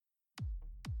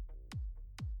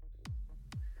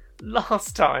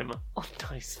last time on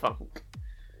Dice Funk.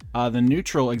 The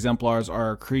neutral exemplars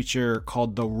are a creature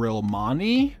called the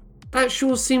Rilmani. That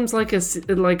sure seems like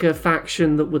a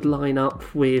faction that would line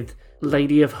up with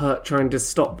Lady of Hurt trying to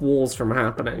stop wars from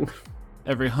happening.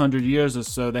 Every 100 years or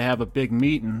so, they have a big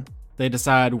meeting. They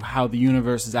decide how the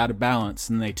universe is out of balance,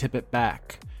 and they tip it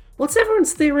back. What's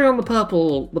everyone's theory on the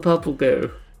purple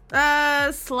goo?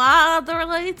 Slod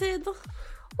related?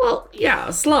 Well,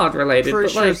 yeah, Slod related. Pretty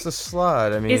but sure like, it's the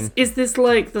Slod. I mean, is this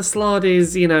like the Slod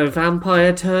is,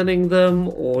 vampire turning them,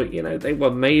 or, they were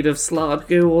made of Slod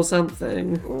goo or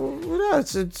something? no,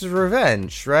 it's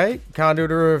revenge, right?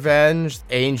 Conduit of revenge,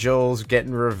 angels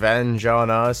getting revenge on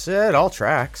us. It all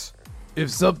tracks. If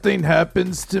something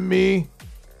happens to me,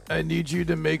 I need you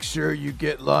to make sure you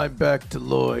get Lime back to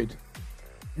Lloyd.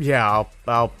 Yeah,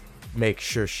 I'll make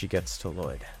sure she gets to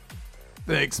Lloyd.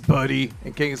 Thanks, buddy.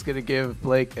 And King's gonna give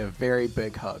Blake a very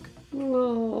big hug.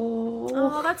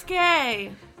 Oh, that's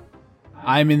gay.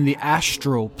 I'm in the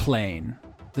astral plane,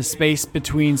 the space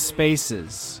between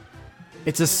spaces.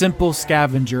 It's a simple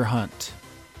scavenger hunt.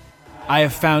 I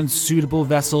have found suitable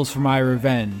vessels for my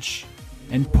revenge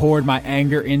and poured my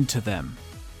anger into them.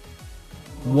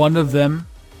 One of them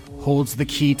holds the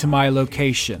key to my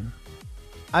location.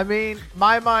 I mean,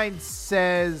 my mind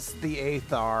says the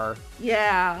Aethar,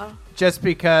 Yeah. just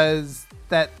because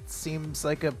that seems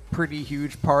like a pretty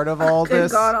huge part of all Good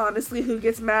this. God, honestly, who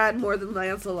gets mad more than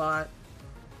Lancelot?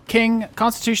 King,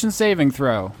 Constitution saving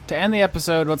throw. To end the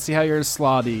episode, let's see how your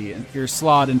slod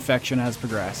infection has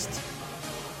progressed.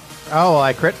 Oh,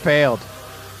 I crit failed.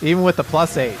 Even with the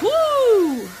 +8. Woo!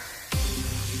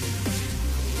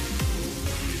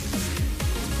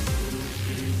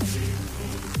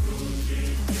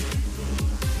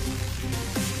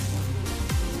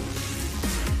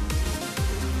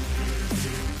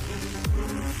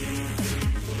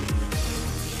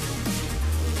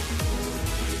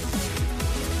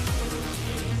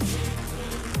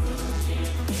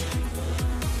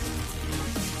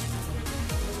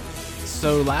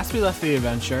 So last we left the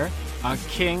adventure,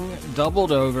 King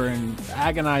doubled over in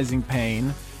agonizing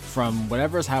pain from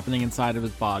whatever is happening inside of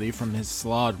his body from his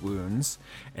slod wounds,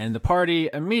 and the party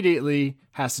immediately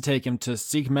has to take him to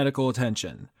seek medical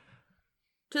attention.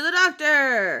 To the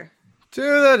doctor! To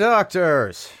the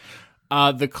doctors!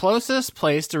 The closest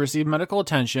place to receive medical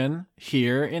attention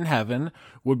here in heaven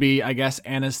would be, I guess,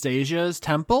 Anastasia's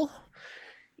temple?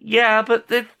 Yeah, but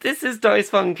this is Dice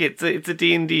Funk. It's a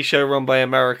D&D show run by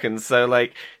Americans, so,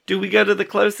 do we go to the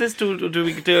closest, or do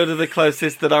we go to the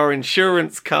closest that our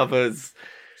insurance covers?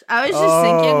 I was just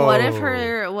thinking,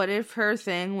 what if her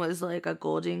thing was like a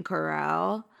Golden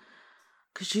Corral?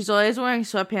 Because she's always wearing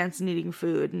sweatpants and eating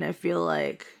food, and I feel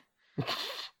like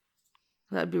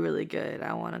that'd be really good.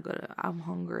 I'm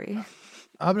hungry.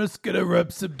 I'm just gonna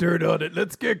rub some dirt on it.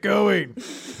 Let's get going.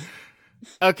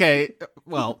 Okay,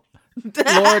 well,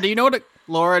 Laura, do you know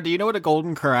what a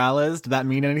Golden Corral is? Did that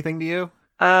mean anything to you?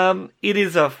 It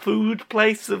is a food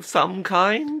place of some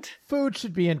kind. Food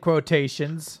should be in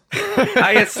quotations.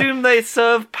 I assume they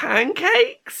serve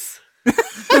pancakes?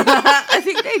 I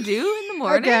think they do in the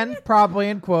morning. Again, probably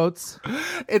in quotes.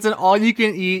 It's an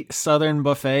all-you-can-eat Southern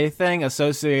buffet thing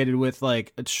associated with,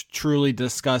 truly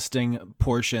disgusting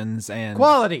portions and...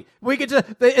 Quality. We could just...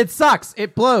 It sucks.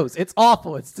 It blows. It's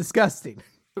awful. It's disgusting.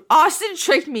 Austin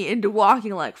tricked me into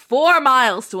walking 4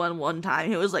 miles to one time.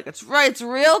 He was like, it's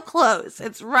real close.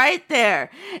 It's right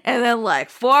there. And then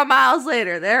 4 miles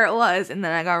later, there it was. And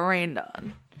then I got rained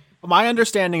on. My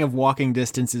understanding of walking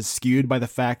distance is skewed by the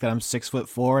fact that I'm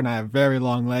 6'4" and I have very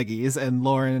long leggies, and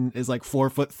Lauren is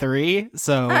 4'3",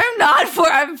 so... I'm not 4,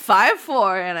 I'm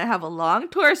 5'4", and I have a long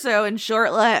torso and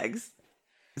short legs.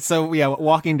 So, yeah,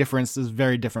 walking difference is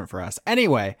very different for us.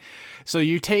 Anyway, so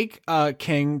you take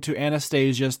King to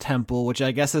Anastasia's temple, which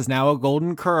I guess is now a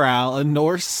Golden Corral, a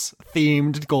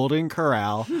Norse-themed Golden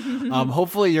Corral.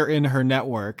 Hopefully you're in her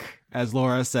network, as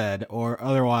Laura said, or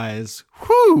otherwise,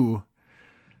 whew!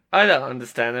 I don't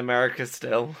understand America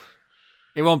still.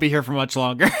 It won't be here for much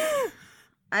longer.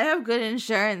 I have good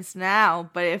insurance now,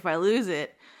 but if I lose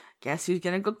it, guess who's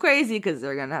gonna go crazy because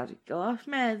they're gonna have to go off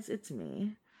meds? It's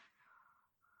me.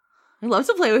 I love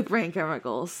to play with brain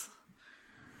chemicals.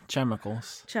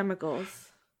 Chemicals.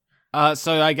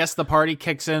 So I guess the party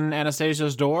kicks in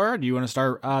Anastasia's door. Do you want to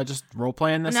start just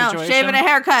role-playing this situation? No, shaving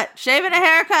a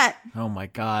haircut. Oh my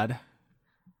god.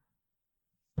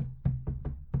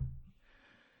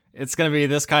 It's gonna be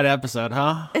this kind of episode,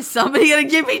 huh? Is somebody gonna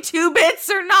give me 2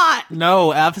 bits or not?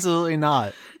 No, absolutely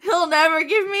not. He'll never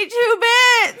give me 2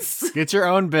 bits. Get your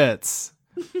own bits.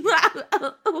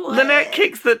 Lynette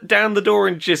kicks down the door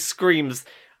and just screams,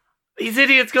 These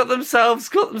idiots got themselves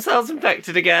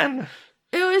infected again.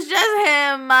 It was just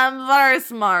him. I'm very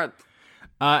smart.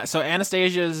 So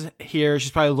Anastasia's here.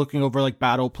 She's probably looking over like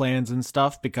battle plans and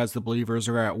stuff because the believers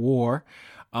are at war.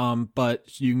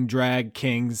 But you can drag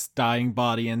King's dying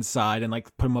body inside and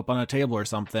like put him up on a table or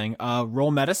something.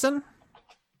 Roll medicine.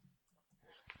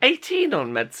 18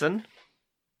 on medicine.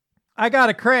 I got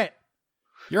a crit.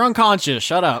 You're unconscious.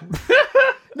 Shut up.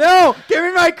 No, give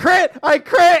me my crit. I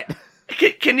crit.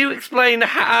 Can you explain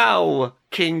how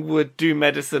King would do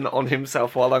medicine on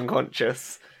himself while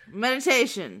unconscious?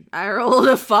 Meditation. I rolled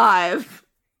a 5.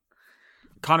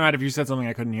 Conrad, if you said something,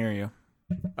 I couldn't hear you.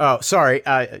 Oh, sorry.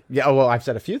 Yeah, well, I've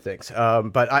said a few things,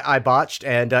 but I botched.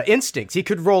 And instinct. He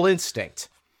could roll instinct.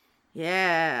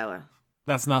 Yeah.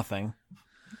 That's nothing.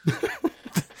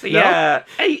 So yeah,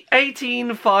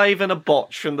 18, 5, and a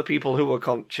botch from the people who were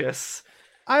conscious.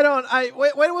 When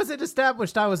was it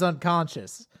established I was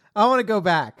unconscious? I want to go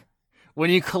back. When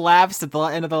you collapsed at the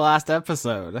end of the last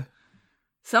episode.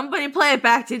 Somebody play it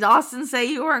back. Did Austin say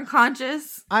you were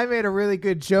unconscious? I made a really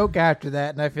good joke after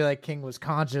that, and I feel like King was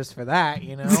conscious for that,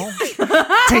 you know?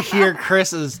 To hear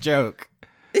Chris's joke.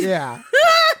 Yeah.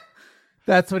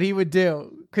 That's what he would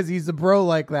do, because he's a bro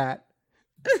like that.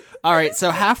 All right,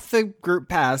 so half the group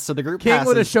passed. So the group King passes.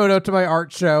 would have showed up to my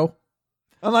art show.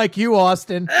 Unlike you,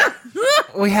 Austin.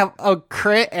 We have a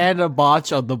crit and a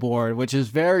botch on the board, which is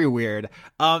very weird.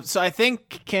 So I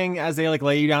think, King, as they like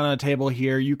lay you down on a table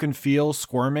here, you can feel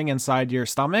squirming inside your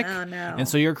stomach. Oh, no. And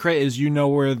so your crit is you know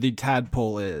where the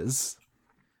tadpole is.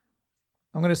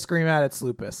 I'm going to scream out it's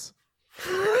lupus.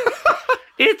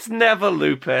 It's never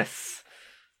lupus.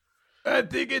 I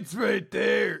think it's right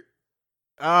there.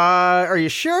 Are you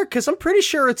sure? Because I'm pretty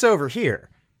sure it's over here.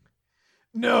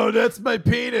 No, that's my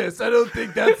penis. I don't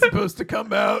think that's supposed to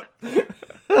come out.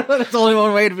 There's only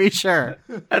one way to be sure.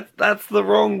 That's the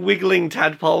wrong wiggling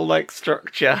tadpole-like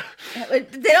structure. They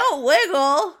don't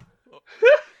wiggle.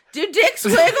 Do dicks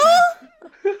wiggle?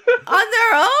 On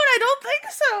their own? I don't think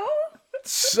so.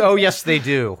 So, yes, they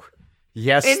do.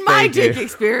 Yes, In my they do. dick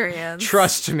experience.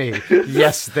 Trust me.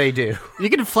 Yes, they do. You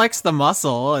can flex the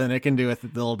muscle, and it can do a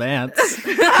little dance.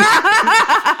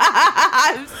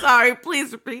 I'm sorry.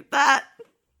 Please repeat that.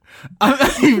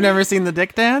 You've never seen the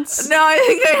dick dance? No, I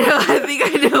think I know. I think I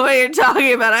know what you're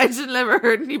talking about. I just never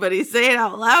heard anybody say it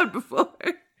out loud before.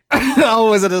 Oh,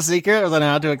 was it a secret? Was I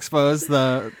how to expose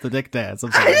the dick dance?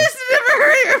 I'm I sorry. just never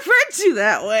heard it referred to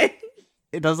that way.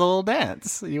 It does a little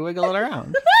dance. You wiggle it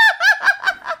around.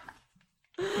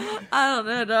 I don't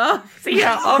know, dog. So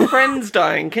yeah, our friend's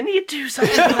dying. Can you do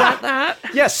something about that?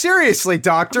 Yeah, seriously,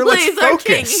 doctor, Please, let's our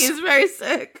king. focus. He's very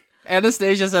sick.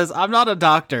 Anastasia says, I'm not a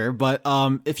doctor, but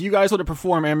if you guys want to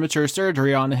perform amateur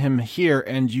surgery on him here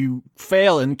and you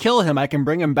fail and kill him, I can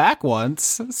bring him back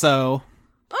once. So...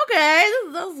 Okay,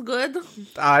 that's good.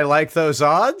 I like those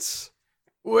odds.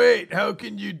 Wait, how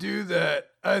can you do that?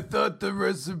 I thought the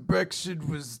resurrection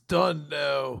was done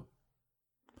now.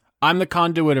 I'm the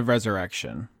conduit of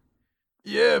resurrection.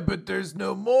 Yeah, but there's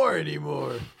no more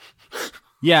anymore.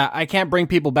 Yeah, I can't bring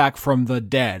people back from the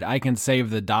dead. I can save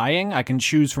the dying. I can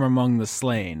choose from among the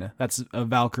slain. That's a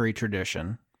Valkyrie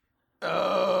tradition.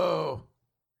 Oh,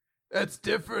 that's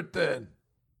different then.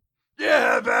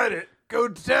 Yeah, have at it. Go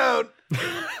to town.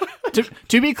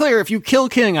 To be clear, if you kill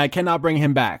King, I cannot bring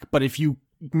him back. But if you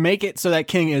make it so that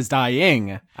King is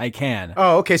dying, I can.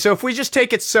 Oh, okay, so if we just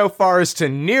take it so far as to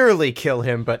nearly kill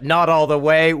him, but not all the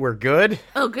way, we're good?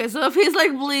 Okay, so if he's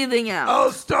like bleeding out,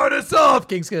 I'll start us off.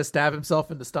 King's going to stab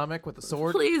himself in the stomach with a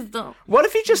sword. please don't. What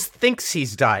if he just thinks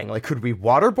he's dying? Like, could we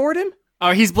waterboard him?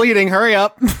 Oh, he's bleeding. Hurry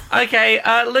up. Okay,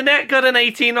 Lynette got an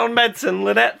 18 on medicine.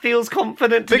 Lynette feels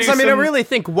confident to Because, do I mean, some... I really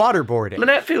think waterboarding.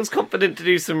 Lynette feels confident to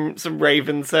do some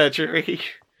Raven surgery.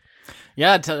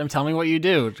 Yeah, tell me what you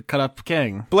do to cut up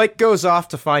King. Blake goes off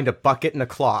to find a bucket and a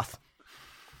cloth.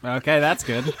 Okay, that's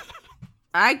good.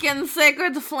 I can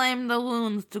sacred flame the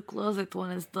wounds to close it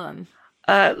when it's done.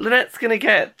 Lynette's gonna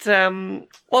get,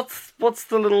 what's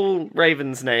the little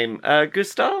Raven's name?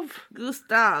 Gustav?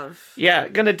 Gustav. Yeah,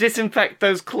 gonna disinfect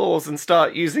those claws and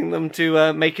start using them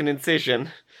to make an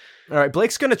incision. All right,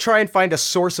 Blake's going to try and find a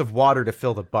source of water to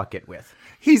fill the bucket with.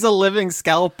 He's a living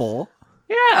scalpel.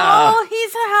 Yeah. Oh,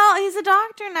 he's a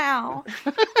doctor now.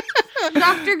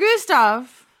 Dr.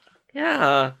 Gustav.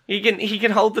 Yeah. He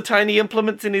can hold the tiny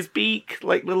implements in his beak,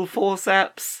 like little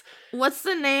forceps. What's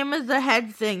the name of the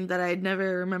head thing that I'd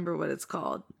never remember what it's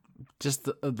called? Just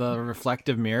the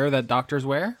reflective mirror that doctors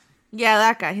wear? Yeah,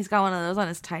 that guy. He's got one of those on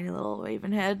his tiny little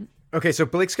raven head. Okay, so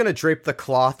Blake's going to drape the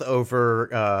cloth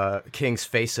over King's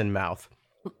face and mouth.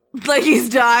 Like he's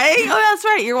dying? Oh, that's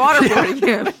right. You're waterboarding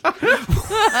him.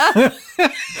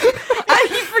 I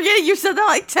keep forgetting think you said that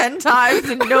like 10 times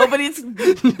and nobody's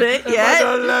bit Am I yet?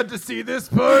 not allowed to see this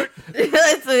part?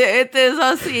 It is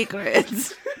a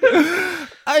secret.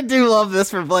 I do love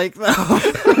this for Blake, though.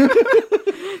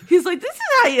 He's like, this is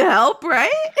how you help,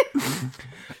 right?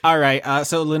 All right,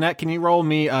 so Lynette, can you roll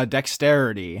me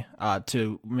dexterity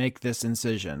to make this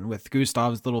incision with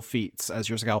Gustav's little feet as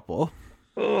your scalpel?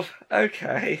 Oh,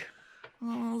 okay.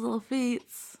 Oh, little feet.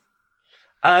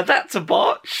 That's a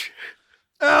botch.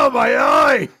 Ow, my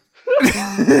eye!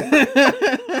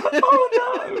 Oh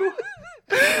no.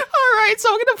 All right, so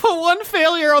I'm going to put one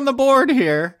failure on the board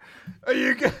here. Are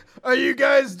you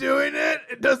guys doing it?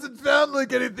 It doesn't sound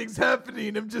like anything's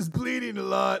happening. I'm just bleeding a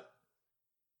lot.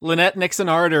 Lynette nicks an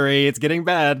artery. It's getting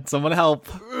bad. Someone help.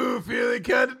 Ooh, feeling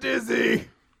kind of dizzy.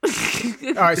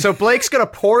 All right, so Blake's gonna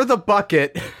pour the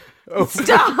bucket.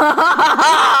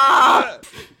 Stop!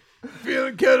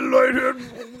 Feeling kind of lightheaded.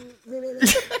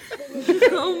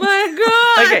 Oh my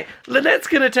god! Okay, Lynette's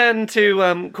gonna turn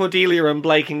to Cordelia and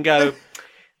Blake and go,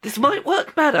 this might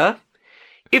work better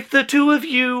if the two of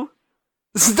you...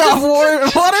 Stop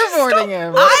waterboarding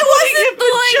him. I wasn't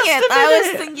doing it.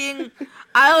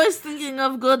 I was thinking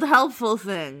of good, helpful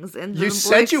things. And You then said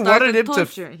Blake you wanted him started to.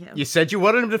 torturing him. You said you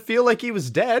wanted him to feel like he was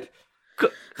dead.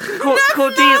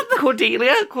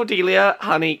 Cordelia,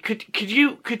 honey, could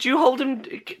you hold him?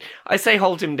 I say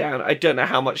hold him down. I don't know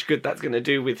how much good that's going to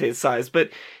do with his size,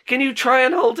 but can you try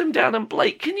and hold him down? And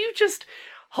Blake, can you just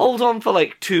hold on for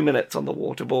like 2 minutes on the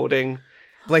waterboarding?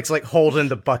 Blake's like holding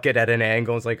the bucket at an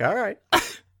angle. It's like, all right.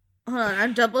 Hold on,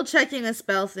 I'm double checking a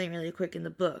spell thing really quick in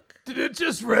the book. Did it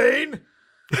just rain?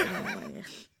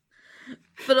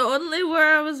 But only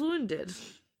where I was wounded.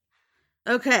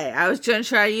 Okay, I was going to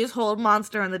try to use Hold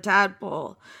Monster on the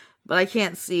tadpole, but I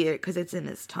can't see it because it's in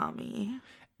his tummy.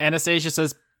 Anastasia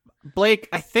says, Blake,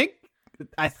 I think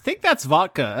that's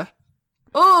vodka.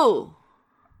 Ooh!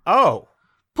 Oh.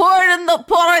 Pour it in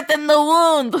the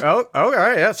wound! Oh, all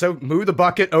right, yeah. So move the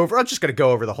bucket over. I'm just gonna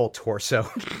go over the whole torso.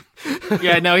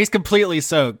 Yeah, no, he's completely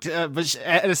soaked. But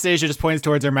Anastasia just points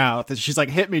towards her mouth. And she's like,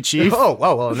 hit me, chief. Oh,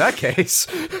 well, in that case.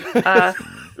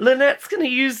 Lynette's gonna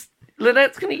use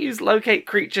locate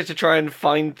creature to try and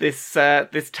find this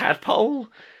tadpole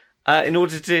in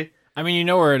order to. I mean, you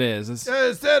know where it is.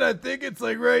 I said I think it's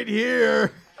like right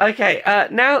here. Okay,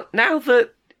 now that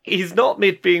he's not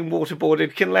mid being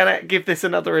waterboarded, can Lynette give this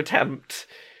another attempt?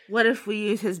 What if we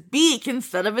use his beak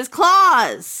instead of his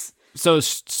claws? So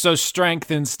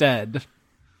strength instead.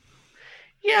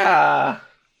 Yeah,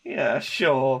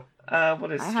 sure.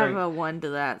 What is I strength? have a 1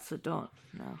 to that, so don't.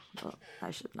 No, well,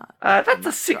 I should not. That's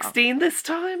a 16 this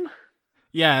time.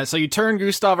 Yeah, so you turn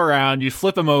Gustav around, you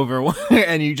flip him over,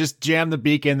 and you just jam the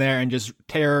beak in there and just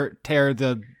tear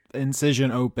the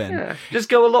incision open. Yeah, just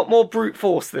go a lot more brute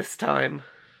force this time.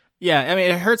 Yeah, I mean,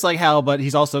 it hurts like hell, but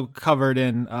he's also covered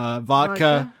in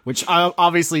vodka, which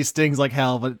obviously stings like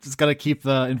hell, but it's going to keep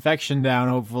the infection down,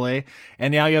 hopefully.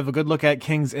 And now you have a good look at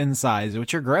King's insides,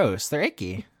 which are gross. They're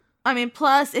icky. I mean,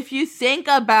 plus, if you think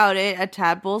about it, a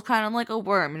tadpole's kind of like a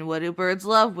worm, and what do birds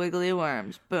love? Wiggly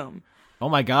worms. Boom. Oh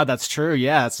my god, that's true,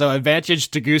 yeah. So advantage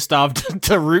to Gustav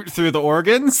to root through the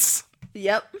organs.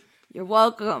 Yep. You're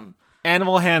welcome.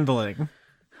 Animal handling.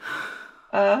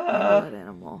 Good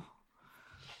animal.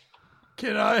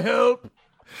 Can I help?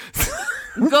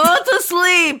 Go to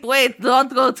sleep! Wait,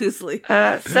 don't go to sleep.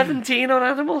 17 on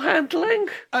animal handling.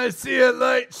 I see a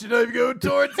light. Should I go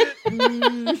towards it?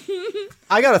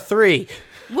 I got a 3.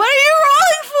 What are you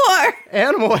rolling for?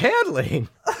 Animal handling.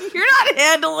 You're not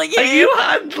handling it. Are you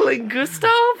handling Gustav?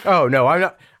 Oh, no, I'm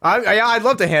not. I'd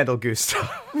love to handle Gustav.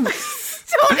 Don't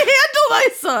handle my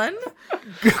son.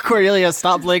 Cordelia,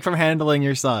 stop Blake from handling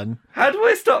your son. How do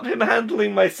I stop him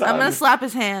handling my son? I'm gonna slap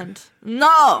his hand.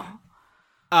 No.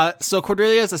 So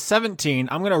Cordelia is a 17.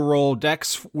 I'm gonna roll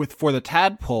Dex for the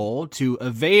tadpole to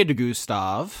evade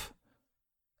Gustav.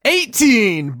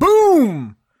 18.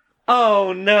 Boom.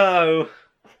 Oh no.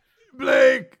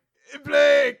 Blake,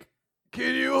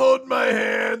 can you hold my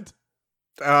hand?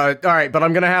 All right, but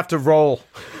I'm gonna have to roll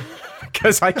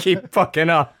because I keep fucking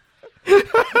up.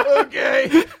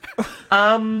 Okay.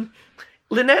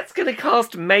 Lynette's gonna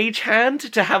cast Mage Hand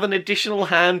to have an additional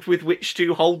hand with which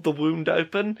to hold the wound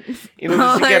open. In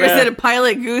order to get There's a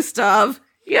pilot Gustav.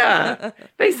 Yeah,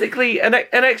 basically an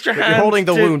extra hand. You're holding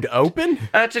the wound open?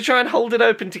 To try and hold it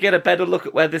open to get a better look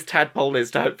at where this tadpole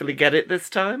is to hopefully get it this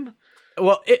time.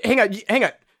 Well, hang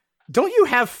on. Don't you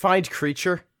have find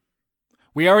creature?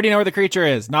 We already know where the creature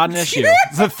is. Not an issue.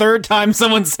 It's the third time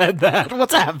someone said that.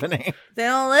 What's happening? They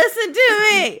don't listen to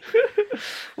me.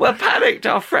 We're panicked.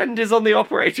 Our friend is on the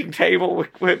operating table.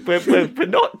 We're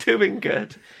not doing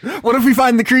good. What if we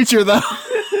find the creature, though?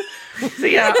 So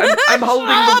yeah, I'm holding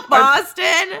Stop,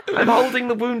 Boston! I'm holding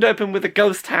the wound open with a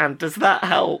ghost hand. Does that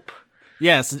help?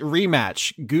 Yes,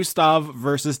 rematch. Gustav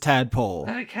versus Tadpole.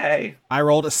 Okay. I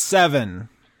rolled a 7.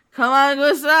 Come on,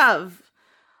 Gustav.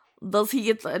 Does he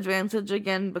get the advantage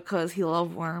again because he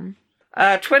love worm?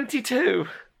 22.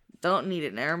 Don't need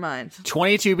it, never mind.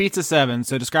 22 beats a 7,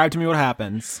 so describe to me what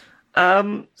happens.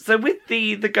 So with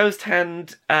the ghost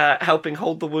hand helping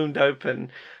hold the wound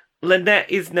open, Lynette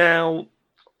is now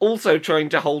also trying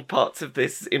to hold parts of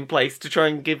this in place to try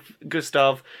and give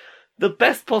Gustav the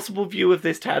best possible view of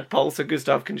this tadpole, so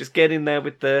Gustav can just get in there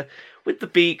with the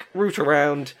beak, root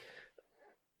around,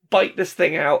 bite this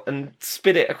thing out, and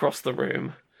spit it across the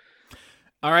room.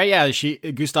 All right, yeah,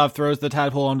 Gustav throws the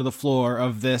tadpole onto the floor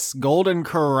of this golden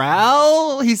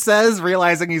corral, he says,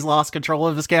 realizing he's lost control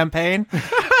of his campaign.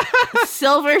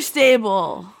 Silver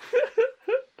stable.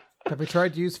 Have we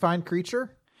tried to use find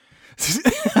creature?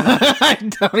 I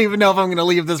don't even know if I'm going to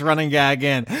leave this running gag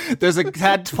in. There's a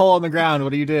tadpole on the ground.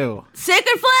 What do?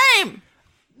 Sacred flame!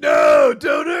 No,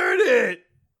 don't hurt it.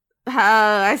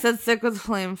 I said sacred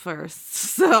flame first,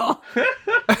 so.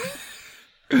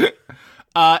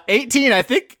 18, I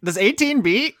think. Does 18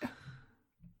 beat?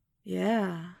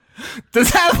 Yeah. The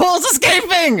tadpole's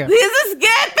escaping! He's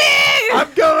escaping!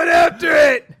 I'm going after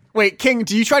it. Wait, King,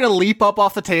 do you try to leap up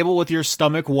off the table with your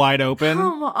stomach wide open?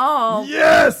 Come on.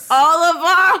 Yes. All of our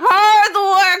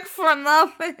hard work for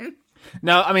nothing.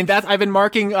 No, I mean, I've been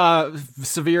marking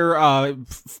severe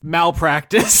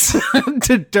malpractice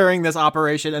during this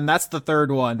operation, and that's the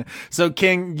third one. So,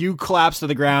 King, you collapse to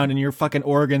the ground and your fucking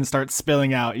organs start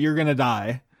spilling out. You're gonna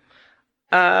die.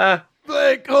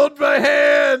 Blake, hold my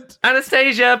hand.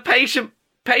 Anastasia, patient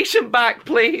back,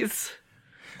 please.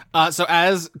 So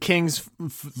as King's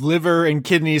liver and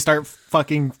kidneys start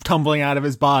fucking tumbling out of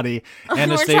his body, We're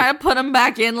trying to put him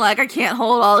back in like I can't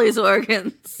hold all these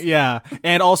organs. Yeah,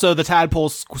 and also the tadpole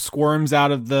squirms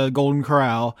out of the golden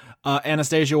corral.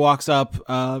 Anastasia walks up,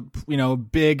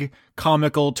 big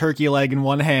comical turkey leg in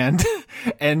one hand,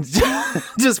 and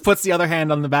just puts the other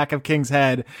hand on the back of King's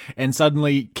head, and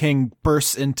suddenly King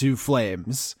bursts into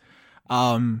flames.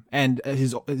 And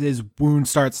his wound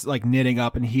starts like knitting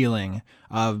up and healing.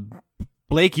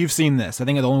 Blake, you've seen this. I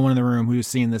think I'm the only one in the room who's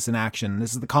seen this in action.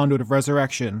 This is the conduit of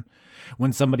resurrection.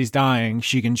 When somebody's dying,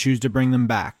 she can choose to bring them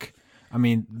back. I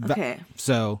mean, Okay.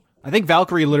 So I think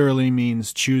Valkyrie literally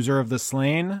means chooser of the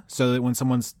slain, so that when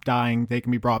someone's dying, they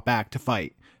can be brought back to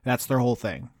fight. That's their whole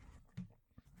thing.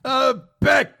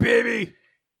 Back, baby.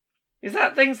 Is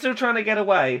that thing still trying to get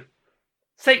away?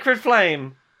 Sacred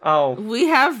flame. Oh. We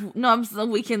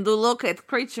can do locate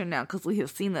creature now because we have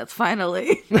seen that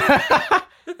finally.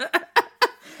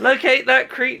 Locate that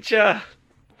creature.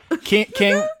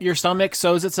 King, your stomach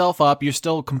sews itself up. You're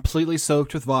still completely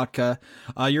soaked with vodka.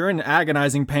 You're in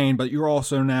agonizing pain, but you're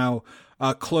also now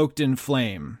cloaked in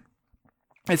flame.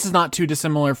 This is not too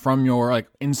dissimilar from your like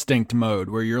instinct mode,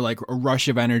 where you're like a rush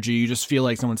of energy. You just feel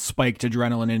like someone spiked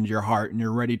adrenaline into your heart, and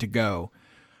you're ready to go.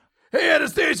 Hey,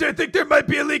 Anastasia, I think there might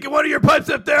be a leak in one of your pipes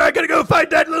up there. I gotta go find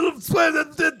that little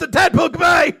the tadpole.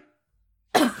 Goodbye.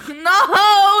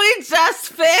 No, we just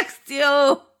fixed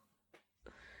you.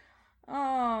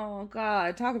 Oh,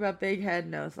 God. Talk about big head,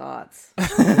 no thoughts.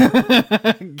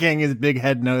 King is big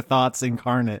head, no thoughts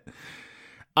incarnate.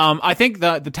 I think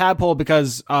the tadpole,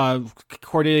 because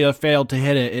Cordelia failed to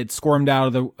hit it, it squirmed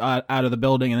out of the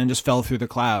building and then just fell through the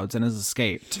clouds and has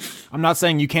escaped. I'm not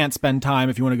saying you can't spend time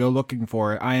if you want to go looking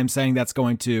for it. I am saying that's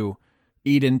going to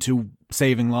eat into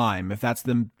saving Lime, if that's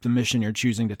the mission you're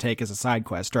choosing to take as a side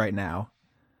quest right now.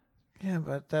 Yeah,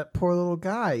 but that poor little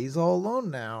guy, he's all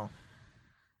alone now.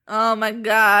 Oh, my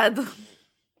God.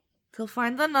 He'll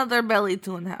find another belly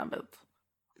to inhabit.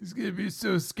 He's gonna be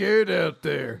so scared out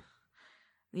there.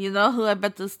 You know who I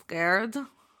bet is scared?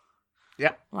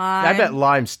 Yeah. Lime. I bet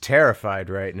Lime's terrified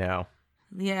right now.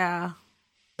 Yeah.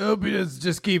 I hope he doesn't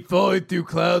just keep falling through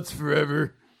clouds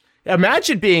forever.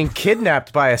 Imagine being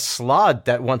kidnapped by a slod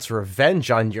that wants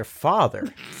revenge on your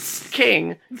father.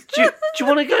 King, do you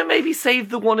want to go maybe save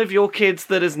the one of your kids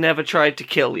that has never tried to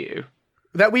kill you?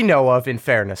 That we know of, in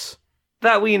fairness.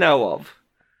 That we know of.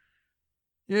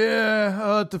 Yeah,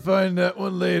 I'll have to find that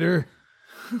one later.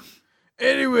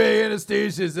 Anyway,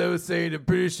 Anastasia, as I was saying, I'm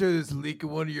pretty sure there's a leak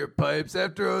in one of your pipes.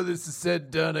 After all this is said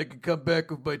and done, I can come back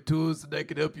with my tools and I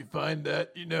can help you find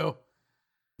that, you know.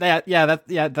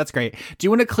 That's great. Do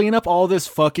you want to clean up all this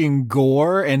fucking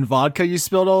gore and vodka you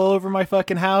spilled all over my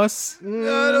fucking house?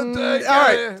 No, I don't think. All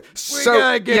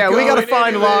right. We gotta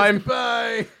find Lime.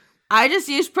 Bye. I just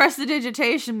use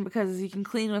prestidigitation because you can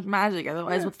clean with magic.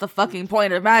 Otherwise, what's the fucking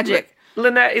point of magic?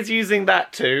 Lynette is using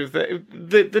that too.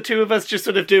 The two of us just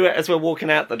sort of do it as we're walking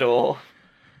out the door.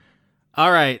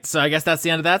 All right, so I guess that's the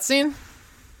end of that scene.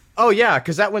 Oh, yeah,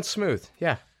 because that went smooth.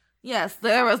 Yeah. Yes,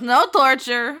 there was no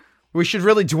torture. We should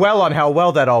really dwell on how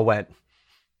well that all went.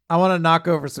 I want to knock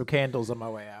over some candles on my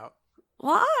way out.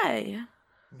 Why?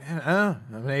 Yeah,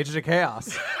 I'm an agent of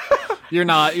chaos. You're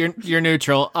not. You're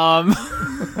neutral. Well,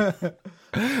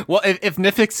 if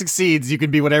Nifix succeeds, you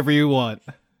can be whatever you want.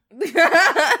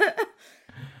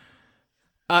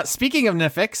 Speaking of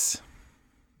Nifix,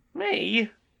 Me?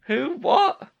 Who?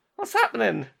 What? What's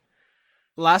happening?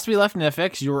 last we left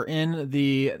Nifix, you were in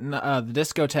the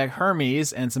discotheque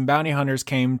Hermes, and some bounty hunters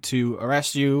came to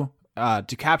arrest you,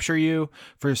 to capture you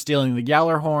for stealing the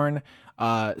Gallarhorn.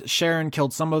 Sharon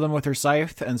killed some of them with her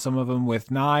scythe and some of them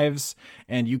with knives,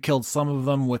 and you killed some of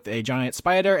them with a giant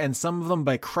spider and some of them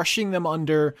by crushing them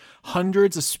under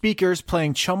hundreds of speakers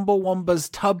playing Chumbawamba's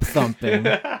Tub Thumping.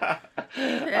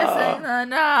 Pissing the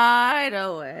night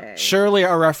away. Surely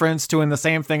a reference to when the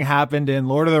same thing happened in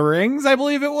Lord of the Rings, I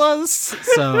believe it was.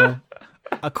 So,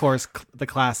 of course, the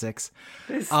classics.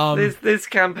 This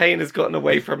campaign has gotten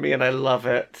away from me, and I love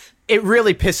it. It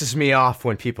really pisses me off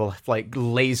when people like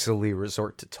lazily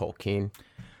resort to Tolkien.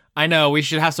 I know, we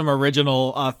should have some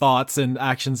original thoughts and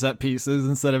action set pieces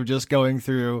instead of just going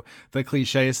through the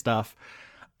cliche stuff.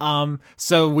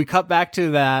 So we cut back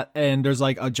to that, and there's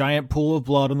like a giant pool of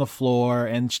blood on the floor,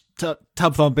 and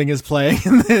Tub Thumping is playing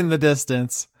in the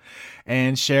distance.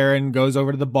 And Sharon goes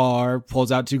over to the bar,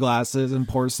 pulls out 2 glasses, and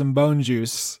pours some bone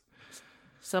juice.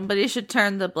 Somebody should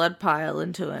turn the blood pile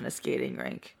into a skating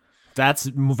rink. That's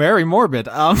very morbid.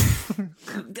 This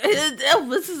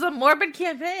is a morbid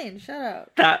campaign. Shut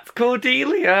up. That's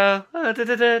Cordelia.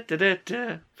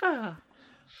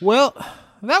 Well,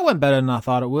 that went better than I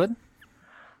thought it would.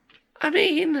 I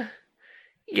mean,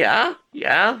 yeah.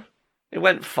 It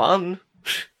went fun.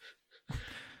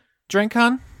 Drink,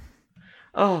 hon?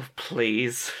 Oh,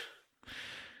 please.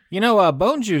 You know,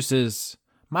 bone juice is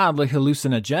mildly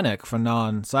hallucinogenic for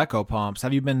non-psychopomps.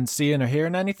 Have you been seeing or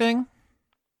hearing anything?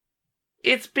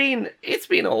 It's been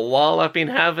a while I've been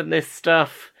having this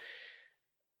stuff.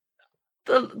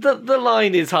 The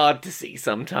line is hard to see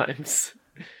sometimes.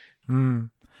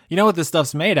 You know what this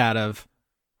stuff's made out of?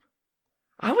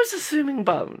 I was assuming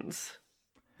bones.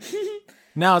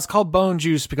 No, it's called bone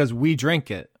juice because we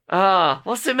drink it. Ah,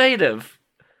 what's it made of?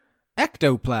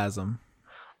 Ectoplasm.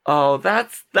 Oh,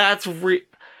 that's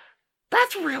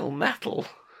real metal.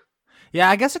 Yeah,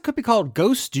 I guess it could be called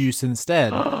ghost juice instead,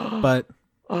 but...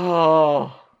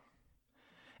 Oh.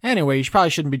 Anyway, you probably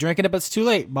shouldn't be drinking it, but it's too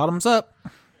late. Bottoms up.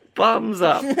 Bums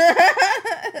up.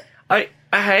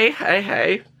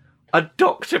 Hey. A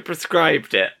doctor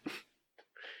prescribed it.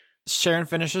 Sharon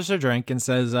finishes her drink and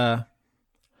says,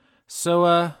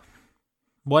 so,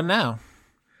 what now?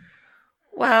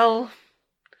 Well,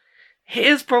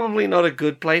 here's probably not a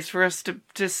good place for us to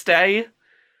stay.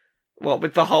 What,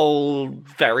 with the whole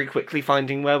very quickly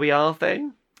finding where we are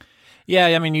thing? Yeah,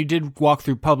 I mean, you did walk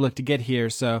through public to get here,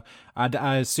 so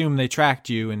I assume they tracked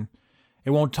you, and it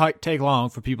won't take long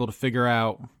for people to figure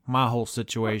out my whole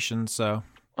situation, so...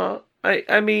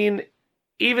 I mean,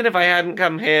 even if I hadn't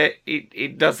come here,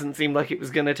 it doesn't seem like it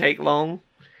was going to take long.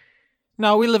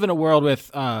 No, we live in a world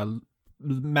with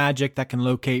magic that can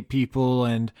locate people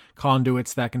and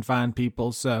conduits that can find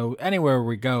people, so anywhere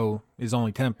we go is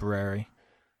only temporary.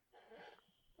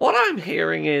 What I'm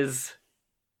hearing is...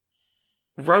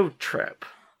 road trip.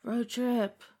 Road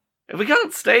trip. If we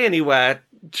can't stay anywhere,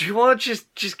 do you want to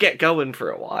just get going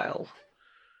for a while?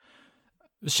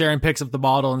 Sharon picks up the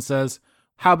bottle and says,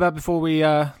 how about before we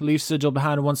leave Sigil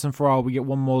behind once and for all, we get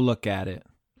one more look at it?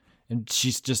 And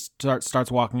she just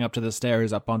starts walking up to the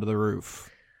stairs up onto the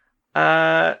roof.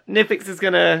 Nifix is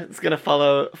gonna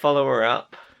follow her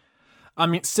up. I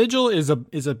mean, Sigil is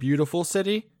a beautiful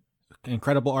city.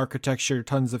 Incredible architecture,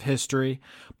 tons of history,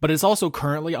 but it's also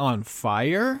currently on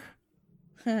fire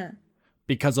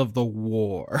because of the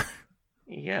war.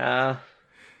 Yeah.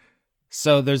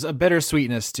 So there's a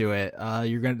bittersweetness to it.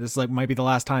 This might be the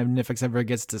last time Nifix ever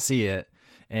gets to see it,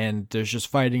 and there's just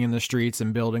fighting in the streets,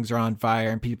 and buildings are on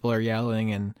fire, and people are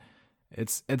yelling, and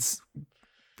it's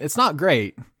not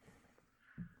great.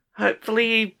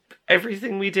 Hopefully,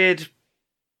 everything we did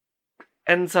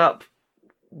ends up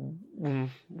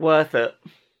worth it.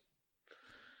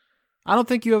 I don't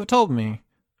think you ever told me.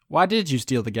 Why did you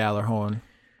steal the Gallarhorn?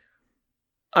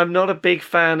 I'm not a big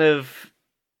fan of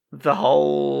the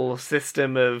whole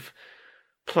system of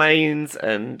planes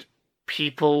and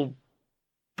people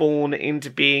born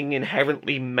into being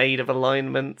inherently made of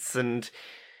alignments, and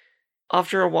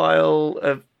after a while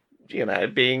of,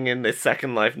 being in this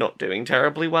second life not doing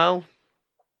terribly well,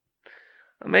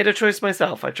 I made a choice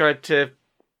myself. I tried to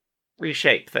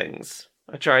reshape things.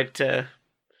 I tried to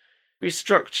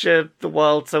restructure the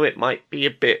world so it might be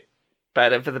a bit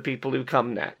better for the people who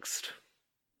come next.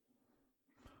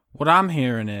 What I'm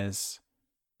hearing is,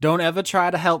 don't ever try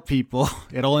to help people.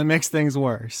 It only makes things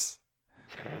worse.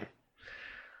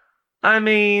 I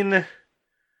mean,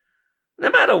 no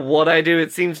matter what I do,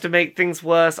 it seems to make things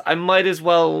worse. I might as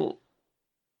well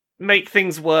make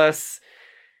things worse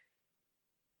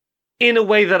in a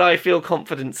way that I feel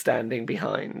confident standing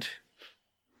behind.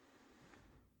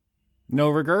 No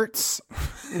regrets?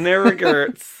 No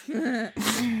regrets. Sharon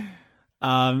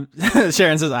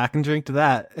says, I can drink to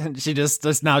that. And she's just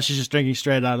drinking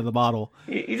straight out of the bottle.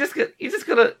 You just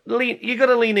gotta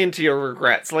lean into your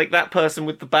regrets, like that person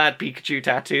with the bad Pikachu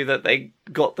tattoo that they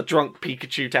got the drunk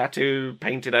Pikachu tattoo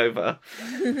painted over.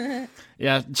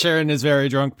 Yeah, Sharon is very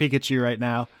drunk Pikachu right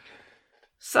now.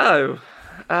 So,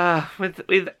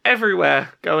 with everywhere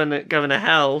going to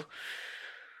hell,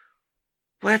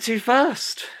 where to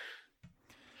first?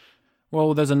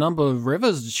 Well, there's a number of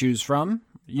rivers to choose from.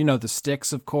 You know the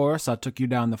Styx, of course. I took you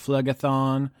down the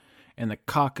Phlegethon and the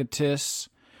Cocytus.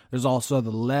 There's also the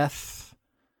Leth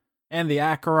and the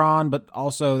Acheron, but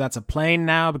also that's a plain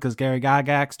now because Gary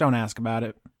Gygax. Don't ask about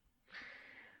it.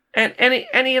 And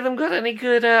any of them got any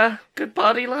good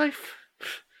party life?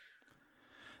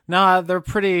 Nah, they're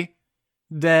pretty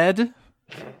dead.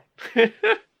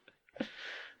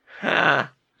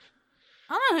 Ha. I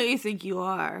don't know who you think you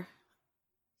are.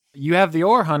 You have the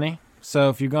ore, honey. So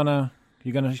if you're gonna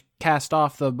cast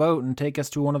off the boat and take us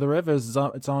to one of the rivers,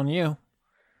 it's on you.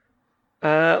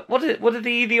 What are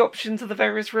the options of the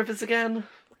various rivers again?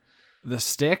 The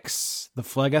Styx, the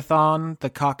Phlegethon, the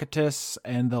Cocytus,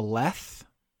 and the Leth.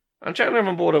 I'm trying to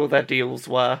remember what all their deals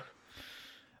were.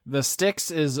 The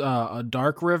Styx is a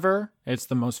dark river. It's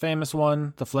the most famous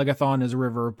one. The Phlegethon is a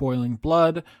river of boiling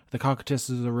blood. The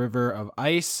Cocytus is a river of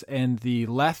ice. And the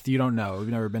Leth, you don't know. You've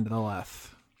never been to the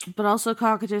Leth. But also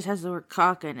Cocytus has the word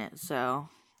cock in it, so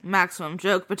maximum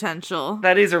joke potential.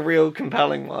 That is a real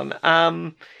compelling one.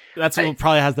 That's what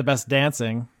probably has the best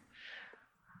dancing.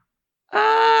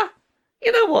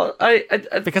 You know what?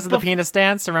 I Because of the penis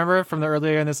dance, remember from the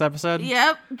earlier in this episode?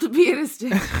 Yep, the pianist.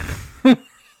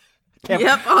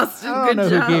 Yep, Austin, I don't good know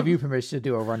job. who gave you permission to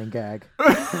do a running gag.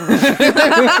 I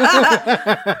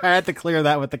had to clear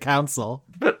that with the council.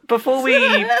 But before we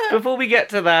get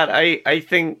to that, I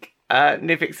think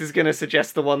Nifix is going to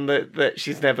suggest the one that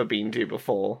she's never been to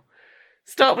before.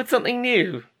 Start with something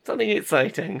new, something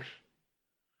exciting.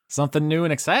 Something new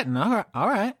and exciting. All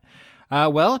right.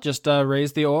 Well, just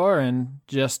raise the oar and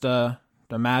just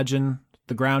imagine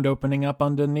the ground opening up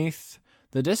underneath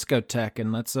the discotheque,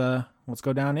 and let's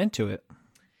go down into it.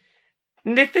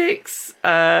 Nifix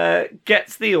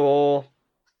gets the oar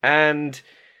and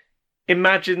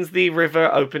imagines the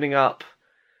river opening up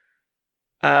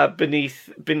beneath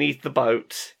the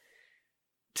boat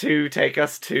to take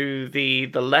us to the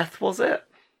Leth, was it?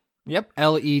 Yep,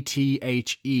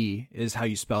 Lethe is how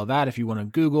you spell that if you want to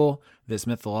Google this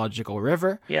mythological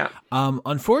river. Yeah.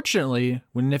 Unfortunately,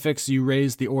 when Nifix you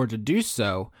raise the oar to do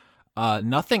so,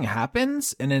 nothing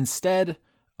happens, and instead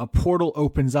a portal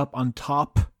opens up on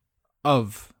top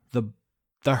of the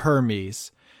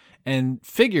Hermes, and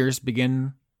figures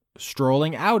begin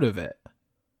strolling out of it.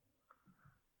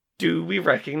 Do we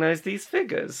recognize these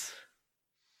figures?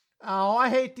 Oh, I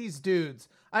hate these dudes.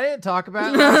 I didn't talk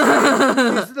about it last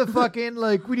time. These are the fucking,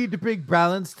 we need to bring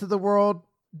balance to the world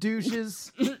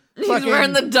douches. He's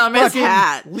wearing the dumbest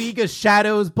hat. League of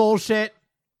Shadows bullshit.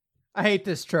 I hate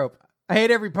this trope. I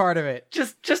hate every part of it.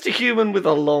 Just a human with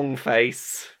a long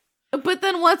face. But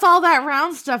then what's all that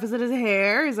round stuff? Is it his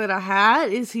hair? Is it a hat?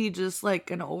 Is he just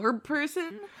like an orb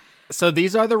person? So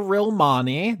these are the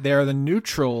Rilmani. They're the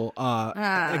neutral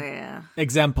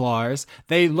exemplars.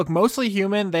 They look mostly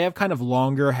human. They have kind of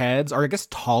longer heads, or I guess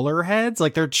taller heads.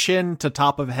 Like their chin to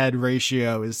top of head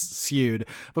ratio is skewed.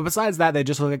 But besides that, they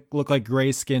just look like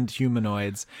gray-skinned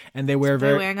humanoids. And they wear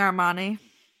They're wearing Armani.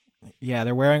 Yeah,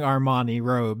 they're wearing Armani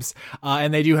robes.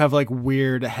 And they do have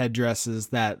weird headdresses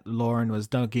that Lauren was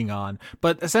dunking on.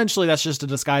 But essentially that's just to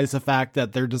disguise the fact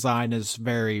that their design is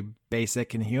very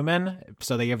basic and human.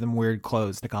 So they give them weird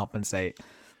clothes to compensate.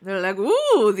 They're like,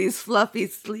 ooh, these fluffy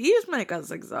sleeves make us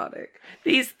exotic.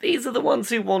 These are the ones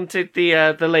who wanted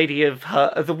the lady of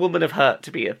hurt, the woman of hurt,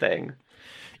 to be a thing.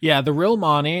 Yeah, the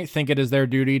Rilmani think it is their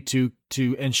duty to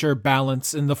ensure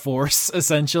balance in the Force,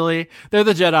 essentially. They're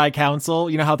the Jedi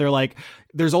Council. You know how they're like,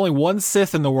 there's only one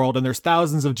Sith in the world and there's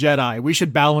thousands of Jedi. We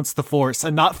should balance the Force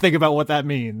and not think about what that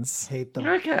means. Hate them.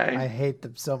 Okay. I hate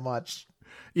them so much.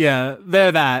 Yeah,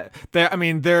 they're that.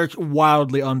 They're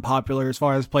wildly unpopular as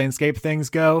far as Planescape things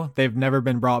go. They've never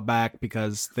been brought back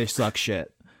because they suck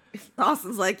shit.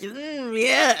 Austin's like,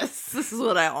 yes, this is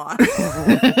what I want.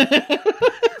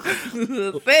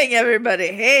 The thing everybody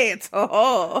hates.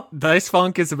 Oh. Dice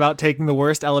Funk is about taking the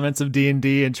worst elements of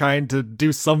D&D and trying to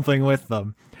do something with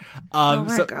them. Oh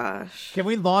my gosh. Can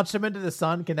we launch them into the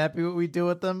sun? Can that be what we do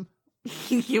with them?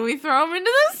 Can we throw them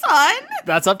into the sun?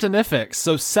 That's up to Nifix.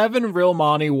 So 7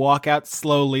 Rilmani walk out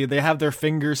slowly. They have their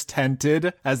fingers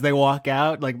tented as they walk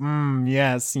out, like,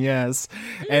 yes, yes.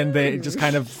 And they just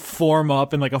kind of form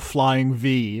up in like a flying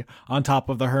V on top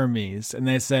of the Hermes. And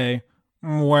they say,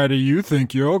 where do you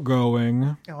think you're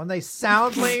going? Oh, and they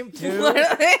sound lame too.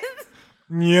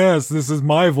 Yes, this is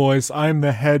my voice. I'm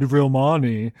the head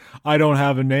Rilmani. I don't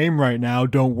have a name right now.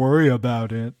 Don't worry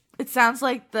about it. It sounds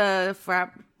like the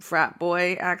frat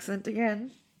boy accent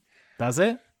again. Does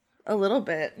it? A little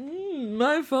bit.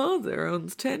 My father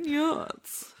owns 10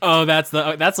 yachts. Oh, that's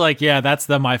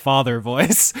the my father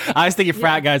voice. I was thinking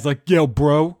frat guys like, yo,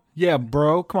 bro. Yeah,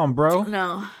 bro. Come on, bro.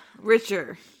 No,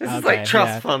 richer. This is like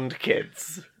trust fund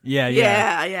kids.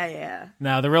 Yeah.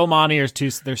 No, the Rilmani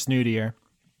they're snootier.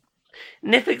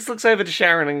 Nifix looks over to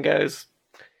Sharon and goes,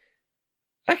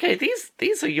 okay,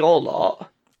 these are your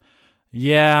lot.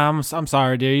 Yeah, I'm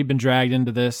sorry, dude. You've been dragged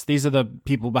into this. These are the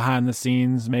people behind the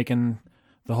scenes making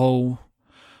the whole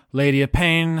Lady of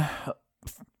Pain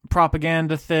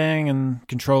propaganda thing and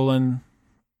controlling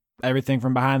everything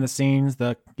from behind the scenes.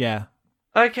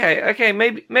 Okay,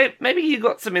 maybe you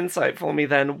got some insight for me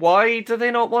then. Why do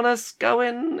they not want us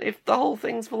going if the whole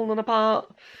thing's falling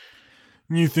apart?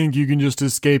 You think you can just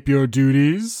escape your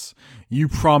duties? You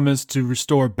promised to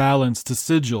restore balance to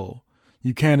Sigil.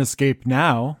 You can't escape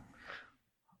now.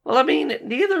 Well, I mean,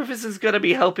 neither of us is going to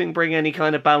be helping bring any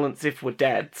kind of balance if we're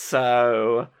dead,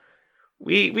 so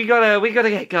we gotta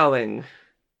get going.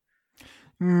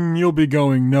 You'll be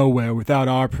going nowhere without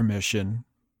our permission.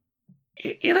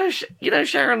 You know,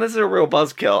 Sharon, this is a real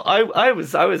buzzkill. I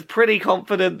was pretty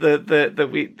confident that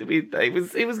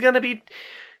it was going to be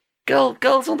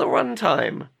girls on the run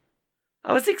time.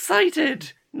 I was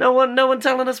excited. No one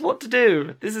telling us what to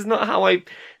do. This is not how I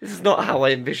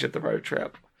envisioned the road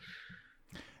trip.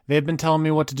 They've been telling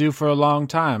me what to do for a long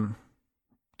time.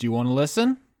 Do you want to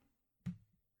listen?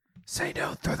 Say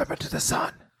no, throw them into the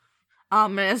sun.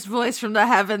 Ominous voice from the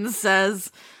heavens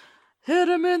says, hit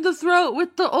him in the throat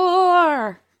with the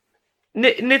oar.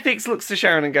 Nifix looks to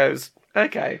Sharon and goes,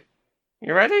 okay,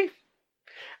 you ready?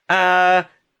 And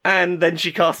then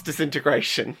she casts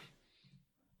Disintegration.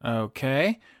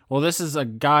 Okay. Well, this is a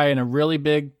guy in a really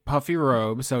big puffy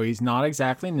robe, so he's not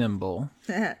exactly nimble.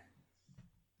 Get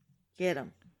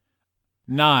him.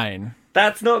 9.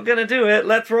 That's not gonna do it.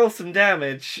 Let's roll some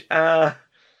damage.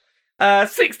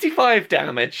 65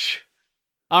 damage.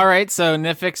 All right, so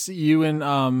Nifix, you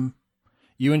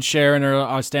and Sharon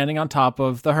are standing on top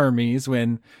of the Hermes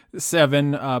when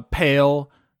 7 pale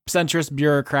centrist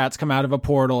bureaucrats come out of a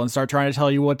portal and start trying to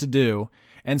tell you what to do.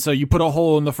 And so you put a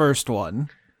hole in the first one.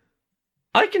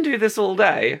 I can do this all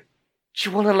day. Do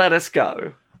you want to let us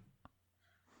go?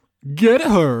 Get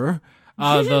her.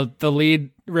 The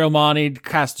lead Rilmani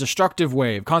casts Destructive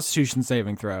Wave, Constitution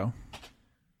saving throw.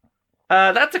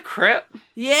 That's a crit.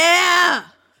 Yeah!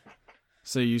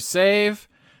 So you save,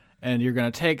 and you're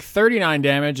going to take 39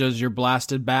 damage as you're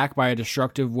blasted back by a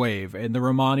Destructive Wave. And the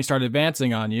Romani start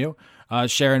advancing on you.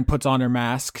 Sharon puts on her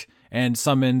mask and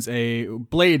summons a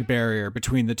blade barrier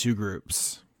between the two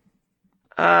groups.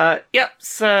 Yep,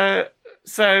 so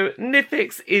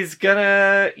Nifix is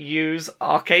gonna use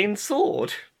Arcane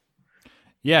Sword.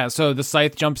 Yeah, so the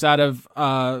scythe jumps out of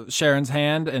Sharon's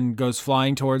hand and goes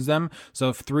flying towards them.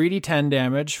 So 3d10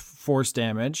 damage, force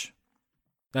damage.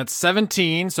 That's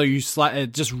 17, so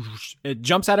it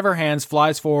jumps out of her hands,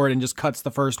 flies forward, and just cuts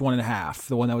the first one in half,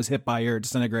 the one that was hit by your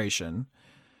disintegration.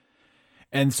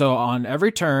 And so on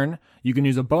every turn, you can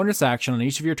use a bonus action on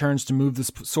each of your turns to move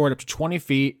this sword up to 20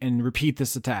 feet and repeat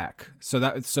this attack.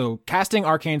 So casting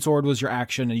Arcane Sword was your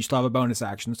action, and you still have a bonus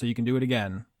action, so you can do it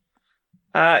again.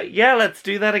 Yeah, let's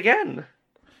do that again.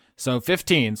 So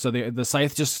 15. So the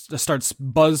scythe just starts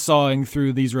buzzsawing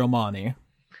through these Romani.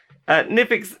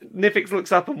 Nifix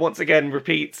looks up and once again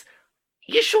repeats,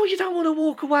 "You sure you don't want to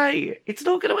walk away? It's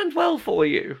not going to end well for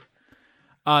you."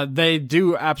 They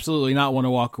do absolutely not want to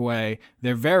walk away.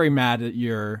 They're very mad at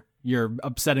you're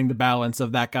upsetting the balance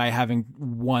of that guy having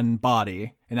one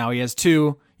body. And now he has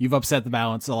 2. You've upset the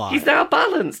balance a lot. He's now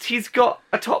balanced. He's got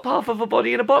a top half of a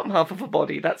body and a bottom half of a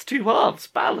body. That's 2 halves.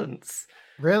 Balance.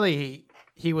 Really,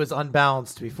 he was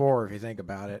unbalanced before, if you think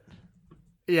about it.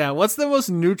 Yeah, what's the most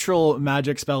neutral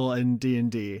magic spell in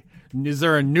D&D? Is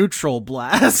there a neutral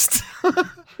blast?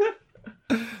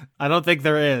 I don't think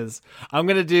there is. I'm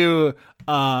gonna do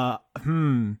like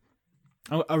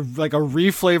a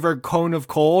reflavored cone of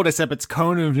cold, except it's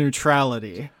cone of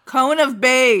neutrality. Cone of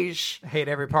beige. I hate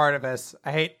every part of this.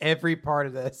 I hate every part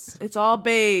of this. It's all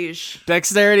beige.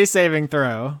 Dexterity saving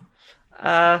throw.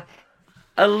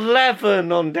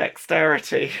 11 on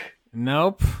dexterity.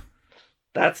 Nope.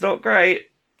 That's not great.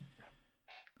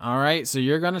 All right, so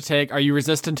you're gonna take. Are you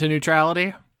resistant to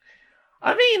neutrality?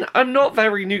 I mean, I'm not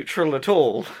very neutral at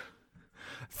all.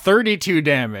 32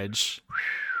 damage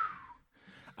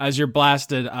as you're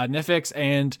blasted. Nifix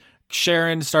and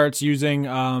Sharon starts using.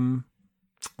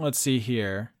 Let's see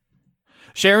here.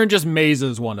 Sharon just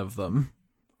mazes one of them.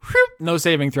 No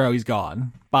saving throw. He's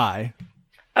gone. Bye.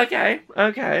 Okay.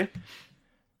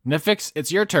 Nifix,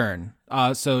 it's your turn.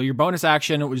 So your bonus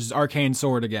action, which is Arcane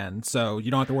Sword again. So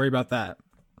you don't have to worry about that.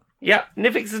 Yeah,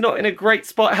 Nifix is not in a great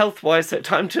spot health-wise, so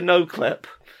time to no-clip.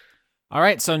 All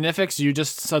right, so Nifix, you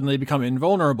just suddenly become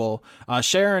invulnerable.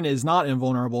 Sharon is not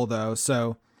invulnerable, though,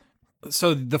 so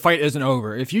the fight isn't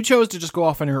over. If you chose to just go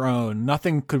off on your own,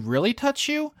 nothing could really touch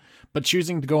you, but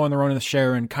choosing to go on their own with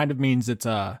Sharon kind of means it's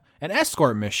an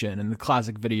escort mission in the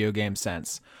classic video game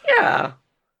sense. Yeah.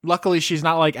 Luckily, she's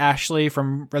not like Ashley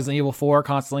from Resident Evil 4,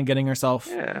 constantly getting herself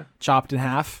chopped in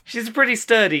half. She's a pretty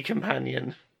sturdy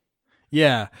companion.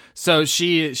 Yeah, so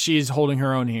she's holding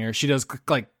her own here. She does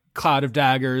like Cloud of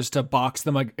Daggers to box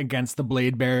them against the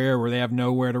blade barrier where they have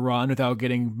nowhere to run without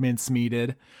getting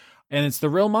mincemeated. And it's the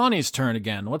real Monty's turn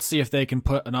again. Let's see if they can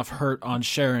put enough hurt on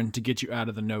Sharon to get you out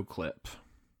of the no-clip.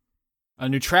 A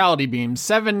neutrality beam,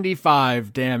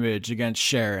 75 damage against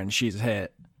Sharon. She's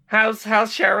hit.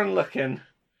 How's Sharon looking?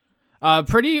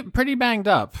 Pretty banged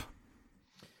up.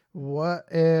 What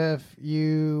if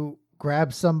you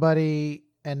grab somebody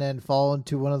and then fall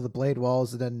into one of the blade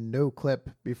walls and then no clip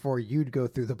before you'd go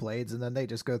through the blades and then they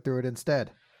just go through it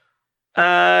instead?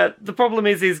 The problem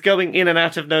is going in and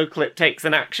out of no clip takes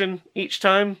an action each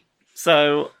time.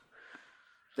 So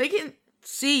They can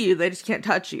see you, they just can't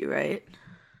touch you, right?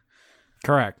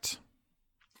 Correct.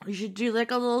 You should do like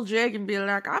a little jig and be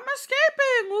like, I'm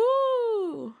escaping,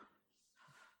 woo!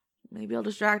 Maybe I'll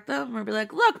distract them or be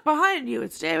like, look, behind you,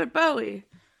 it's David Bowie.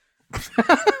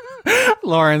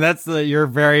 Lauren, that's your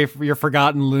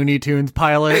forgotten Looney Tunes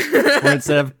pilot, where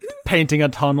instead of painting a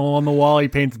tunnel on the wall, he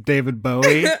paints David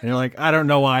Bowie. And you're like, I don't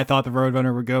know why I thought the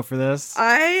Roadrunner would go for this.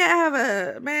 May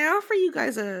I offer you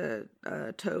guys a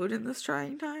toad in this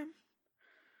trying time?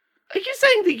 are you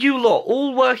saying that you lot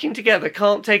all working together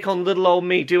can't take on little old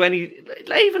me, do any,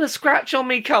 even a scratch on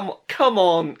me? Come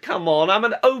on. I'm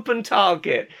an open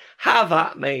target. Have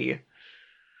at me.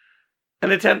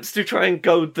 And attempts to try and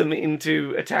goad them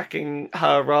into attacking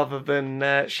her rather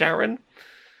than Sharon.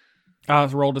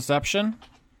 Roll deception.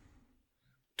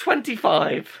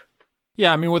 25.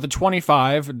 Yeah, I mean, with a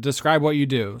 25, describe what you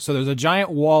do. So there's a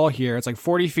giant wall here. It's like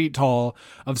 40 feet tall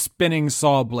of spinning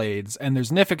saw blades. And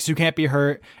there's Nifix who can't be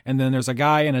hurt. And then there's a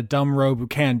guy in a dumb robe who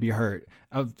can be hurt.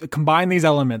 Combine these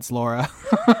elements, Laura.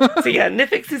 So yeah,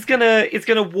 Nifix is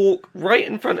gonna walk right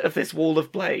in front of this wall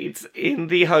of blades in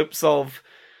the hopes of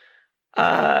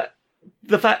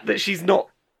the fact that she's not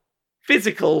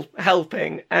physical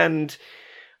helping, and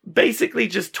basically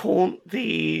just taunt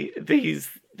the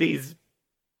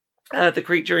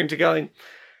creature into going,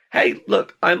 hey,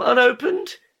 look, I'm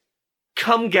unopened.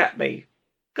 Come get me.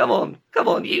 Come on.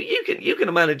 You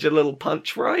can manage a little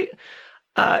punch, right?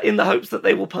 In the hopes that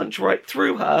they will punch right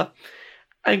through her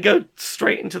and go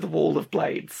straight into the wall of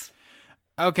blades.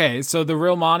 Okay, so the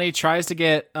real Monty tries to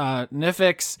get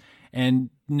Nifix, and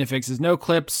Nifix is no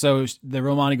clip, so the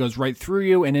real Monty goes right through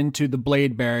you and into the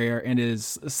blade barrier and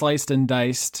is sliced and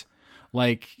diced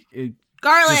like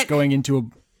Garlic! Just going into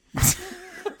a...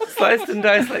 Sliced and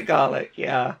diced like garlic,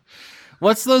 yeah.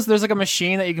 What's those? There's like a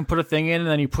machine that you can put a thing in and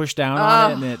then you push down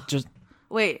on it and it just...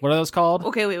 Wait. What are those called?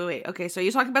 Okay, wait. Okay, so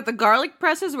you're talking about the garlic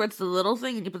presses where it's the little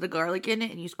thing and you put the garlic in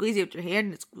it and you squeeze it with your hand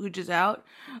and it squooges out?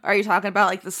 Or are you talking about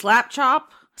like the slap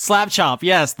chop? Slap chop,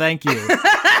 yes, thank you.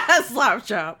 Slap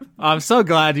chop. I'm so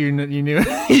glad you knew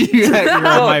you were on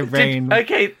my brain.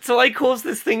 Okay, so I caused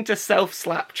this thing to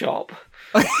self-slap chop.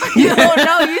 No,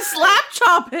 you slap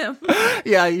chop him.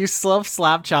 Yeah, you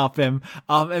slap chop him.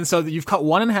 And so you've cut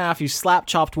one in half, you slap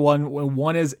chopped one when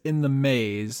one is in the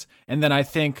maze, and then I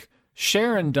think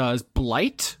Sharon does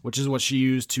Blight, which is what she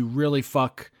used to really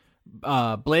fuck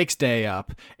Blake's day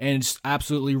up, and just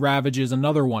absolutely ravages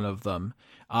another one of them.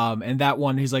 And that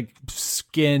one, he's like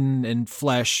skin and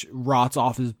flesh rots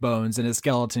off his bones and his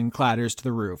skeleton clatters to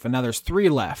the roof. And now there's 3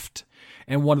 left.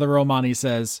 And one of the Romani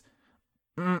says,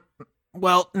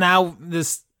 Well, now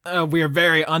we are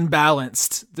very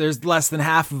unbalanced. There's less than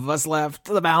half of us left.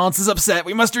 The balance is upset.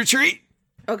 We must retreat.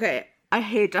 Okay, I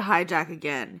hate to hijack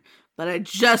again, but I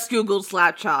just googled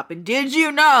Slap Chop, and did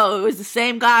you know it was the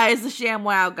same guy as the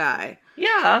ShamWow guy?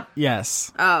 Yeah.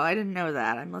 Yes. Oh, I didn't know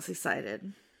that. I'm less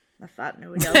excited. I thought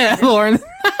nobody else did. Lauren.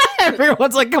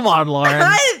 Everyone's like, come on, Lauren.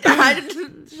 I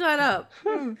didn't. Shut up.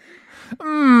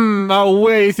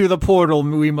 Away through the portal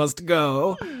we must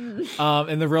go.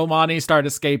 And the Romani start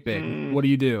escaping. What do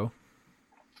you do?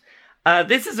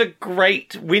 This is a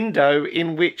great window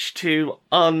in which to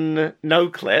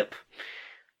no-clip.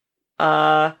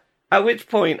 At which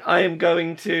point I am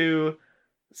going to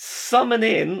summon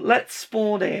in, let's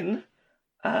spawn in,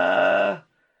 a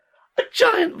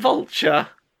giant vulture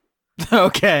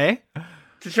Okay.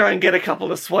 to try and get a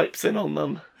couple of swipes in on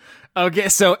them. Okay,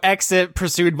 so exit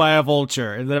pursued by a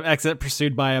vulture, and then exit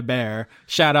pursued by a bear.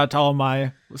 Shout out to all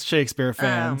my Shakespeare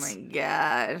fans. Oh my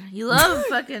god. You love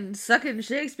fucking sucking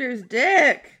Shakespeare's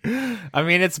dick. I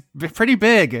mean, it's pretty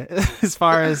big as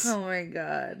far as... Oh my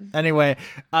god. Anyway,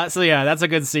 so yeah, that's a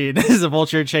good scene. The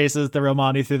vulture chases the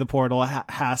Romani through the portal,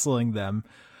 hassling them.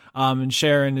 And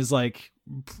Sharon is like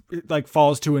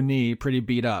falls to a knee, pretty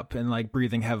beat up, and like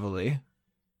breathing heavily.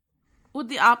 Would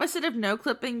the opposite of no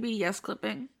clipping be yes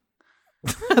clipping?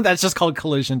 That's just called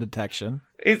collision detection.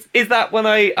 Is that when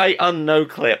I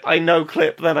no-clip? I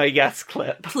no-clip, then I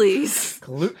yes-clip. Please.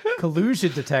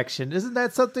 Collusion detection. Isn't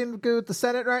that something good with the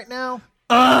Senate right now?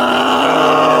 I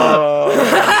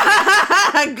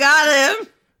got him.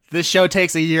 This show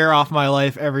takes a year off my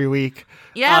life every week.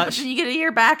 Yeah, but then you get a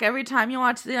year back every time you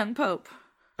watch The Young Pope.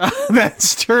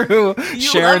 That's true.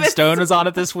 Sharon love it. Stone was on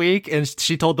it this week, and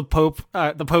she told the Pope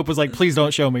was like, please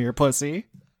don't show me your pussy.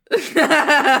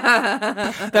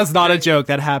 That's not a joke.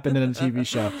 That happened in a TV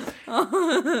show.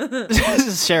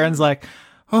 Sharon's like,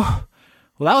 oh,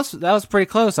 well, that was pretty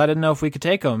close. I didn't know if we could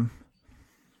take him.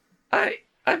 I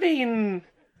mean,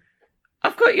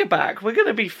 I've got your back. We're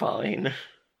gonna be fine.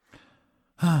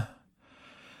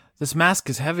 This mask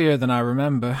is heavier than I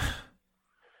remember.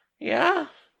 Yeah?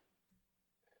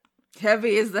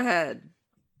 Heavy is the head.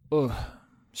 Ugh.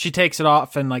 She takes it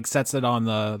off and like sets it on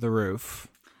the roof.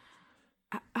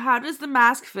 How does the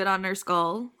mask fit on her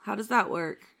skull? How does that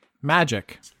work?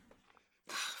 Magic.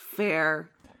 Fair.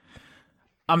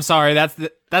 I'm sorry, that's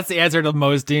the answer to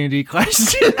most D&D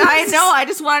questions. I know, I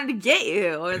just wanted to get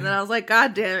you. And then I was like,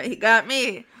 God damn it, he got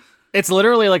me. It's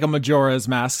literally like a Majora's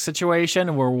Mask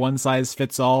situation where one size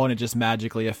fits all and it just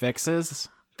magically affixes.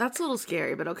 That's a little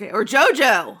scary, but okay. Or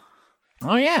JoJo.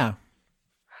 Oh, yeah.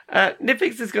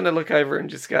 Nifix is gonna look over and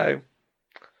just go,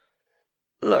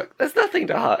 look, there's nothing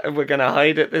we're gonna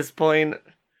hide at this point.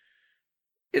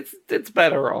 It's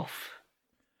better off.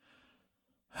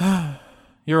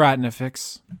 You're right,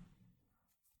 Nifix.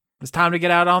 It's time to get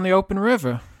out on the open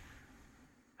river.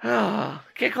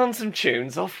 Kick on some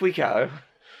tunes, off we go.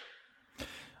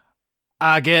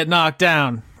 I get knocked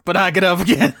down, but I get up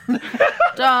again.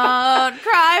 Don't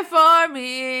cry for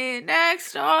me,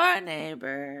 next door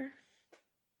neighbor.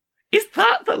 Is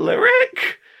that the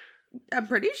lyric? I'm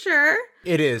pretty sure.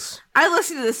 It is. I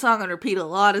listened to this song on repeat a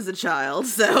lot as a child,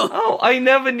 so. Oh, I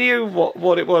never knew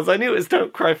what it was. I knew it was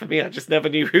Don't Cry For Me. I just never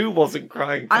knew who wasn't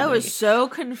crying for me. I was so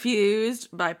confused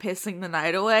by Pissing the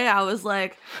Night Away. I was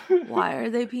like, why are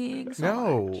they peeing so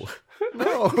No.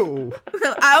 No.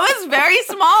 I was very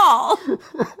small.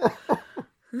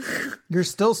 You're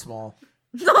still small.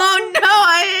 Oh no,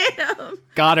 I am.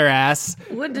 Got her ass.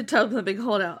 When did Tub the Big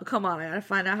Holdout? Come on, I gotta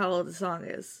find out how old the song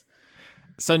is.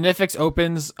 So Nifix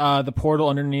opens the portal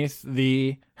underneath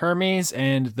the Hermes,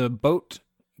 and the boat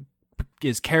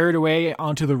is carried away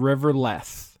onto the River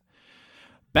Leth.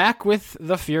 Back with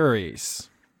the Furies.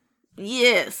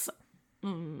 Yes.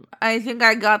 I think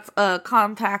I got a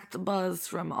contact buzz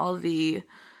from all the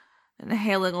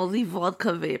inhaling all the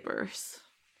vodka vapors.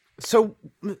 So,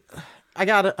 I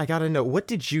gotta know, what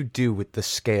did you do with the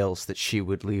scales that she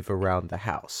would leave around the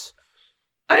house?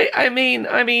 I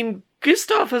mean,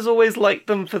 Gustav has always liked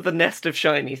them for the nest of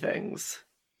shiny things.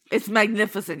 It's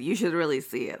magnificent. You should really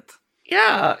see it.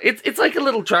 Yeah, it's like a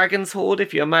little dragon's hoard,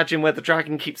 if you imagine where the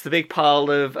dragon keeps the big pile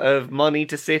of money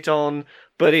to sit on,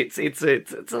 but it's a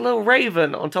little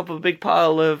raven on top of a big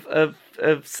pile of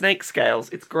snake scales.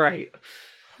 It's great.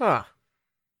 Huh.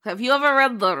 Have you ever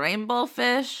read The Rainbow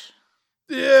Fish?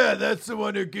 Yeah, that's the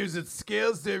one who gives its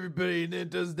scales to everybody and then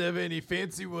doesn't have any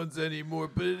fancy ones anymore,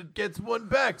 but it gets one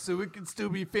back so it can still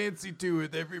be fancy too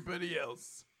with everybody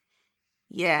else.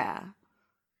 Yeah.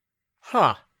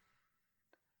 Huh.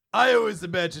 I always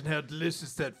imagined how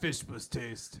delicious that fish must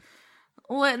taste.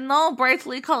 Wait, no,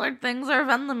 brightly colored things are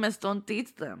venomous. Don't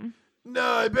eat them. No,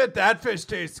 I bet that fish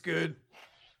tastes good.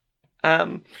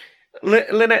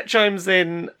 Lynette chimes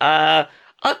in.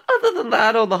 Other than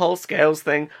that, on the whole scales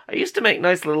thing, I used to make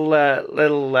nice little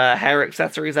hair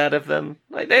accessories out of them.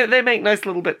 Like they make nice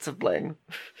little bits of bling.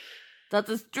 That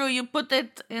is true. You put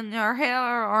it in your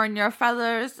hair or in your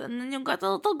feathers, and then you got a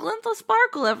little glint of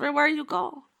sparkle everywhere you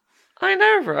go. I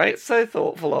know, right? So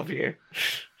thoughtful of you.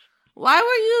 Why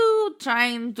were you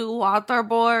trying to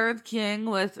waterboard King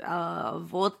with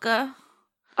vodka?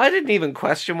 I didn't even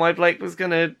question why Blake was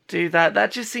gonna do that.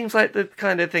 That just seems like the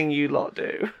kind of thing you lot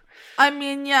do. I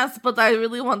mean, yes, but I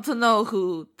really want to know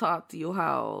who taught you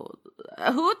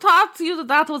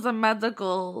that was a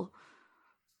medical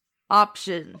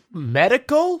option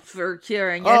Medical? for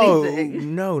curing Oh,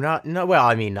 anything. no. Well,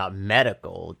 I mean, not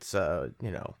medical. It's,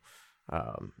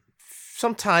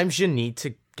 sometimes you need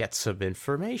to get some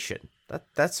information.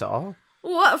 That's all.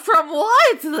 What? From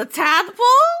what? The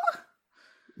tadpole?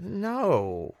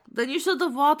 No. Then you should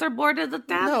have waterboarded the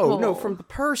tadpole. No, from the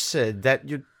person that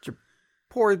you're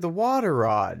pouring the water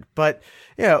on. But,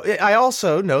 I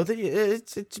also know that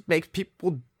it makes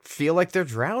people feel like they're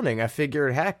drowning. I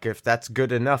figured, heck, if that's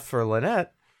good enough for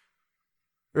Lynette,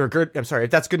 if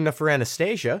that's good enough for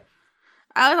Anastasia.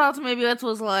 I thought maybe it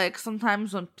was like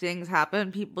sometimes when things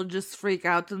happen, people just freak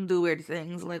out and do weird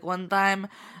things. Like one time,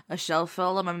 a shell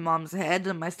fell on my mom's head,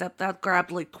 and my stepdad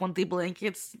grabbed like 20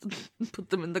 blankets and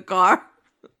put them in the car.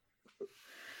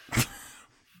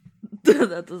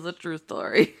 That is a true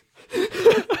story. He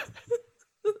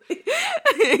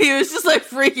was just like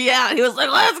freaking out. He was like,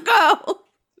 "Let's go."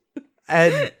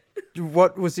 And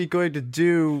what was he going to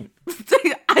do?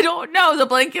 I don't know. The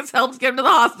blankets helped get him to the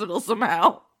hospital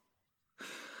somehow.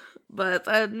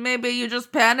 But maybe you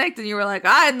just panicked and you were like,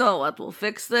 I know what will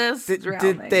fix this. Did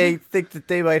Drowning. they think that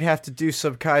they might have to do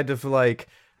some kind of like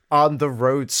on the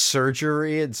road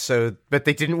surgery, but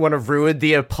they didn't want to ruin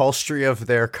the upholstery of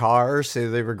their car, so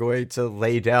they were going to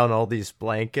lay down all these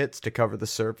blankets to cover the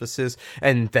surfaces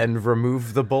and then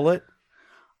remove the bullet?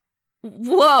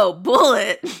 Whoa,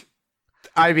 bullet.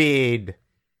 I mean,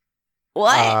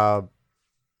 What?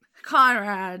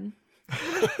 Conrad.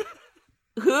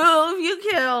 Who have you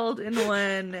killed and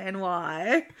when and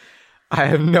why? I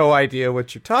have no idea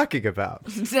what you're talking about.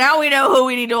 Now we know who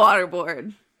we need to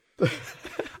waterboard.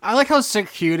 I like how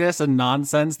circuitous and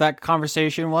nonsense that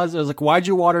conversation was. It was like, why'd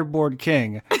you waterboard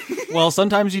King? Well,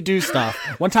 sometimes you do stuff.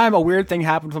 One time, a weird thing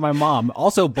happened with my mom.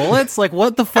 Also, bullets? Like,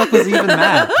 what the fuck was even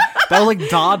that? That was like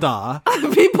Dada.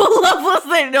 People love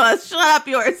listening to us. Shut up,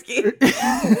 Yorsky.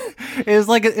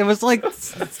 It was like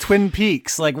Twin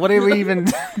Peaks. Like, what are we even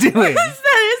doing?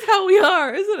 That is how we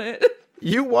are, isn't it?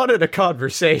 You wanted a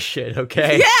conversation,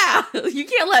 okay? Yeah, you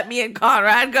can't let me and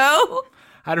Conrad go.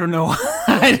 I don't know.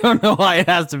 I don't know why it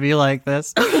has to be like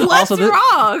this. What's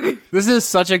wrong? This is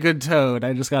such a good toad,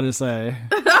 I just gotta say.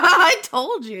 I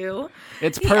told you.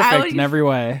 It's perfect in every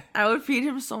way. I would feed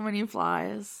him so many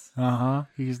flies. Uh-huh.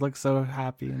 He looks so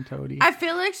happy and toady. I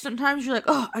feel like sometimes you're like,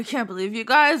 oh, I can't believe you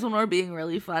guys when we're being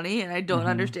really funny, and I don't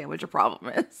understand what your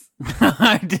problem is.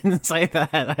 I didn't say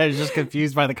that. I was just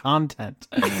confused by the content.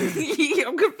 I'm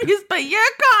confused by your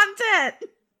content.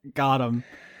 Got him.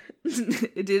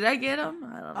 Did I get him?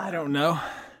 I don't know.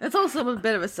 It's also a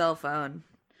bit of a cell phone.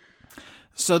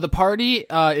 So the party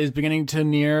is beginning to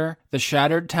near the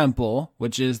Shattered Temple,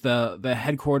 which is the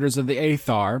headquarters of the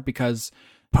Aethar, because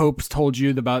Pope's told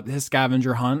you about his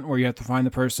scavenger hunt, where you have to find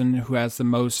the person who has the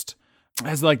most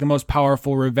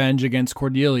powerful revenge against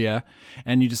Cordelia,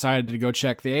 and you decided to go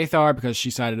check the Aethar because she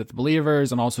sided with the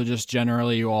Believers, and also just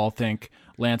generally you all think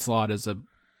Lancelot is a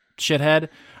shithead.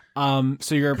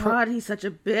 So you're God, he's such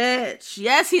a bitch.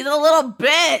 Yes, he's a little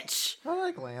bitch. I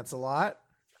like Lancelot.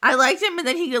 I liked him, and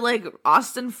then he like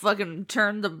Austin fucking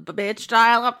turned the bitch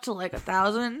dial up to like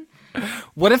 1,000.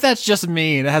 What if that's just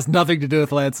me and it has nothing to do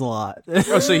with Lancelot?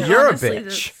 Oh, so you're Honestly, a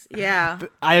bitch. Yeah.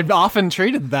 I'm often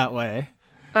treated that way.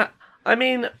 I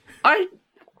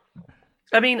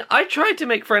tried to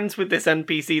make friends with this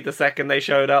NPC the second they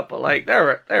showed up, but like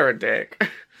they're a dick.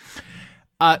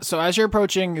 So as you're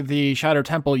approaching the Shadow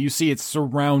Temple, you see it's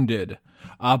surrounded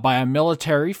by a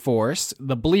military force,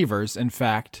 the Believers, in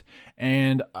fact,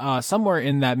 and somewhere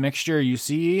in that mixture, you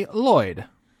see Lloyd.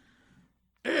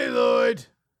 Hey, Lloyd.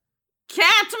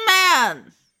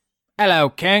 Catman! Hello,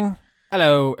 King.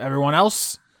 Hello, everyone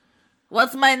else.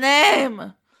 What's my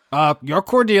name? You're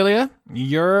Cordelia.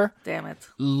 You're... Damn it.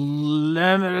 You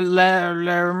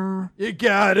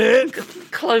got it.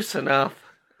 Close enough.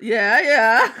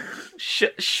 Yeah.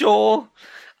 Sure.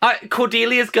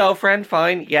 Cordelia's girlfriend,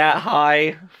 fine. Yeah,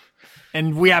 hi.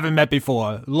 And we haven't met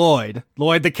before. Lloyd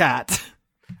the cat.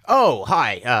 Oh,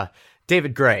 hi.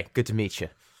 David Gray. Good to meet you.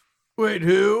 Wait,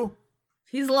 who?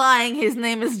 He's lying. His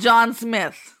name is John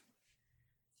Smith.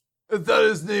 I thought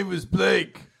his name was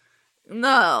Blake.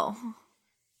 No.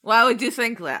 Why would you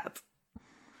think that?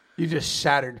 You just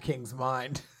shattered King's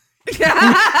mind.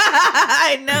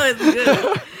 I know it's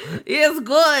good. It's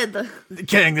good.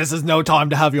 King, this is no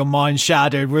time to have your mind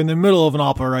shattered. We're in the middle of an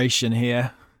operation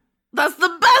here. That's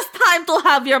the best time to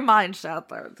have your mind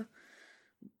shattered.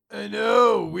 I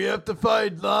know. We have to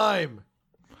find Lime.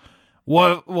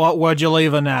 Where'd you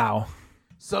leave her now?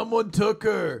 Someone took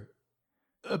her.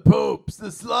 The Popes,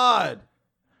 the Slod.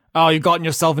 Oh, you've gotten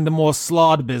yourself into more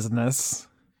slod business.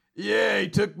 Yeah, he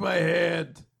took my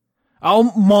hand.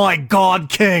 Oh my god,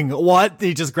 King! What?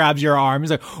 He just grabs your arm. He's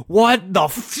like, what the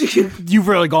You've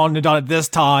really gone and done it this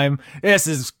time. This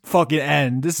is fucking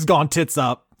end. This has gone tits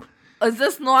up. Is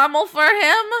this normal for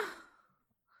him?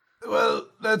 Well,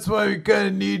 that's why we kind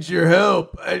of need your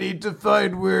help. I need to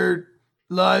find where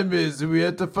Lime is, and we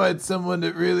have to find someone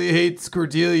that really hates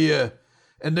Cordelia.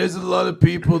 And there's a lot of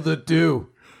people that do.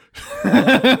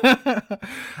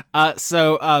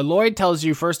 So Lloyd tells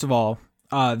you, first of all,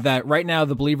 that right now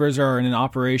the Believers are in an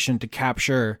operation to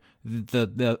capture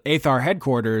the Aethar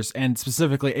headquarters, and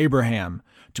specifically Abraham,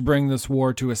 to bring this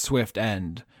war to a swift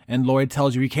end. And Lloyd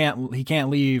tells you he can't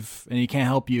leave and he can't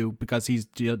help you because he's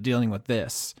dealing with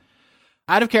this.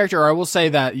 Out of character, I will say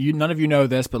that none of you know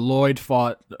this, but Lloyd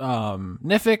fought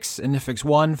Nifix, and Nifix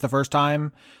won for the first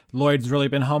time. Lloyd's really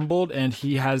been humbled, and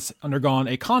he has undergone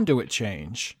a conduit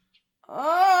change.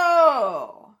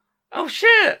 Oh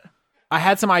shit! I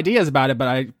had some ideas about it,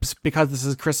 but because this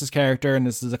is Chris's character and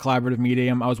this is a collaborative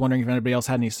medium, I was wondering if anybody else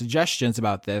had any suggestions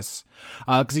about this.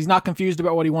 Because he's not confused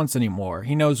about what he wants anymore.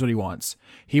 He knows what he wants.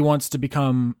 He wants to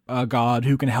become a god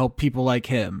who can help people like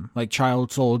him, like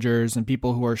child soldiers and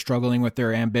people who are struggling with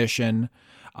their ambition,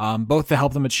 both to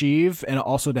help them achieve and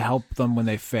also to help them when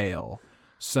they fail.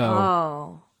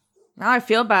 So, now I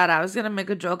feel bad. I was gonna make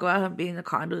a joke about him being a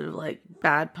conduit of like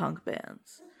bad punk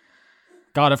bands.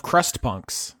 God of crust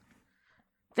punks.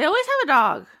 They always have a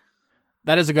dog.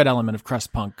 That is a good element of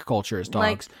crust punk culture is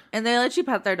dogs. And they let you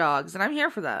pet their dogs, and I'm here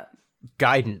for that.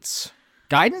 Guidance.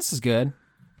 Guidance is good.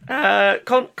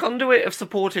 Conduit of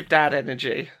supportive dad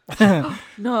energy.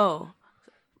 No.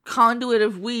 Conduit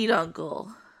of weed uncle.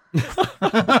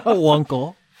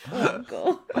 Wunkle.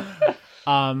 Uncle.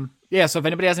 Yeah, so if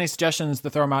anybody has any suggestions, to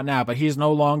throw them out now. But he's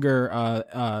no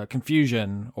longer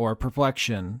confusion or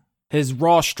perplexion. His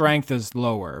raw strength is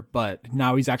lower, but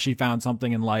now he's actually found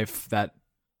something in life that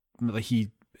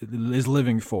he is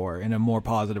living for in a more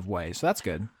positive way. So that's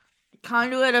good.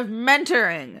 Conduit of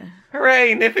mentoring.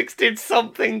 Hooray, Nifix did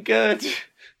something good.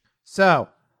 So,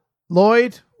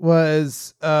 Lloyd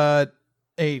was a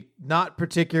not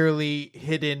particularly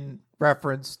hidden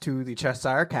reference to the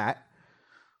Cheshire Cat,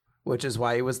 which is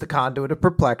why he was the conduit of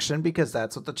perplexion, because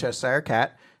that's what the Cheshire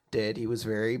Cat did. He was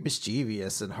very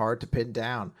mischievous and hard to pin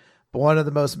down. But one of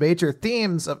the most major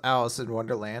themes of Alice in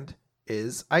Wonderland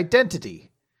is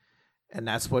identity. And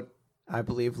that's what I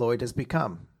believe Lloyd has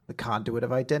become, the conduit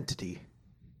of identity.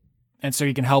 And so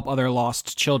he can help other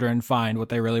lost children find what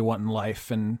they really want in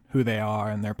life and who they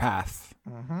are and their path.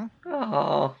 Mm-hmm.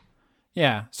 Aww.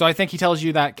 Yeah, so I think he tells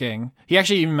you that, King. He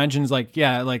actually even mentions,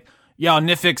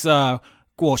 Nifix,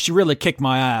 well, she really kicked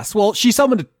my ass. Well, she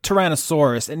summoned a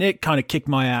Tyrannosaurus, and it kind of kicked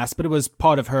my ass, but it was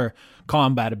part of her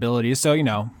combat abilities, so,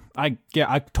 I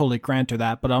totally grant her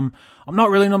that, but I'm not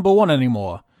really number one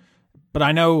anymore. But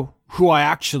I know who I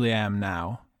actually am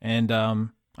now, and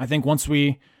I think once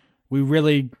we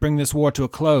really bring this war to a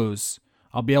close,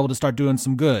 I'll be able to start doing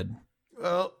some good.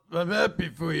 Well, I'm happy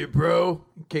for you, bro.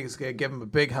 King's gonna give him a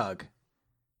big hug.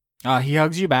 He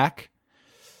hugs you back,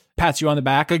 pats you on the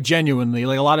back, like genuinely.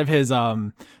 Like a lot of his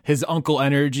uncle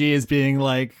energy is being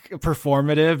like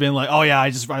performative and like, oh yeah,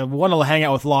 I want to hang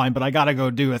out with Lime, but I gotta go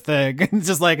do a thing. It's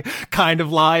just like kind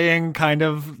of lying, kind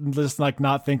of just like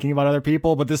not thinking about other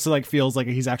people. But this like feels like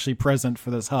he's actually present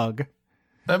for this hug.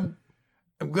 I'm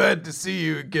glad to see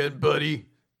you again, buddy.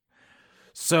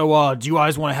 So, do you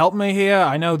guys want to help me here?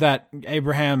 I know that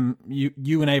Abraham,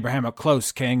 you and Abraham are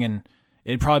close, King, and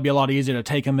it'd probably be a lot easier to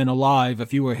take him in alive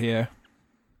if you were here.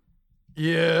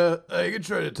 Yeah, I could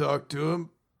try to talk to him.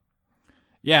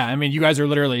 Yeah, I mean, you guys are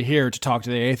literally here to talk to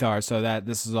the Aethar, so that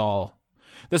this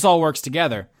all works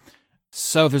together.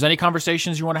 So if there's any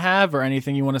conversations you want to have or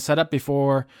anything you want to set up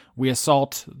before we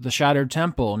assault the Shattered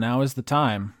Temple, now is the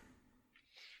time.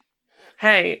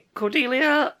 Hey,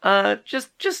 Cordelia,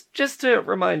 just a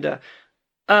reminder.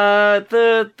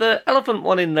 The elephant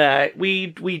one in there,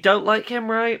 we don't like him,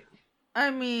 right?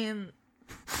 I mean,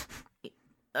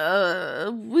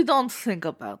 we don't think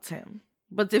about him.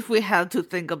 But if we had to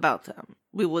think about him,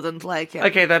 we wouldn't like him.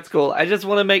 Okay, that's cool. I just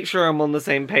want to make sure I'm on the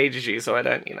same page as you so I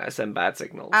don't, send bad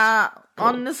signals.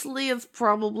 Honestly, it's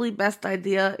probably best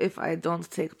idea if I don't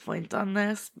take point on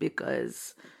this,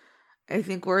 because I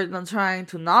think we're trying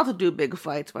to not do big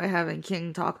fights by having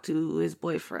King talk to his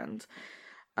boyfriend.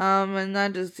 And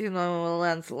not just,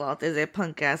 Lancelot is a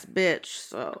punk ass bitch,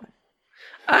 so.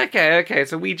 Okay,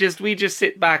 so we just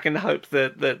sit back and hope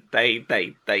that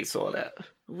they sort it.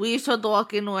 We should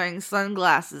walk in wearing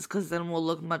sunglasses, because then we'll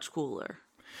look much cooler.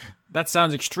 That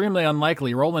sounds extremely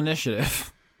unlikely. Roll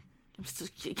initiative.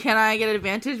 Can I get an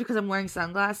advantage because I'm wearing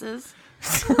sunglasses?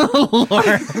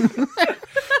 Lauren.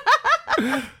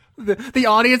 The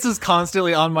audience is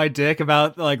constantly on my dick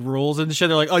about like rules and shit.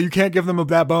 They're like, "Oh, you can't give them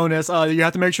that bonus. You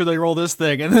have to make sure they roll this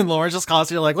thing." And then Lauren's just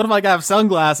constantly like, "What if I have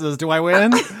sunglasses? Do I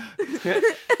win?"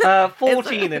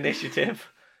 14 initiative.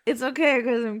 It's okay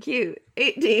because I'm cute.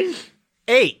 18.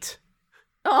 8.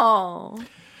 Oh.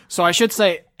 So I should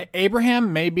say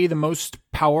Abraham may be the most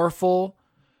powerful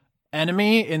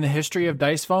enemy in the history of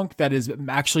Dice Funk that is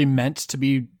actually meant to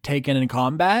be taken in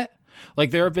combat.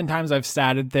 Like, there have been times I've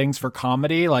statted things for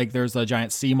comedy, like there's a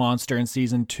giant sea monster in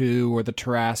season 2, or the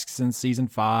Tarrasques in season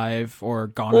 5, or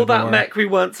Gonador. Or that mech we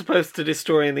weren't supposed to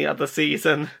destroy in the other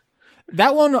season.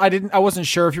 That one, I wasn't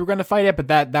sure if you were going to fight it, but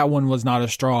that one was not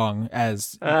as strong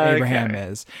as Abraham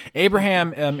is.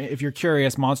 Abraham, if you're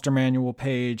curious, Monster Manual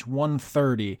page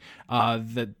 130,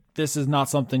 that this is not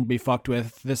something to be fucked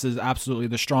with. This is absolutely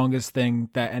the strongest thing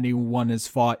that anyone has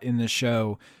fought in the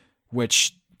show,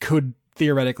 which could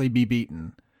theoretically be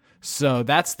beaten. So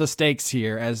that's the stakes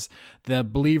here, as the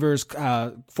believers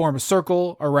form a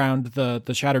circle around the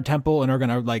Shattered Temple and are going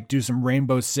to like do some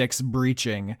Rainbow Six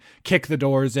breaching, kick the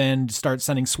doors in, start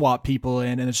sending SWAT people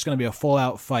in, and it's just going to be a full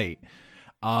out fight.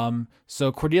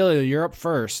 So Cordelia, you're up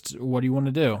first. What do you want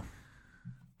to do?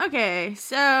 Okay,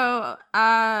 so oh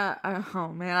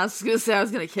man, I was just gonna say I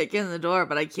was gonna kick in the door,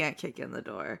 but I can't kick in the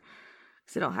door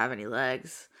because I don't have any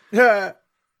legs.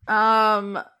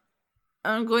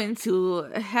 I'm going to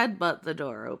headbutt the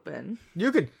door open.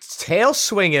 You could tail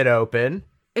swing it open.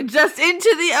 Just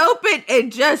into the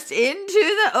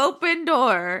open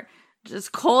door.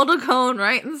 Just cold a cone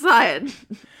right inside.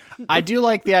 I do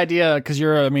like the idea because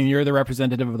you're the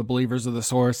representative of the believers of the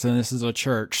source, and this is a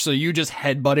church. So you just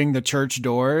headbutting the church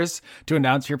doors to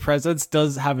announce your presence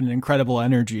does have an incredible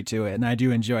energy to it, and I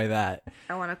do enjoy that.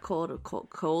 I want a cone of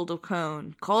cold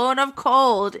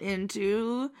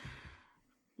into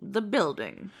the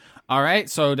building. All right,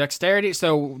 so dexterity.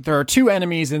 So there are two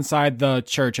enemies inside the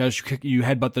church as you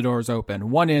headbutt the doors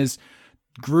open. One is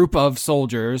group of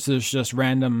soldiers, there's just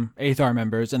random Aethar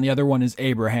members, and the other one is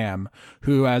Abraham,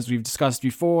 who, as we've discussed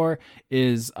before,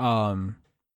 is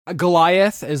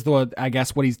Goliath is I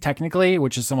guess what he's technically,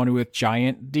 which is someone with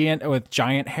giant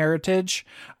heritage,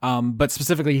 but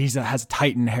specifically he has a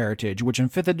Titan heritage, which in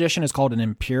 5th edition is called an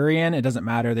Empyrean. It doesn't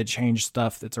matter, they change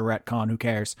stuff, it's a retcon, who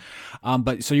cares.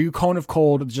 But so you cone of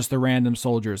cold just the random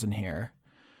soldiers in here.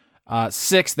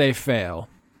 6, they fail.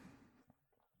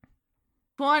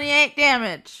 28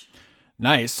 damage.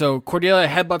 Nice. So Cordelia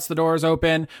headbutts the doors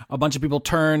open. A bunch of people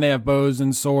turn. They have bows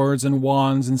and swords and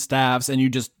wands and staffs, and you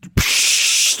just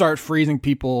start freezing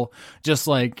people. Just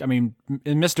like,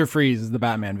 Mr. Freeze is the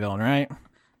Batman villain, right?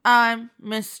 I'm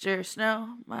Mr. Snow,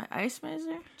 my ice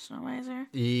miser, snow miser.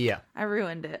 Yeah. I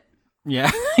ruined it.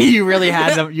 Yeah, you really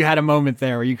had a moment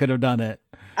there where you could have done it.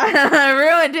 I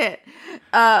ruined it.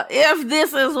 If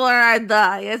this is where I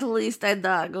die, at least I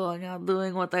die going out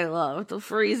doing what I love, the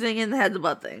freezing and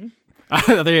headbutting.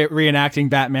 They're reenacting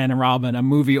Batman and Robin, a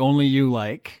movie only you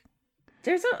like.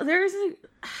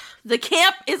 The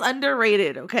camp is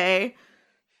underrated, okay?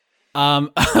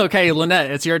 Okay,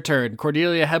 Lynette, it's your turn.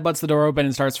 Cordelia headbutts the door open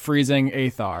and starts freezing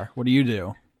Aethar. What do you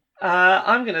do?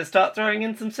 I'm gonna start throwing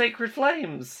in some sacred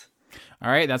flames. All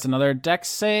right, that's another dex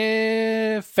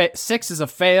save. 6 is a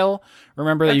fail.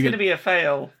 Remember that That's gonna be a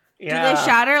fail. Yeah. Do they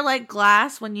shatter like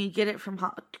glass when you get it from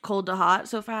cold to hot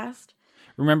so fast?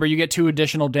 Remember, you get 2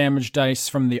 additional damage dice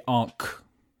from the Ankh.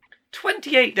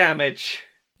 28 damage.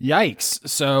 Yikes.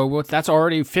 So that's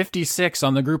already 56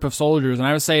 on the group of soldiers. And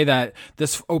I would say that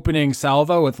this opening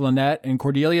salvo with Lynette and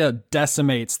Cordelia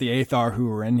decimates the Aethar who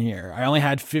were in here. I only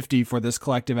had 50 for this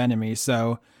collective enemy.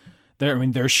 So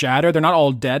they're shattered. They're not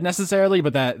all dead necessarily,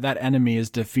 but that enemy is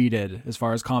defeated as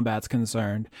far as combat's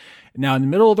concerned. Now in the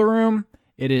middle of the room,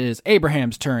 it is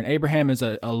Abraham's turn. Abraham is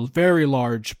a very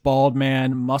large, bald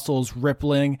man, muscles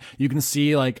rippling. You can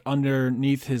see, like,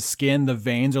 underneath his skin, the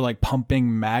veins are, like,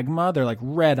 pumping magma. They're, like,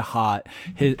 red hot.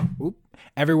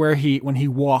 Everywhere when he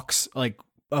walks, like,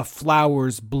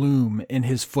 flowers bloom in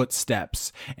his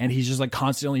footsteps, and he's just like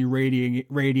constantly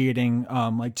radiating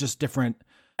like just different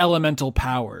elemental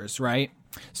powers, right?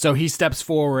 So he steps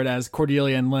forward as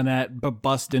Cordelia and Lynette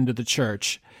bust into the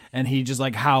church, and he just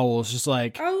like howls, just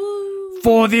like,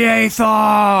 "For the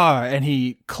Aethar!" And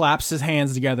he claps his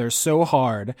hands together so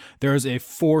hard, there's a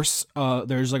force,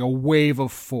 there's like a wave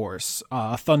of force,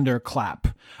 a thunder clap.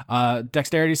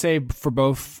 Dexterity save for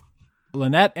both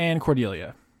Lynette and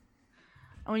Cordelia.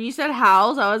 When you said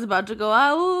howls, I was about to go,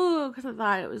 oh, because I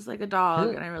thought it was like a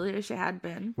dog, and I really wish it had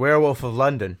been. Werewolf of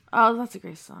London. Oh, that's a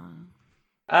great song.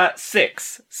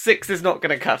 6. 6 is not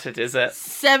going to cut it, is it?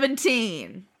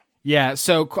 17. Yeah,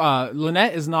 so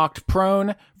Lynette is knocked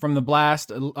prone from the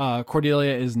blast.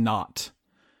 Cordelia is not.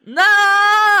 No!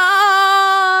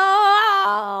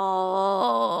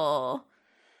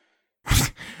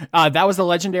 That was the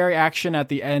legendary action at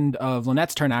the end of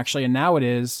Lynette's turn, actually, and now it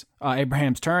is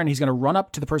Abraham's turn. He's going to run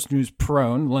up to the person who's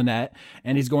prone, Lynette,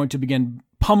 and he's going to begin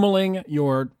pummeling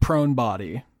your prone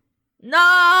body.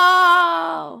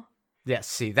 No! Yes,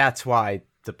 see, that's why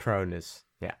the prone is,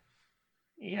 yeah.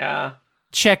 Yeah.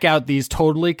 Check out these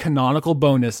totally canonical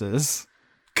bonuses.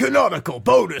 Canonical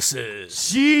bonuses!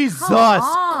 Jesus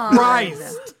on.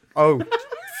 Christ. Oh,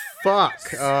 fuck.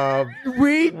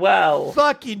 Sweet Well.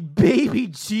 fucking baby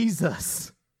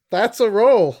Jesus. That's a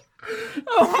roll.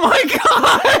 Oh my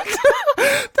god!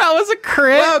 That was a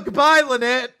crit! Well, goodbye,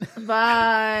 Lynette.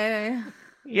 Bye.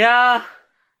 Yeah.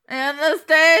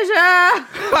 Anastasia!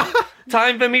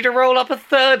 Time for me to roll up a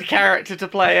third character to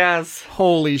play as.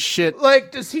 Holy shit.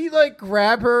 Like, does he, like,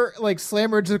 grab her, like,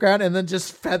 slam her to the ground, and then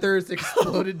just feathers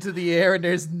explode into the air, and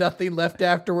there's nothing left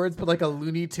afterwards but, like, a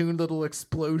Looney Tune little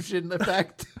explosion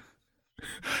effect?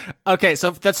 Okay,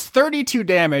 so that's 32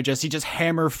 damage as he just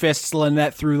hammer fists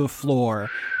Lynette through the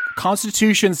floor.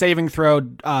 Constitution saving throw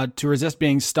to resist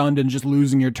being stunned and just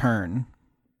losing your turn.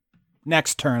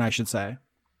 Next turn, I should say.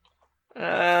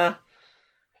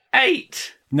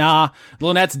 8. Nah,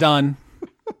 Lynette's done.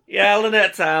 Yeah,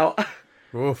 Lynette's out.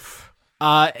 Oof.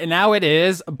 And now it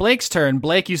is Blake's turn.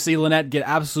 Blake, you see Lynette get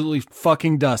absolutely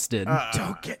fucking dusted.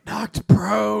 Don't get knocked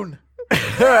prone.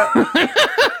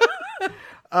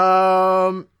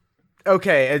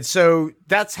 Okay, and so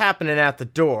that's happening at the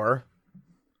door,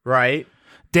 right?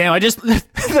 Damn, I just...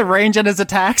 the range on his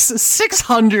attacks,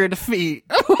 600 feet.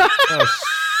 Oh,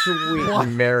 sweet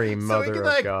Mary, So he Mother can, of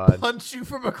like, God. punch you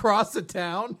from across the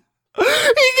town? He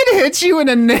can hit you in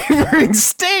a neighboring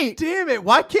state. Damn it,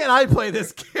 why can't I play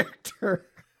this character?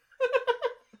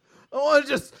 I want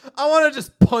to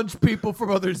just punch people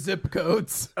from other zip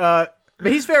codes. But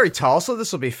he's very tall, so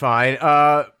this will be fine.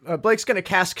 Blake's gonna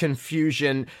cast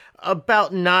Confusion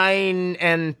about 9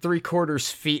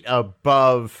 3/4 feet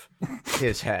above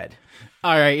his head.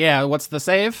 All right, yeah, what's the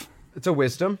save? It's a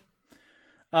Wisdom.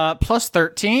 Plus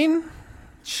 13?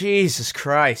 Jesus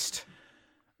Christ.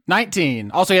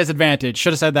 19. Also, he has advantage.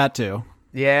 Should have said that too.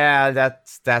 Yeah,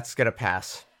 that's gonna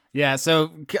pass. Yeah,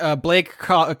 so Blake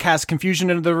casts confusion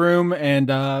into the room, and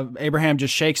Abraham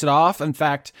just shakes it off. In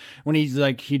fact, when he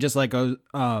just goes,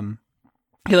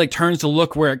 he like turns to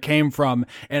look where it came from,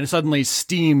 and suddenly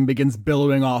steam begins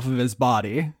billowing off of his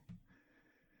body.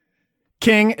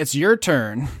 King, it's your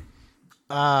turn.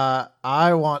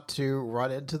 I want to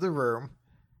run into the room,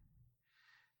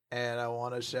 and I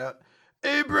want to shout,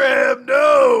 Abraham,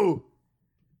 no!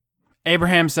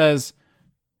 Abraham says,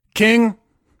 King,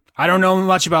 I don't know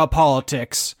much about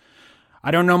politics. I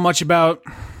don't know much about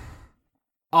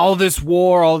all this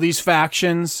war, all these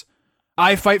factions.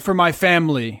 I fight for my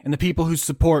family and the people who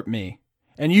support me.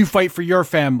 And you fight for your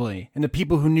family and the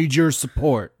people who need your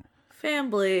support.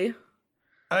 Family.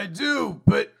 I do,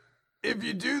 but if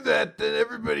you do that, then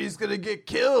everybody's gonna get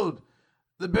killed.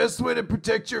 The best way to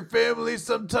protect your family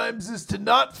sometimes is to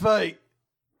not fight.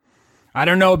 I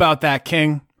don't know about that,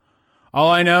 King. All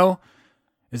I know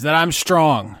is that I'm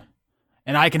strong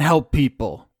and I can help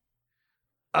people.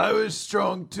 I was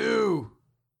strong too.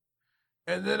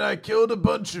 And then I killed a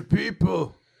bunch of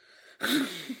people.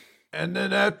 And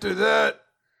then after that,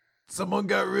 someone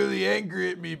got really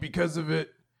angry at me because of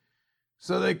it.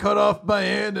 So they cut off my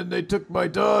hand and they took my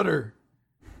daughter.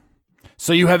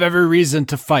 So you have every reason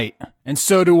to fight, and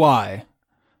so do I.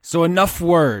 So enough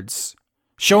words.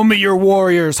 Show me your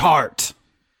warrior's heart.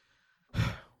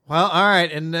 Well, all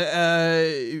right, and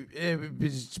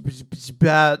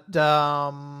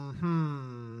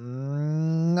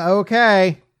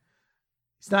okay.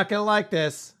 He's not gonna like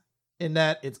this, in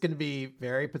that it's gonna be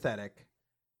very pathetic.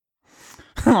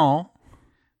 Oh.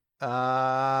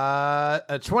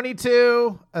 A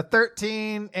 22, a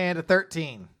 13, and a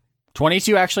 13.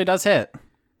 22 actually does hit.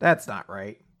 That's not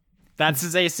right. That's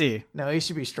his AC. No, he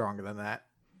should be stronger than that.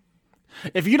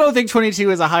 If you don't think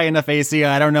 22 is a high enough AC,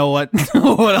 I don't know what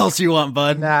what else you want,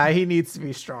 bud. Nah, he needs to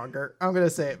be stronger. I'm gonna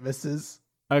say it misses.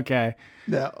 Okay.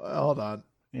 No, hold on.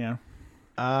 Yeah.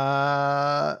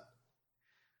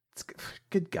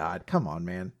 Good God, come on,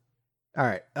 man. All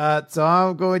right. So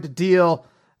I'm going to deal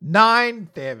 9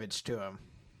 damage to him.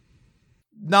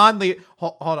 Non-lethal.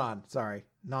 Hold on. Sorry,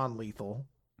 non-lethal.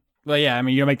 Well, yeah, I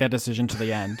mean, you don't make that decision to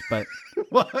the end, but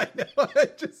Well, I know.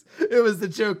 It was the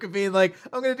joke of being like,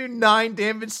 I'm going to do 9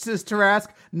 damage to this Tarask.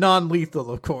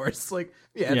 Non-lethal, of course. Like,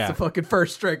 yeah, it's the fucking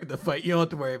first strike of the fight. You don't have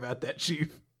to worry about that,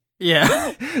 Chief.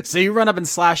 yeah. So you run up and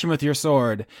slash him with your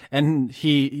sword, and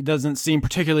he doesn't seem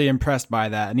particularly impressed by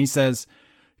that. And he says,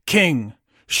 King,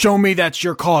 show me that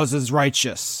your cause is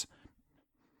righteous.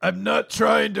 I'm not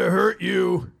trying to hurt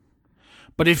you.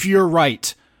 But if you're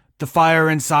right, the fire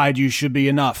inside you should be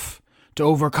enough to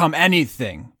overcome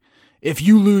anything. If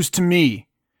you lose to me,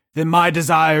 then my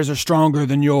desires are stronger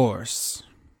than yours.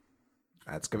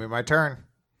 That's going to be my turn.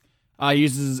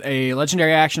 Uses a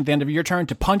legendary action at the end of your turn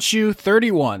to punch you.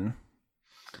 31.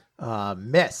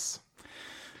 Miss.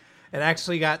 It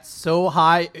actually got so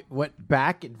high, it went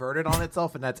back, inverted on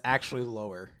itself, and that's actually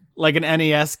lower. Like an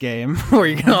NES game where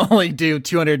you can only do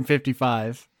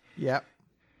 255. Yep.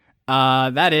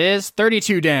 That is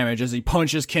 32 damage as he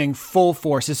punches King full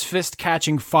force, his fist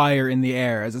catching fire in the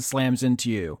air as it slams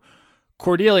into you.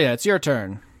 Cordelia, it's your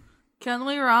turn. Can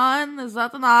we run? Is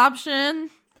that an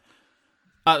option?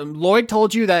 Lloyd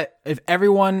told you that if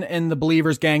everyone in the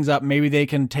Believers gangs up, maybe they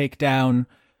can take down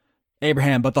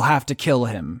Abraham, but they'll have to kill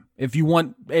him. If you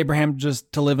want Abraham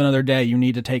just to live another day, you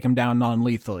need to take him down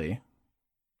non-lethally.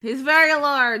 He's very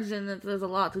large, and there's a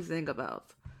lot to think about.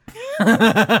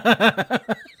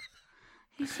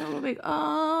 He's so big.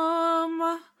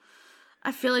 I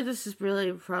feel like this is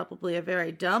really probably a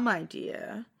very dumb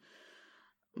idea,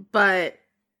 but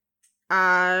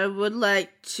I would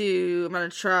like to. I'm gonna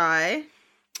try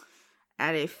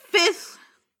at a 5th.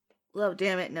 Oh,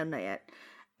 damn it! No, not yet.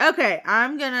 Okay,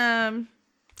 I'm gonna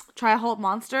try Hold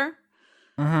Monster.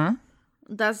 Mm-hmm.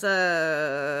 That's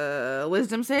a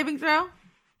Wisdom saving throw.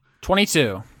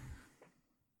 22.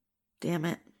 Damn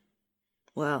it.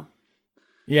 Well.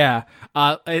 Yeah.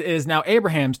 It is now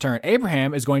Abraham's turn.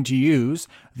 Abraham is going to use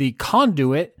the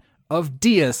Conduit of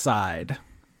Deicide.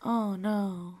 Oh,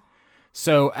 no.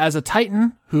 So as a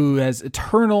Titan who has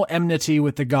eternal enmity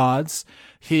with the gods,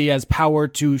 he has power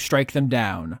to strike them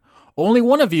down. Only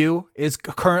one of you is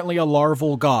currently a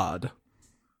larval god.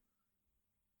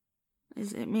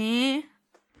 Is it me?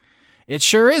 It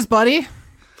sure is, buddy.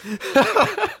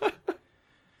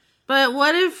 But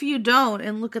what if you don't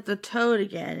and look at the toad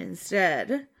again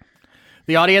instead?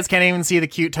 The audience can't even see the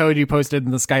cute toad you posted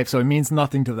in the Skype, so it means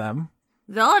nothing to them.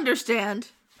 They'll understand.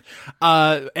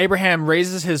 Abraham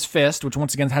raises his fist, which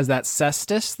once again has that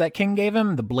cestus that King gave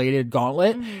him, the bladed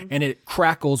gauntlet, and it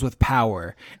crackles with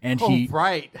power. And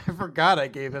Right. I forgot I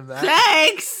gave him that.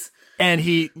 Thanks! And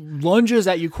he lunges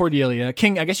at you, Cordelia.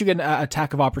 King, I guess you get an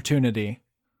attack of opportunity.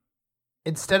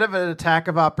 Instead of an attack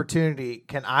of opportunity,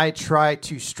 can I try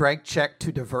to strength check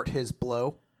to divert his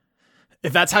blow?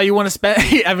 If that's how you want to spend,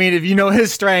 I mean, if you know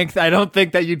his strength, I don't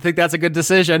think that you'd think that's a good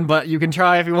decision, but you can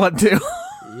try if you want to.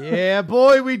 Yeah,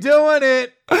 boy, we doing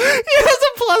it. He has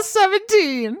a plus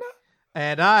 17.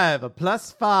 And I have a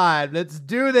plus 5. Let's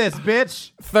do this,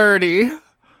 bitch. 30.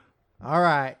 All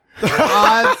right. The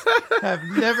odds have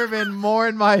never been more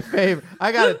in my favor.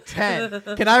 I got a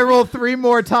 10. Can I roll 3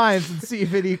 more times and see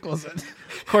if it equals it?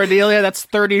 Cordelia, that's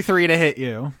 33 to hit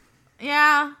you.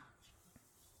 Yeah.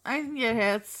 I can get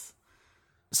hits.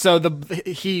 So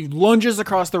he lunges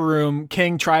across the room.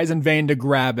 King tries in vain to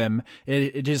grab him.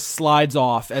 It just slides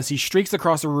off as he streaks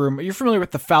across the room. Are you familiar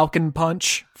with the Falcon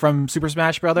Punch from Super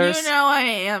Smash Brothers? You know I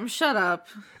am. Shut up.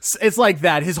 It's like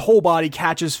that. His whole body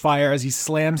catches fire as he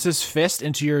slams his fist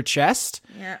into your chest.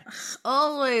 Yeah.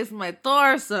 Always my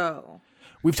torso.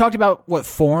 We've talked about what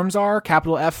forms are,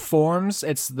 capital F forms.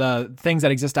 It's the things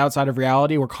that exist outside of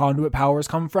reality where conduit powers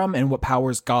come from and what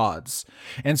powers gods.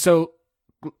 And so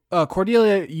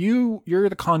Cordelia, you're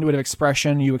the conduit of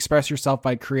expression. You express yourself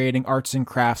by creating arts and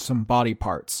crafts from body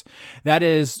parts. That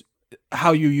is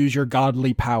how you use your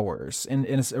godly powers. In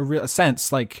a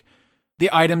sense, like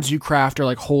the items you craft are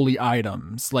like holy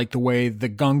items, like the way the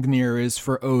Gungnir is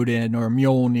for Odin or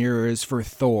Mjolnir is for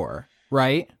Thor,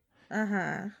 right?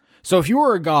 Uh-huh. So if you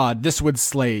were a god, this would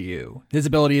slay you. His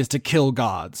ability is to kill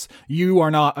gods. You are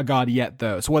not a god yet,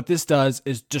 though. So what this does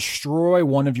is destroy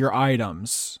one of your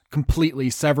items,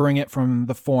 completely severing it from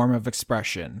the form of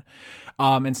expression.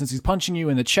 And since he's punching you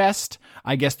in the chest,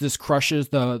 I guess this crushes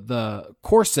the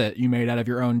corset you made out of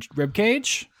your own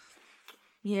ribcage.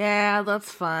 Yeah,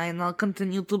 that's fine. I'll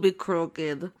continue to be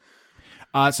crooked.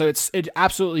 So it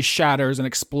absolutely shatters and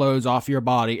explodes off your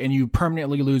body, and you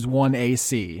permanently lose 1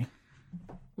 AC.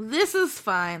 This is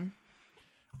fine.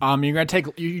 You're gonna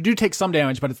take you do take some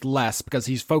damage, but it's less because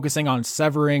he's focusing on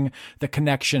severing the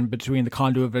connection between the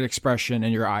conduit of expression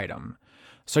and your item.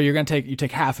 So you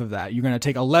take half of that. You're gonna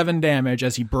take 11 damage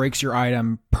as he breaks your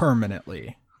item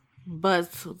permanently.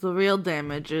 But the real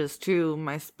damage is to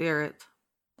my spirit.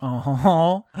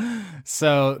 Oh,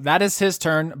 so that is his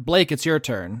turn. Blake, it's your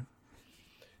turn.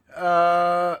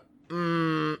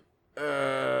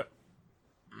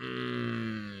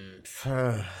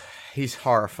 He's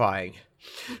horrifying.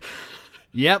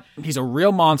 Yep, he's a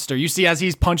real monster. You see, as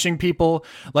he's punching people,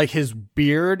 like his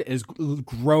beard is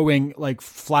growing like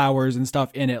flowers and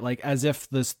stuff in it, like as if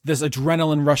this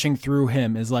adrenaline rushing through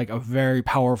him is like a very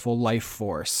powerful life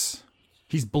force.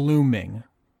 He's blooming.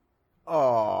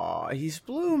 Oh, he's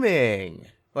blooming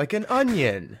like an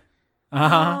onion.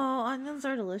 Uh-huh. Oh, onions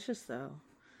are delicious, though.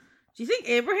 Do you think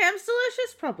Abraham's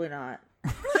delicious? Probably not.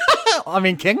 I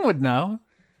mean, King would know.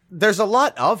 There's a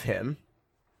lot of him.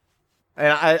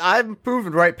 And I'm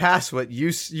moving right past what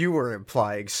you were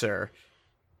implying, sir.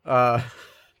 Talking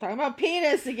about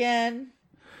penis again.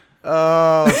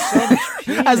 Oh, so much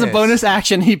penis. As a bonus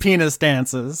action, he penis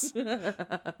dances.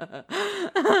 The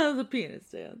penis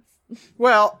dance.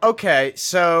 Well, okay,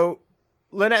 so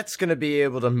Lynette's gonna be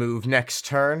able to move next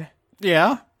turn.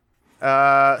 Yeah.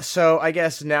 So I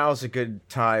guess now's a good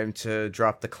time to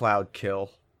drop the cloud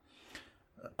kill.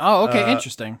 Oh, okay,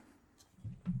 interesting.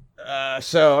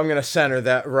 So I'm gonna center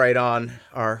that right on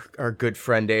our good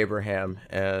friend Abraham,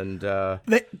 and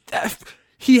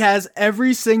He has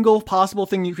every single possible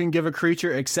thing you can give a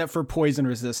creature except for poison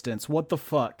resistance. What the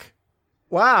fuck?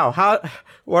 wow,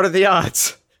 what are the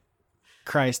odds?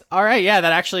 Christ. All right, yeah,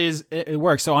 that actually it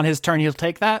works. So on his turn, he'll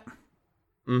take that.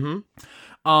 Mm-hmm.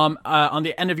 On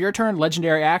the end of your turn,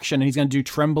 legendary action, and he's going to do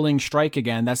Trembling Strike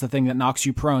again. That's the thing that knocks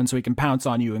you prone, so he can pounce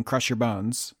on you and crush your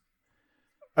bones.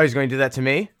 Oh, he's going to do that to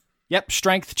me? Yep,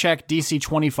 strength check, DC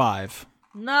 25.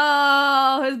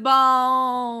 No, his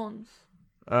bones.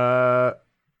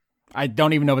 I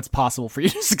don't even know if it's possible for you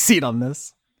to succeed on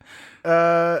this.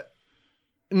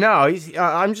 No, he's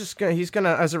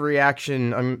gonna, as a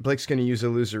reaction, Blake's gonna use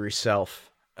Illusory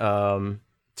Self,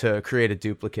 to create a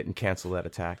duplicate and cancel that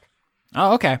attack.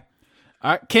 Oh, okay.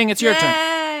 All right, King, it's your turn.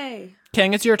 Yay!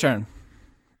 King, it's your turn.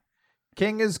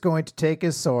 King is going to take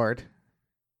his sword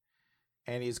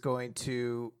and he's going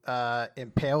to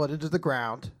impale it into the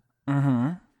ground.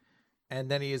 Mm-hmm.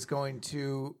 And then he is going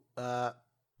to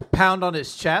pound on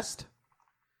his chest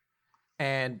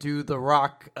and do the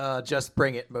rock just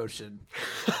bring it motion.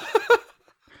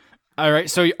 All right,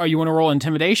 so are you want to roll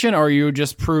intimidation, or are you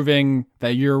just proving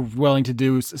that you're willing to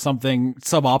do something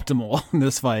suboptimal in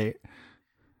this fight?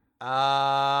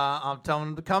 I'm telling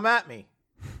him to come at me.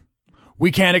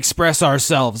 We can't express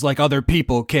ourselves like other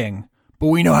people, King, but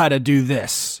we know how to do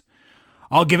this.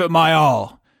 I'll give it my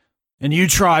all, and you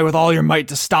try with all your might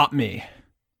to stop me.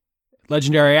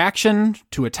 Legendary action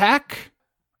to attack.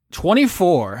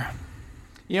 24.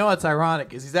 You know what's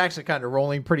ironic is he's actually kind of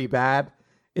rolling pretty bad.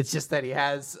 It's just that he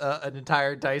has an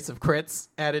entire dice of crits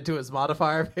added to his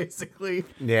modifier, basically.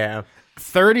 Yeah.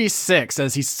 36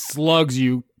 as he slugs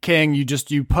you, King. You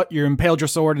impaled your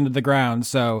sword into the ground,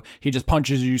 so he just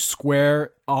punches you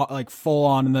square, like full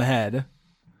on in the head.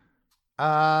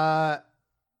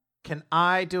 Can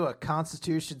I do a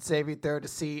Constitution saving throw to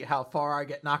see how far I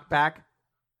get knocked back?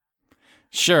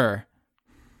 Sure.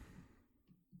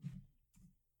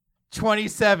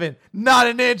 27. Not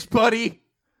an inch, buddy.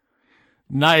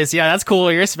 Nice. Yeah, that's cool.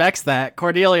 He respects that.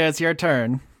 Cordelia, it's your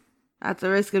turn. At the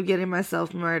risk of getting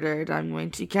myself murdered, I'm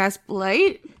going to cast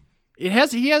Blight. He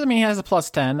has a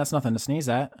 +10. That's nothing to sneeze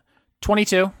at.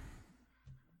 22.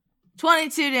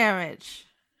 22 damage.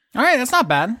 All right, that's not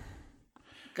bad.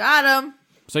 Got him.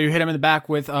 So you hit him in the back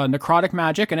with necrotic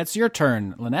magic, and it's your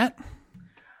turn, Lynette.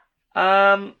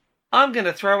 I'm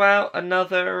gonna throw out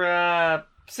another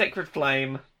Sacred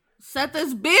Flame. Set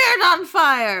this beard on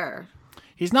fire.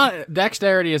 He's not.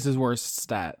 Dexterity is his worst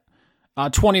stat.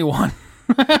 21.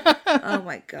 Oh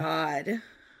my god.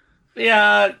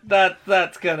 Yeah,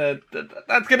 that's gonna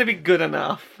be good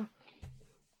enough.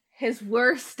 His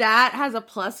worst stat has a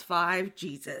 +5.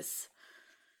 Jesus.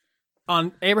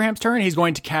 On Abraham's turn, he's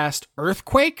going to cast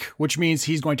Earthquake, which means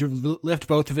he's going to lift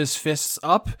both of his fists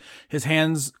up. His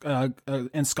hands,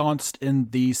 ensconced in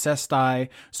the cesti,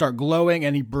 start glowing,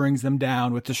 and he brings them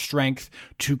down with the strength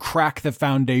to crack the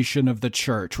foundation of the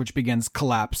church, which begins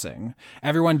collapsing.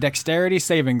 Everyone, dexterity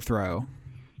saving throw.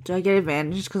 Do I get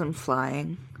advantage because I'm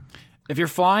flying? If you're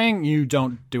flying, you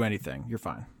don't do anything. You're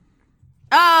fine.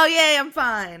 Oh, yay, I'm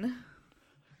fine.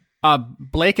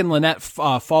 Blake and Lynette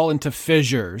fall into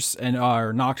fissures and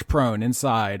are knocked prone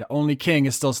inside. Only King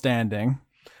is still standing.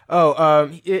 Oh,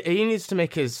 he needs to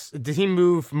make his... Did he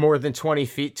move more than 20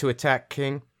 feet to attack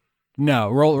King? No,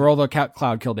 roll the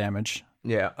cloud kill damage.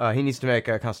 Yeah, he needs to make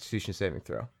a Constitution saving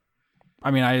throw. I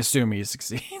mean, I assume he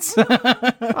succeeds.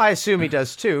 I assume he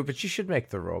does too, but you should make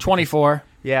the roll. 24.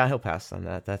 Yeah, he'll pass on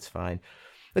that. That's fine.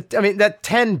 I mean, that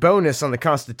 10 bonus on the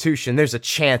Constitution, there's a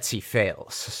chance he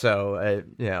fails. So,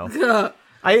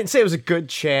 I didn't say it was a good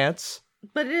chance.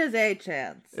 But it is a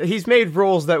chance. He's made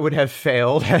rolls that would have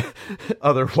failed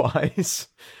otherwise.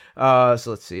 So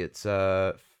let's see. It's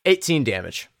 18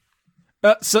 damage.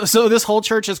 So this whole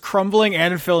church is crumbling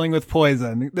and filling with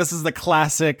poison. This is the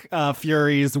classic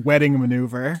Fury's wedding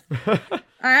maneuver.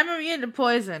 I'm immune to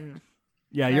poison.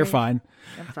 Yeah, you're fine.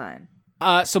 I'm fine.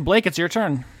 So Blake, it's your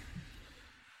turn.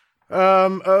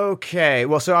 Okay.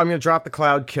 Well, so I'm going to drop the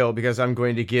cloud kill because I'm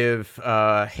going to give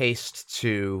haste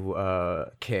to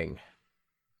King.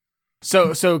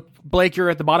 So Blake,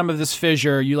 you're at the bottom of this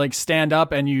fissure. You like stand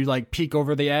up and you like peek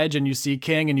over the edge and you see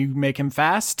King and you make him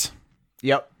fast.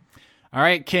 Yep. All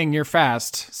right, King, you're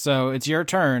fast. So it's your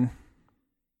turn.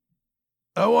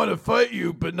 I want to fight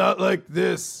you, but not like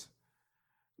this.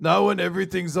 Not when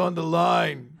everything's on the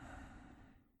line.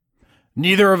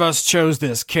 Neither of us chose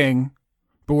this, King,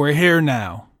 but we're here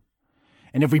now.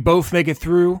 And if we both make it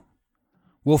through,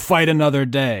 we'll fight another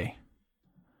day.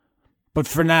 But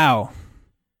for now,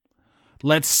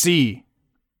 let's see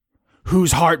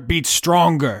whose heart beats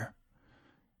stronger.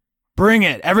 Bring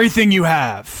it, everything you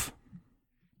have.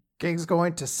 King's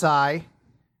going to sigh.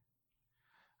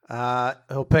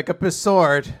 He'll pick up his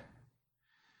sword.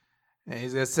 And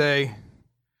he's going to say,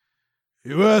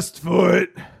 You asked for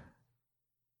it.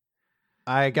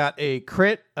 I got a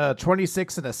crit,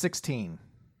 26 and a 16.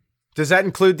 Does that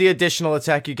include the additional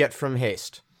attack you get from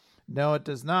haste? No, it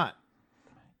does not.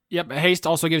 Yep, haste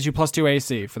also gives you +2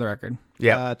 AC, for the record.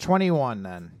 Yeah. 21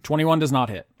 then. 21 does not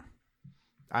hit.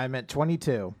 I'm at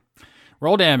 22.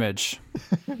 Roll damage.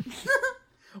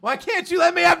 Why can't you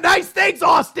let me have nice things,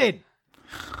 Austin?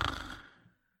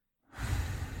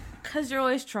 Because you're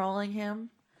always trolling him.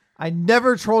 I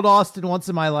never trolled Austin once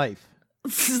in my life.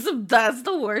 That's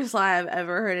the worst lie I've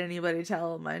ever heard anybody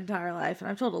tell in my entire life, and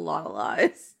I've told a lot of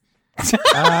lies.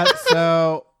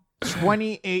 So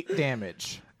 28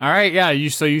 damage. All right, yeah. You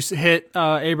hit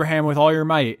Abraham with all your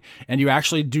might, and you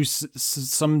actually do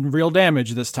some real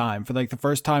damage this time. For like the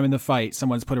first time in the fight,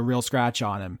 someone's put a real scratch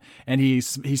on him, and he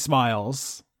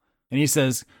smiles, and he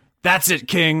says, "That's it,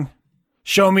 King.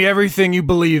 Show me everything you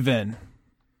believe in."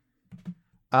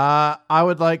 I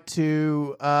would like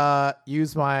to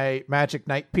use my magic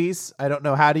night piece. I don't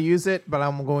know how to use it, but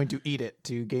I'm going to eat it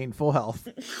to gain full health.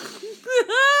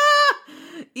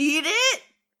 Eat it?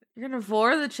 You're gonna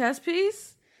vor the chess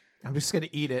piece? I'm just going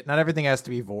to eat it. Not everything has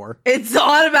to be vor. It's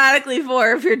automatically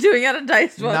vor if you're doing it on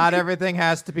Dice 1. Not everything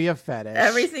has to be a fetish.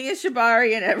 Everything is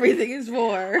shibari and everything is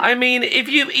vor. I mean, if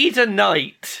you eat a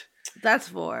knight... That's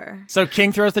vor. So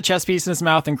King throws the chess piece in his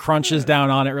mouth and crunches down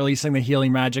on it, releasing the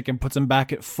healing magic and puts him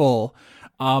back at full.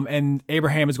 And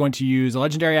Abraham is going to use a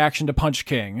legendary action to punch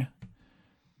King.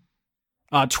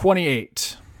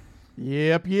 28.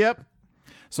 Yep.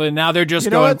 So now they're just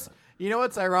You know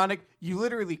what's ironic? You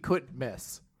literally couldn't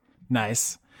miss.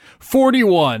 Nice.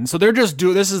 41. So they're just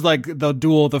this is like the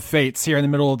duel of the fates here in the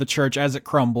middle of the church as it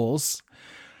crumbles.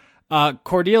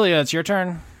 Cordelia, it's your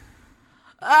turn.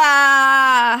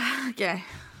 Okay.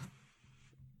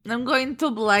 I'm going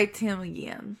to blight him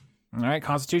again. All right,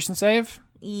 Constitution save.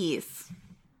 Yes.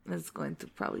 It's going to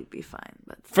probably be fine,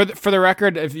 but For the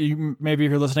record, if you're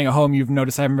listening at home, you've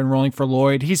noticed I haven't been rolling for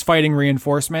Lloyd. He's fighting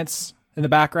reinforcements in the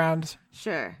background.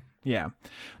 sure. Yeah.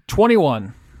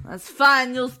 21. That's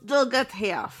fine. You'll still get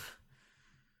half.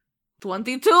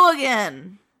 22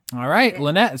 again. All right,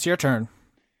 Lynette, it's your turn.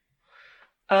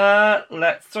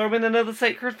 Let's throw in another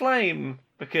Sacred Flame,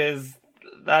 because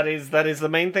that is the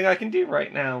main thing I can do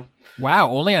right now.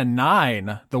 Wow, only a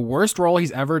 9. The worst roll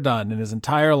he's ever done in his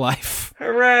entire life.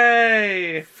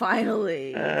 Hooray!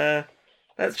 Finally.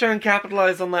 Let's try and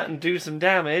capitalize on that and do some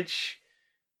damage.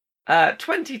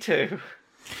 22.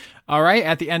 All right,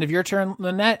 at the end of your turn,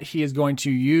 Lynette, he is going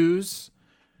to use...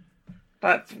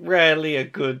 That's rarely a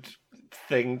good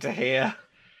thing to hear.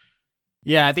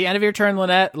 Yeah, at the end of your turn,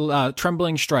 Lynette,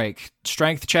 Trembling Strike.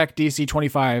 Strength check DC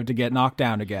 25 to get knocked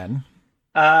down again.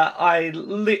 I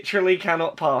literally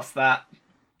cannot pass that.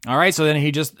 All right, so then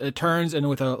he just turns and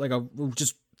with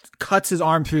just cuts his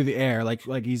arm through the air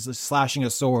like he's slashing a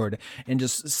sword and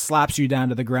just slaps you down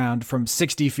to the ground from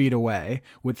 60 feet away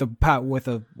with a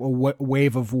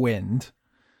wave of wind.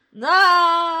 No.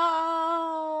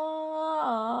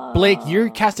 Blake, you're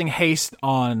casting haste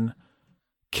on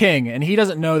King, and he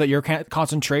doesn't know that your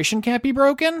concentration can't be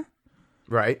broken.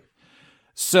 Right.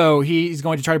 So he's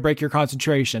going to try to break your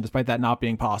concentration, despite that not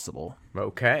being possible.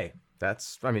 Okay.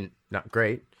 That's, not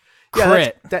great.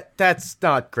 Crit. Yeah, that's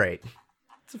not great.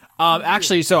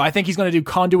 Actually, so I think he's going to do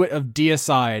Conduit of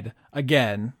Deicide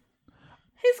again.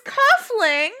 His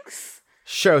cufflinks.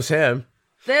 Shows him.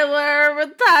 They were a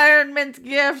retirement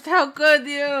gift. How could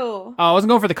you? I wasn't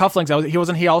going for the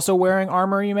cufflinks. He also wearing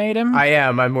armor you made him? I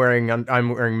am. I'm wearing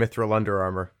mithril under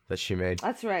armor that she made.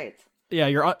 That's right. Yeah,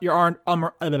 your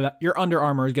under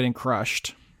armor is getting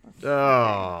crushed.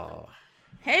 Oh.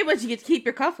 Hey, but you get to keep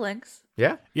your cufflinks.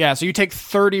 Yeah. Yeah, so you take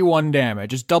 31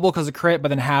 damage. It's double because of crit, but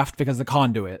then halved because of the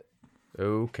conduit.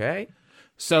 Okay.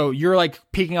 So you're like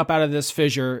peeking up out of this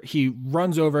fissure. He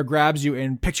runs over, grabs you,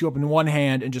 and picks you up in one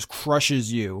hand and just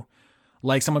crushes you.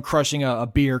 Like someone crushing a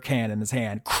beer can in his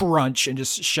hand. Crunch, and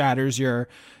just shatters your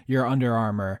under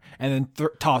armor. And then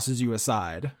tosses you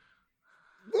aside.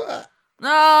 No,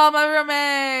 my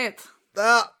roommate.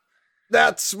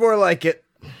 That's more like it.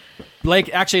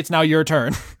 Blake, actually, it's now your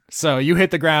turn. So you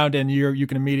hit the ground and you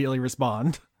can immediately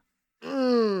respond.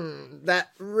 That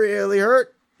really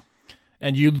hurt.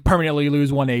 And you permanently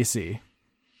lose 1 AC.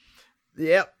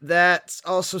 Yep, that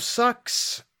also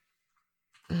sucks.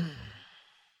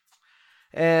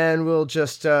 And we'll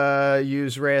just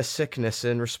use Ray of Sickness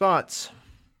in response.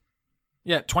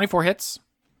 Yeah, 24 hits.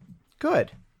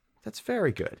 Good. That's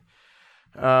very good.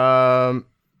 And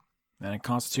a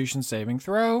Constitution saving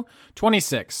throw.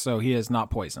 26, so he is not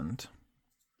poisoned.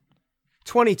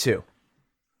 22.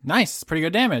 Nice, pretty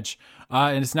good damage.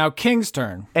 And it's now King's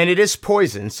turn. And it is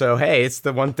poison, so hey, it's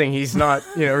the one thing he's not,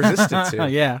 resistant to.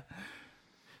 Yeah.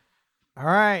 All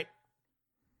right.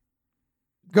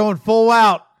 Going full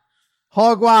out.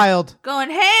 Hog wild.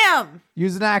 Going ham.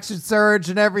 Using action surge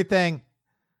and everything.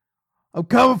 I'm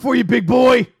coming for you, big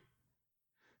boy.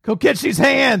 Go catch these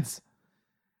hands.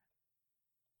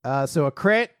 So a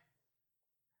crit.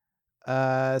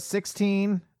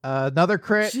 16. Another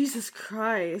crit. Jesus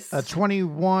Christ. A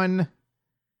 21.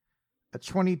 A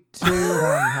 22.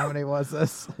 How many was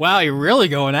this? Wow, you're really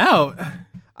going out.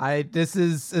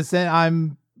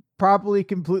 I'm probably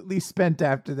completely spent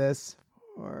after this.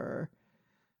 4,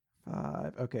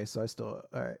 5. Okay, so I still,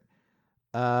 all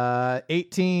right.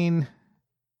 18,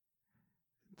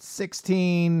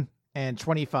 16, and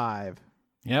 25.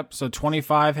 Yep, so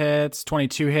 25 hits,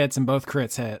 22 hits, and both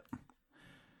crits hit.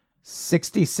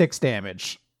 66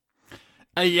 damage.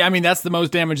 Yeah, that's the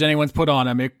most damage anyone's put on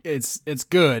him. It's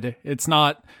good. It's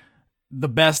not the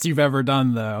best you've ever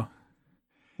done, though.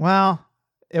 Well,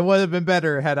 it would have been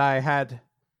better had I had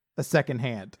a second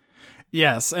hand.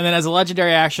 Yes, and then as a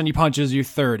legendary action, he punches you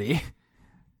 30.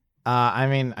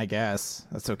 I guess.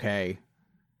 That's okay.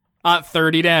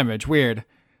 30 damage. Weird.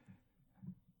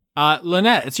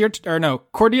 Lynette, it's your...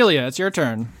 Cordelia, it's your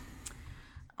turn.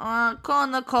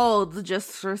 Calling the cold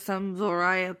just for some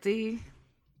variety.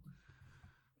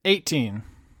 18.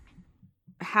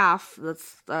 Half.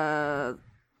 That's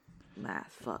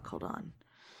math. Fuck. Hold on.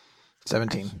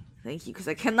 17. Thank you, because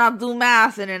I cannot do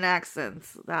math in an accent.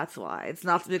 That's why. It's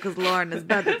not because Lauren is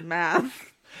bad at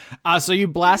math. So you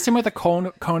blast him with a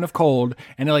cone of cold,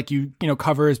 and you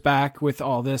cover his back with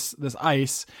all this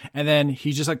ice, and then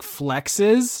he just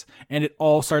flexes, and it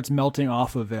all starts melting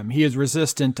off of him. He is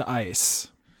resistant to ice.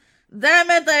 Damn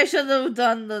it! I should have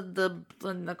done the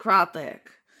necrotic.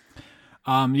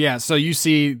 Yeah, so you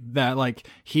see that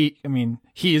he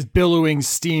is billowing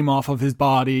steam off of his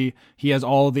body. He has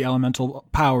all the elemental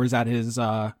powers at his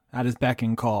beck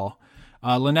and call.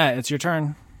 Lynette, it's your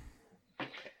turn.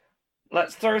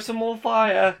 Let's throw some more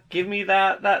fire. Give me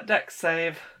that dex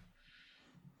save.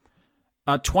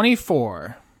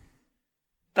 24.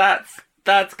 That's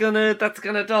gonna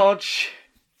dodge.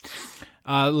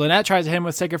 Lynette tries to hit him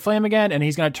with Sacred Flame again, and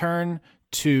he's gonna turn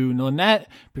to Lynette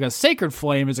because Sacred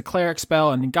Flame is a cleric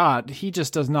spell, and God, he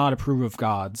just does not approve of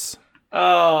gods.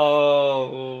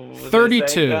 Oh, 32.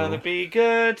 This ain't gonna be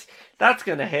good. That's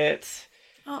gonna hit.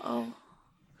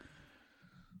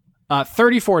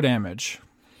 34 damage.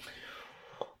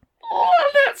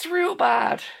 Oh, that's real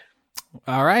bad.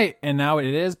 All right, and now it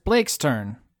is Blake's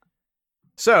turn.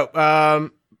 So,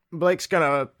 Blake's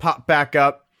gonna pop back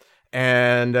up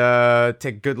and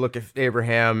take a good look at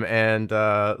Abraham and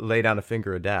lay down a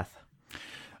Finger of Death.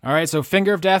 All right, so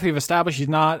Finger of Death, we've established he's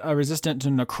not resistant to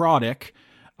necrotic.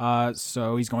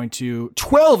 So he's going to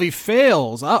 12. He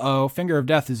fails. Uh-oh. Finger of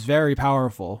Death is very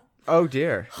powerful. Oh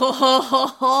dear. Ho ho ho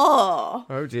ho.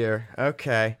 Oh dear.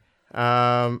 Okay.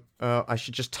 I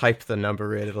should just type the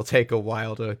number in. It'll take a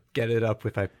while to get it up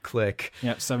if I click.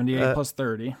 Yep, 78 plus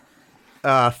 30.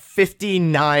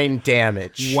 59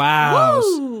 damage. Wow.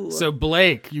 Woo! So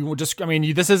Blake,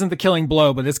 this isn't the killing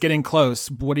blow, but it's getting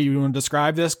close. What do you want to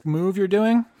describe this move you're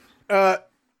doing?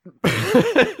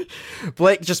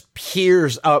 Blake just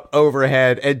peers up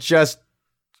overhead and just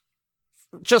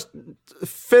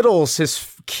fiddles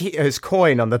his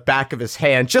coin on the back of his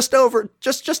hand, just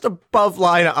above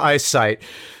line of eyesight,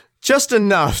 just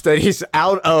enough that he's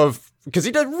out of, because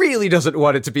he really doesn't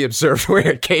want it to be observed where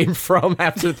it came from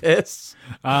after this.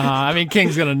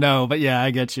 King's gonna know, but yeah,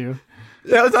 I get you.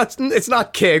 Yeah, it's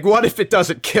not King. What if it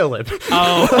doesn't kill him?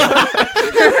 Oh.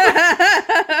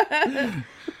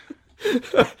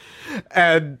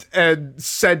 and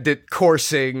send it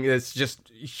coursing. It's just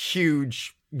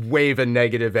huge wave of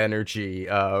negative energy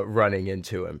running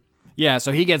into him. Yeah,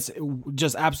 so he gets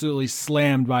just absolutely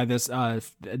slammed by this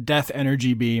death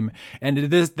energy beam, and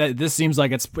this seems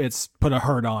like it's put a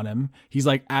hurt on him. He's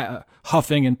like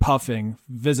huffing and puffing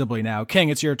visibly now. King,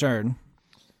 it's your turn.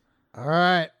 All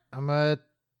right, I'm gonna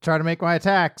try to make my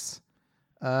attacks.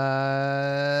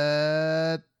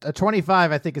 A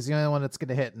 25, I think, is the only one that's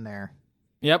gonna hit in there.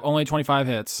 Yep, only 25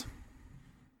 hits.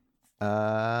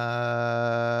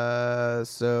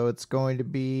 So it's going to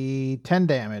be 10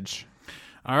 damage.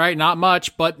 All right, not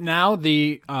much, but now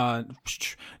the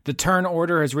turn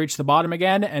order has reached the bottom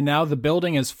again, and now the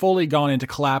building has fully gone into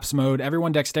collapse mode.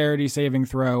 Everyone dexterity saving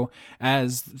throw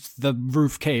as the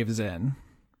roof caves in.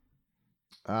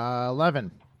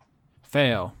 11.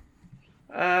 Fail.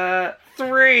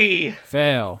 3.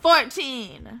 Fail.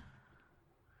 14.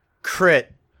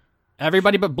 Crit.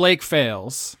 Everybody but Blake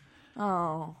fails.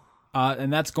 Oh.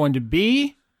 And that's going to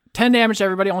be 10 damage to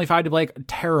everybody, only 5 to Blake.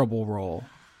 Terrible roll.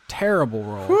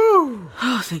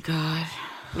 Oh, thank God.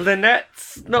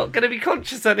 Lynette's not going to be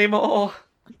conscious anymore.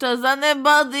 Does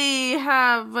anybody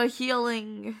have a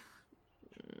healing?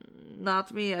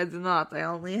 Not me, I do not. I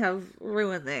only have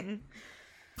ruining.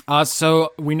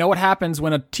 So we know what happens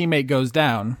when a teammate goes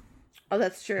down. Oh,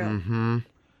 that's true. Mm-hmm.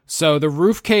 So the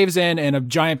roof caves in, and a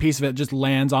giant piece of it just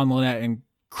lands on Lynette and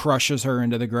crushes her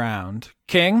into the ground.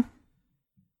 King?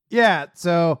 Yeah,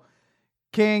 so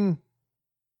King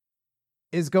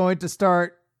is going to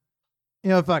start,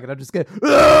 fuck it, I'm just gonna...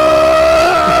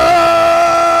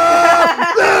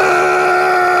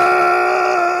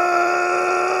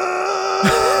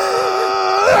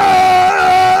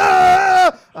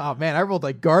 Oh man, I rolled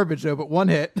like garbage though, but one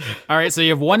hit. All right, so you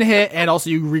have one hit, and also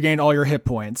you regained all your hit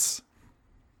points.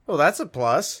 Well, that's a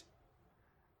plus.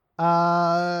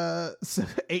 So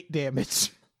 8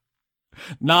 damage.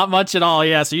 Not much at all,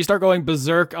 yeah. So you start going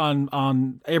berserk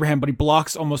on Abraham, but he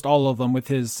blocks almost all of them with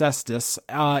his cestus.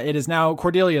 It is now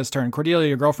Cordelia's turn. Cordelia,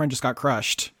 your girlfriend just got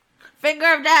crushed.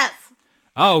 Finger of Death.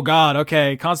 Oh, God,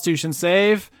 okay. Constitution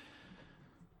save.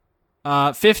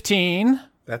 15.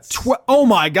 That's... Oh,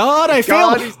 my God, I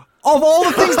failed. Of all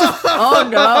the things to... Oh,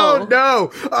 no. Oh,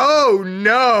 no. Oh,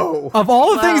 no. Of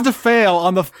all the things to fail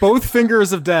on the both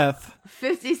fingers of death.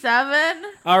 57.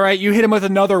 All right, you hit him with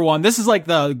another one. This is like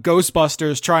the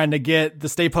Ghostbusters trying to get the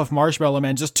Stay Puft Marshmallow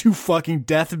Man, just 2 fucking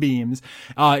death beams.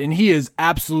 And he is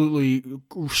absolutely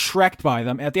shreked by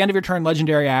them. At the end of your turn,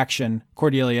 legendary action,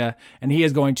 Cordelia, and he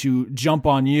is going to jump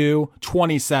on you,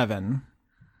 27.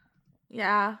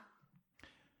 Yeah.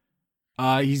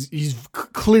 He's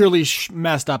clearly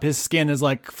messed up. His skin is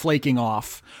like flaking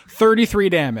off. 33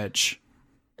 damage.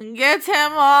 Get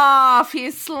him off.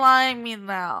 He's slimy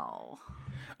now.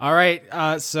 All right,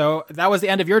 so that was the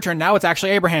end of your turn. Now it's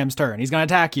actually Abraham's turn. He's going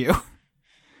to attack you.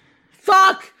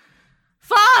 Fuck!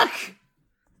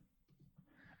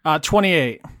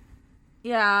 28.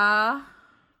 Yeah.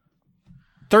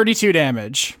 32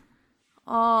 damage.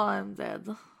 Oh, I'm dead.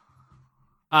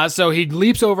 So he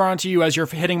leaps over onto you as you're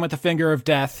hitting him with the finger of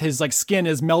death. His skin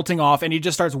is melting off, and he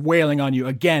just starts wailing on you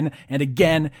again and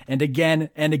again and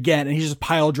again and again, and he's just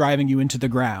pile driving you into the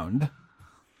ground.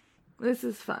 This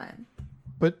is fine.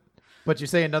 But you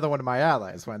say another one of my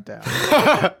allies went down.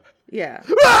 Yeah.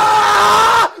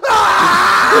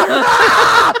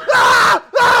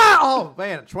 Oh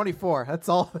man, 24. That's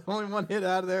all. Only one hit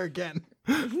out of there again.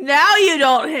 Now you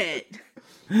don't hit.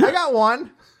 I got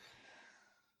one.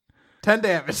 10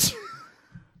 damage.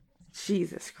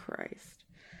 Jesus Christ.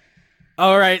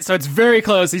 All right, so it's very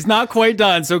close. He's not quite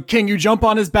done. So King, you jump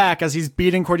on his back as he's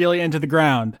beating Cordelia into the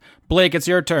ground. Blake, it's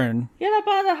your turn. Get up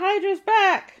on the Hydra's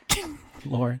back.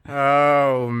 Lord.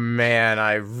 Oh man,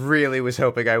 I really was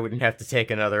hoping I wouldn't have to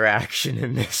take another action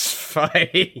in this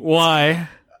fight. Why?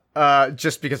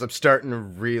 Just because I'm starting to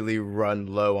really run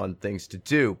low on things to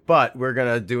do. But we're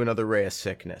gonna do another Ray of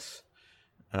Sickness.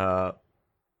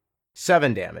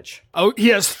 7 damage. Oh, he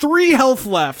has 3 health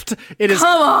left. It is.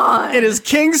 Come on! It is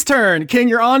King's turn. King,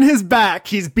 you're on his back.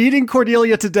 He's beating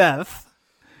Cordelia to death.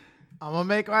 I'm gonna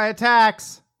make my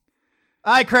attacks.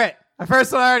 I crit. My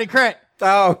first one I already crit.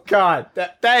 Oh god,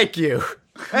 thank you.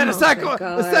 And the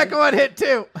second one hit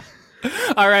too.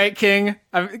 All right, King.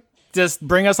 Just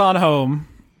bring us on home.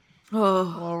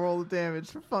 Oh, I'll roll the damage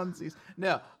for funsies.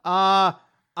 No. I'm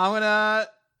gonna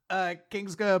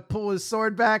King's gonna pull his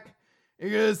sword back. You're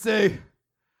gonna say,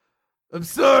 I'm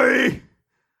sorry.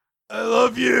 I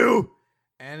love you.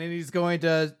 And then he's going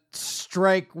to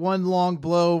strike one long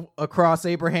blow across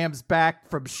Abraham's back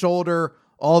from shoulder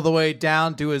all the way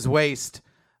down to his waist.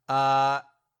 And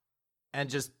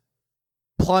just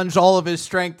plunge all of his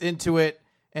strength into it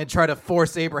and try to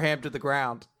force Abraham to the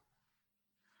ground.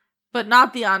 but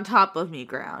not the on top of me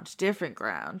ground. Different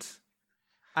ground.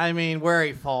 I mean, where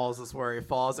he falls is where he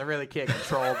falls. I really can't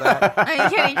control that. I mean,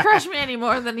 can he crush me any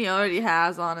more than he already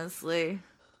has, honestly?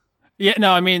 Yeah,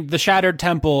 no, I mean, the shattered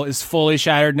temple is fully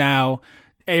shattered now.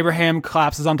 Abraham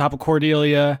collapses on top of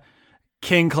Cordelia.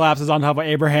 King collapses on top of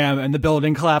Abraham, and the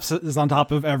building collapses on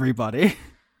top of everybody.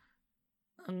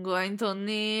 I'm going to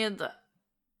need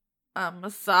a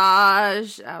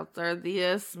massage after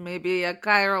this, maybe a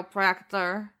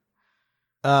chiropractor.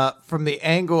 From the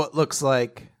angle, it looks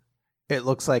like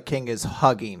King is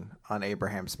hugging on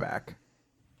Abraham's back.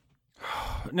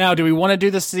 Now, do we want to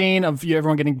do the scene of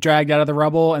everyone getting dragged out of the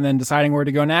rubble and then deciding where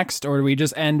to go next, or do we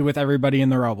just end with everybody in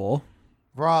the rubble?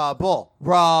 Rubble.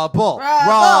 Bravo!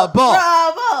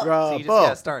 So you just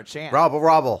gotta start chanting.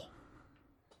 Robble.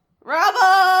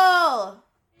 Bravo!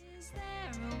 Is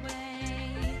there a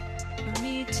way for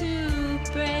me to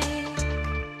break?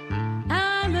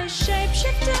 I'm a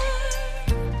shapeshifter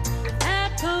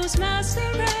at Postmaster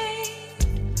Ray,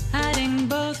 hiding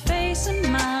both face and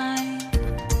mind,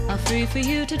 all free for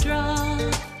you to draw.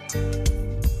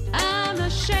 I'm a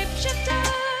shapeshifter,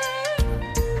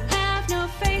 have no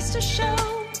face to show.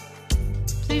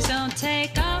 Please don't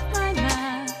take off my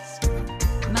mask,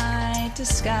 my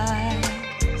disguise.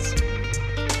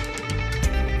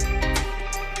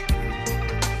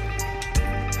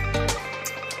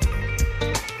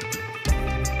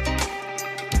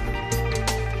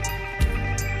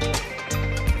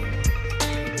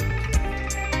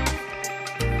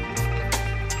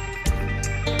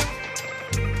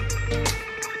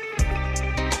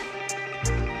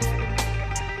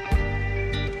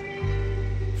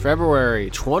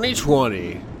 February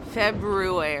 2020.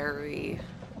 February.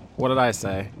 What did I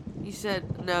say? You said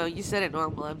it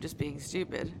normal. I'm just being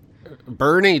stupid.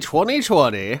 Bernie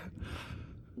 2020.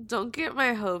 Don't get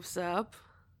my hopes up.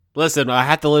 Listen, I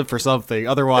have to live for something.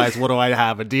 Otherwise, what do I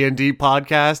have? A D&D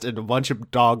podcast and a bunch of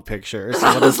dog pictures.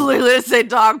 I was literally going to say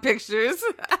dog pictures.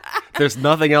 There's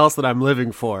nothing else that I'm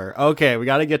living for. Okay, we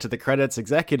got to get to the credits.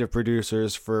 Executive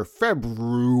producers for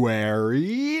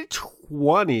February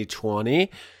 2020.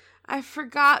 I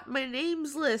forgot my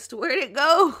names list. Where'd it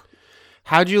go?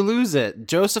 How'd you lose it?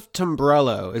 Joseph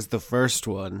Tombrello is the first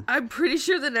one. I'm pretty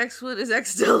sure the next one is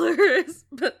X-Dillers,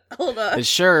 but hold on. It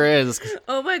sure is.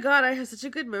 Oh my god, I have such a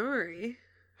good memory.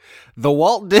 The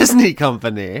Walt Disney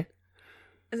Company.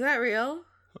 Is that real?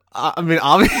 I mean,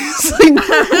 obviously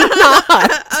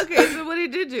not. Okay, so what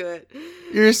did you do it?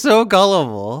 You're so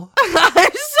gullible.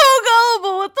 I'm so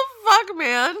gullible. What the fuck,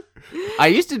 man? I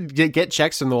used to get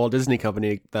checks from the Walt Disney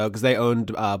Company, though, because they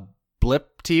owned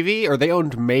Blip TV, or they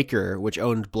owned Maker, which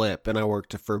owned Blip, and I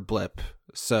worked for Blip.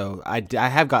 So I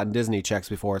have gotten Disney checks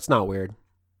before. It's not weird.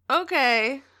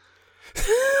 Okay.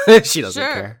 She doesn't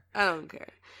Sure. care. I don't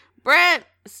care. Brent,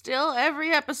 still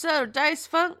every episode, Dice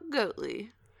Funk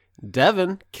Goatly.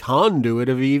 Devin, conduit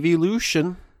of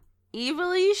evolution.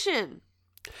 Evolution.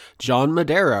 John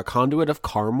Madera, conduit of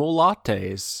caramel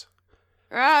lattes.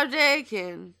 Rob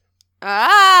Dakin.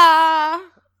 Ah!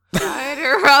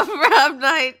 Ryder Rob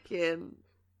Nightkin.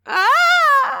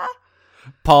 Ah!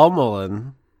 Paul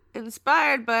Mullen.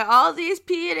 Inspired by all these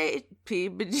Peebadibs.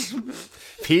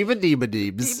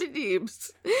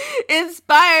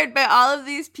 Inspired by all of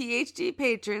these PhD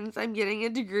patrons, I'm getting a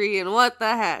degree in what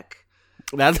the heck.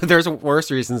 There's worse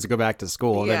reasons to go back to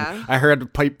school. Yeah. Than I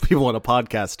heard people on a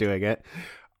podcast doing it.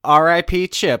 R.I.P.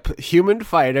 Chip, human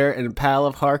fighter and pal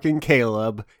of Harkin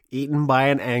Caleb, eaten by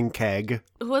an ankeg.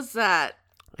 What's that?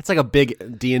 It's like a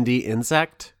big D&D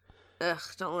insect. Ugh,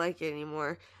 don't like it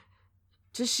anymore.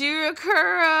 Toshiro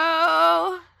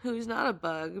Kuro. who's not a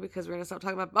bug, because we're gonna stop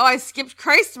talking about. Oh, I skipped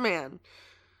Christman.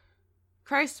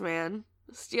 Christman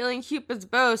stealing Cupid's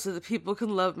bow so that people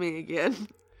can love me again.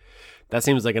 That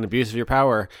seems like an abuse of your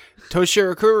power.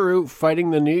 Toshirokuru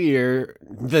fighting the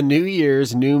New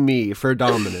Year's new me for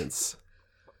dominance.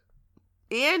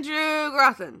 Andrew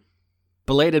Grothin.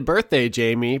 Belated birthday,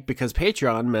 Jamie, because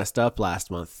Patreon messed up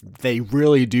last month. They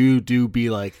really do be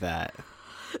like that.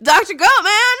 Dr.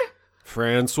 Goatman.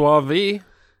 Francois V.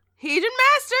 Hedron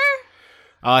Master.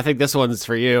 Oh, I think this one's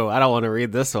for you. I don't want to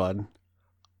read this one.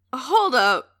 Hold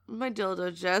up. My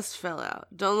dildo just fell out.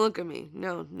 Don't look at me.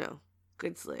 No.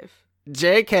 Good slave.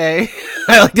 JK.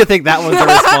 I like to think that was the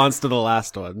response to the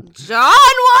last one. John,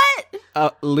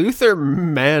 what? Luther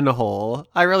Manhole.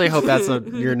 I really hope that's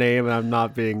your name and I'm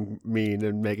not being mean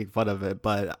and making fun of it,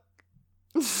 but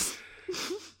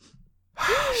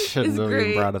shouldn't have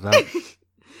even brought it up.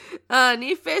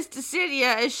 Nephis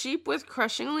Decidia, a sheep with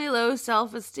crushingly low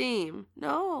self-esteem.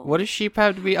 No. What does sheep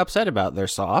have to be upset about? They're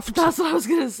soft. That's what I was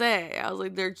going to say. I was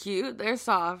like, they're cute, they're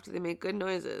soft, they make good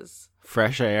noises.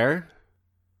 Fresh air.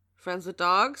 Friends with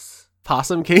dogs?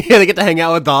 Possum King. They get to hang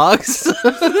out with dogs.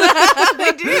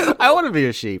 They do. I want to be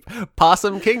a sheep.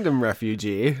 Possum Kingdom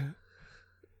refugee.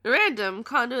 Random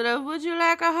conduit of would you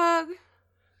like a hug?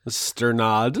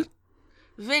 Sternod.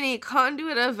 Vinny,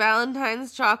 conduit of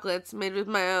Valentine's chocolates made with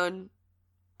my own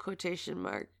quotation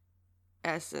mark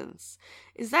essence.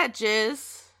 Is that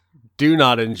jizz? Do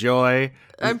not enjoy.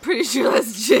 I'm pretty sure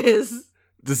that's jizz.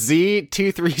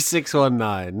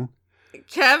 Z23619.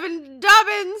 Kevin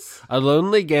Dobbins. A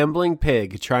lonely gambling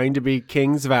pig trying to be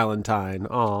King's Valentine.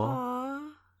 Aw. Aww.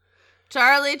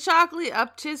 Charlie Chalkley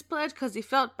upped his pledge because he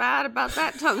felt bad about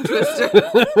that tongue twister.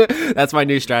 That's my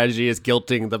new strategy, is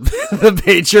guilting the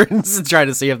patrons and trying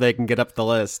to see if they can get up the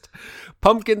list.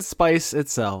 Pumpkin Spice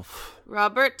itself.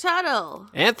 Robert Tuttle.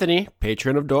 Anthony,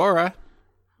 patron of Dora.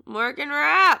 Morgan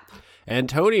Rapp.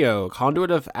 Antonio, conduit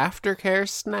of aftercare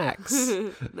snacks.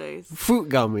 Nice. Fruit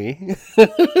Gummy.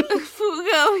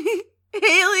 Fugami.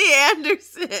 Haley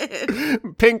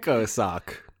Anderson. Pinko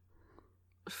Sock.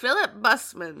 Philip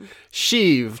Busman.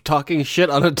 Sheev, talking shit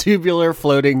on a tubular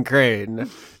floating crane.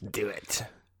 Do it.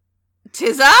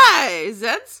 Tis I,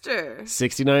 Zenster.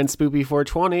 69 Spoopy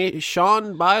 420.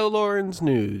 Sean Biolorn's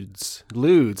nudes.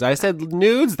 Ludes. I said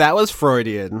nudes? That was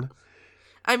Freudian.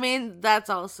 I mean, that's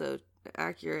also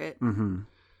accurate. Mm-hmm.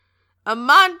 A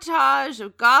montage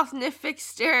of Gothnific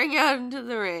staring out into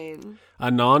the rain.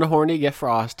 A non-horny gift for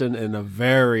Austin and a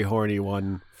very horny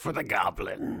one for the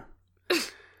goblin.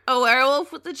 A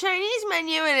werewolf with the Chinese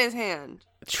menu in his hand.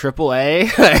 Triple A?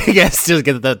 I guess just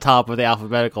get to the top of the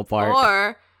alphabetical part.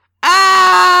 Or,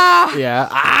 Yeah.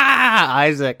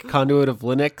 Isaac, conduit of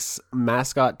Linux.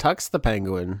 Mascot Tux the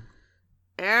penguin.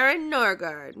 Aaron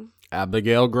Norgard.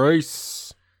 Abigail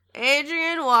Grace.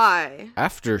 Adrian Y.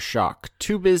 Aftershock,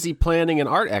 too busy planning an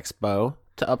art expo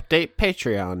to update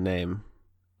Patreon name.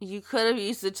 You could have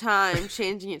used the time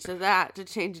changing it to that to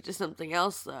change it to something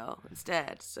else, though,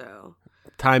 instead, so.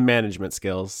 Time management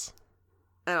skills.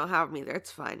 I don't have them either,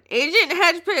 it's fine. Agent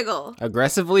Hedgepiggle.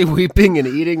 Aggressively weeping and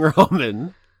eating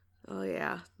ramen. Oh,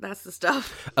 yeah, that's the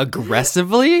stuff.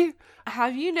 Aggressively?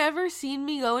 Have you never seen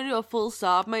me go into a full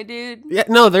sob, my dude? Yeah,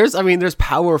 no, there's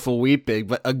powerful weeping,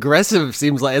 but aggressive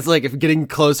seems like, it's like if getting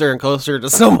closer and closer to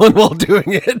someone while doing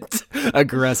it.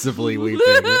 Aggressively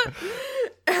weeping.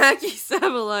 Aki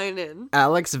Savalainen.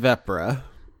 Alex Vepra.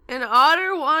 An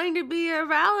otter wanting to be a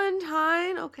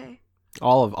Valentine. Okay.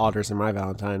 All of otters are my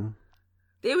Valentine.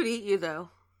 They would eat you, though.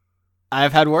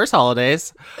 I've had worse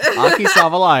holidays. Aki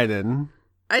Savalainen.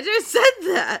 I just said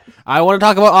that. I want to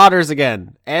talk about otters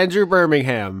again. Andrew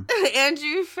Birmingham.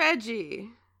 Andrew Fege.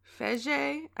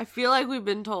 Fege? I feel like we've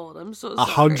been told. I'm so sorry.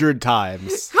 100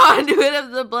 times. Conduit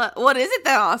of the blood. What is it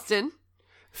then, Austin?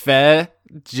 Shit.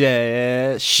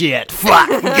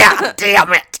 Fuck. God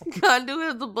damn it.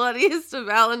 Conduit of the bloodiest of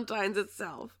Valentines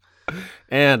itself.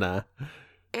 Anna.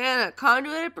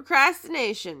 Conduit of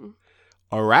procrastination.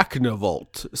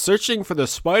 Arachnivolt. Searching for the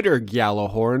spider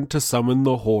Gallahorn to summon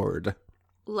the horde.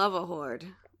 Love a horde.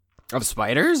 Of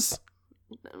spiders?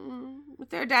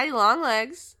 With their daddy long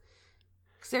legs.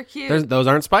 Because they're cute. Those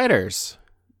aren't spiders.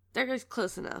 They're just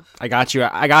close enough. I got you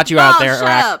out there.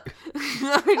 Shut up.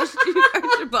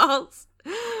 Archibald's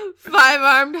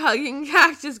 5-armed hugging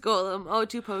cactus golem. Oh,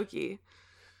 too pokey.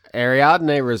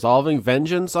 Ariadne resolving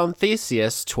vengeance on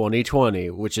Theseus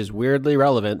 2020, which is weirdly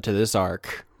relevant to this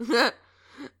arc.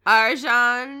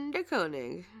 Arjan de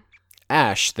Koning.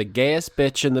 Ash, the gayest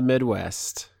bitch in the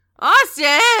Midwest.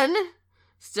 Austin!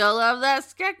 Still love that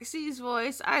Skeksis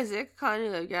voice. Isaac,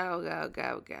 conduit of Gao.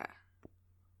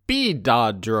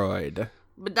 B-Dod Droid.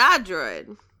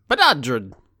 Badadroid.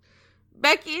 Badadroid.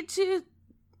 Becky Tooth.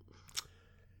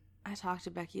 I talk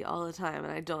to Becky all the time,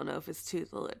 and I don't know if it's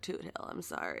Toothel or Toot Hill. I'm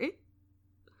sorry.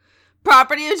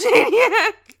 Property of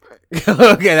Janiac.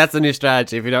 Okay, that's a new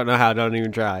strategy. If you don't know how, don't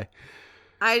even try.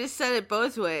 I just said it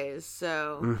both ways,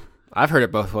 so. I've heard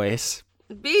it both ways.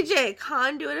 BJ,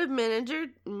 conduit of manager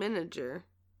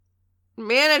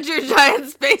giant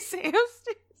space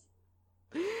hamsters.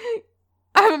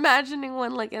 I'm imagining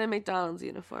one like in a McDonald's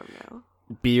uniform now.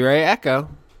 B-Ray Echo.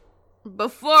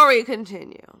 Before we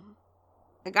continue,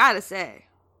 I gotta say,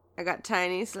 I got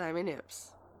tiny, slimy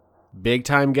nips. Big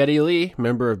Time Geddy Lee,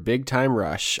 member of Big Time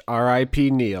Rush. R.I.P.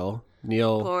 Neil.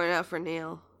 Neil. Pouring out for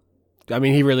Neil. I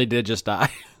mean, he really did just die.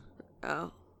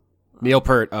 Oh. Neil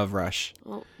Peart of Rush.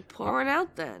 Well, pouring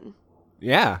out then.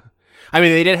 Yeah. I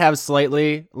mean, they did have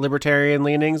slightly libertarian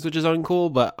leanings, which is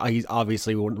uncool, but he's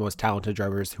obviously one of the most talented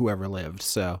drummers who ever lived.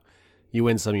 So you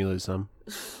win some, you lose some.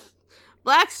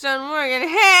 Blackstone Morgan.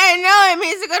 Hey, I know him.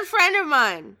 He's a good friend of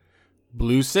mine.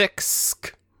 Blue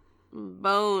Six.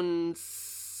 Bones.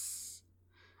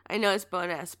 I know it's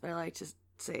Bonus, but I like to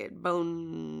say it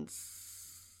Bones.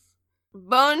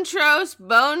 Bonetros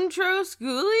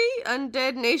Ghoulie,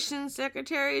 Undead Nation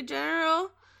Secretary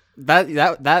General.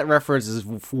 That reference is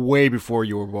way before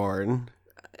you were born.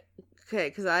 Okay,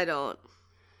 because I don't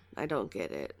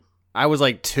get it. I was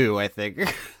like 2, I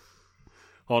think.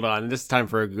 Hold on, this is time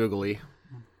for a googly.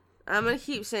 I'm gonna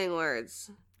keep saying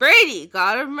words. Brady,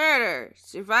 God of Murder,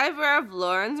 survivor of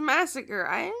Lauren's Massacre.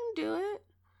 I didn't do it.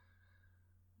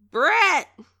 Brett,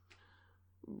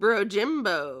 Bro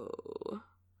Jimbo.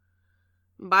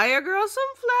 Buy your girl some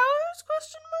flowers?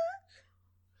 Question mark.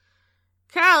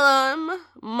 Callum,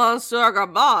 Monsieur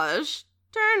Garbage,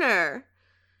 Turner.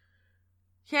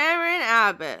 Cameron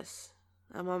Abbas.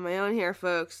 I'm on my own here,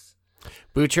 folks.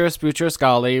 Boutros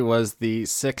Ghali was the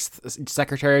 6th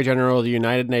Secretary General of the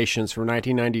United Nations from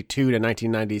 1992 to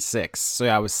 1996. So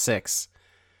yeah, I was 6.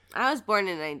 I was born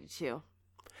in 92.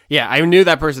 Yeah, I knew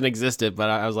that person existed, but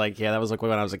I was like, yeah, that was like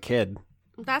when I was a kid.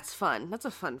 That's fun. That's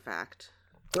a fun fact.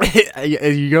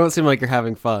 You don't seem like you're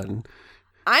having fun.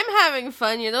 I'm having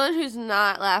fun. You're the one who's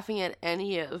not laughing at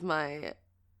any of my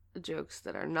jokes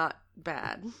that are not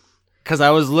bad. Because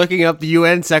I was looking up the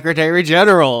UN Secretary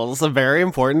General. It's a very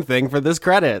important thing for this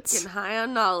credits. Getting high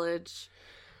on knowledge.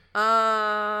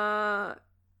 I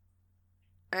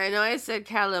know I said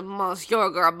Callum Monsieur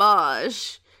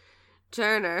Garbage.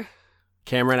 Turner.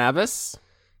 Cameron Abbas.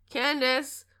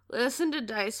 Candace, listen to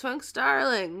Dice Funk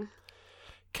Starling.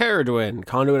 Caradwin,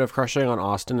 conduit of crushing on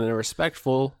Austin in a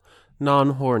respectful,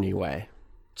 non-horny way.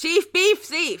 Chief Beef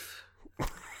Thief.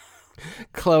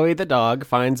 Chloe the dog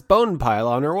finds bone pile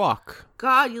on her walk.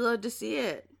 God, you love to see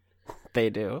it. They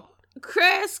do.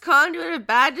 Chris, conduit of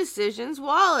bad decisions,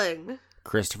 Walling.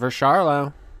 Christopher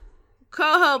Charlo.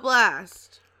 Coho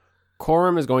Blast.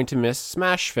 Corum is going to miss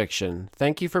Smash Fiction.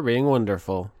 Thank you for being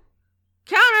wonderful.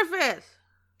 Counterfeit.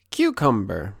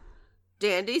 Cucumber.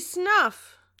 Dandy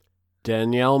Snuff.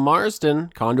 Danielle Marsden,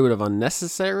 conduit of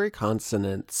unnecessary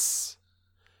consonants.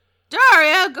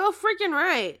 Daria, go freaking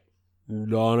right.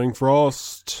 Dawning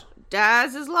Frost.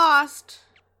 Daz is lost.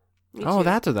 Me Oh, too.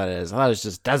 that's what that is. I thought it was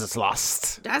just Daz is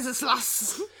Lost. Daz is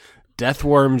lost.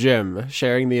 Deathworm Jim,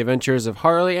 sharing the adventures of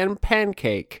Harley and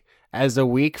Pancake as a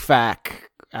weak faction?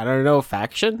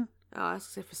 Oh,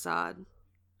 that's a facade.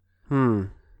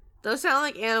 Those sound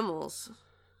like animals.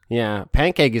 Yeah,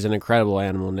 Pancake is an incredible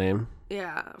animal name.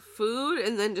 Yeah, food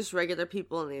and then just regular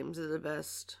people names are the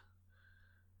best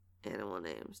animal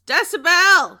names.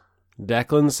 Decibel!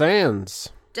 Declan Sands.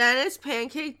 Dennis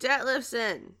Pancake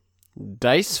Detlefson.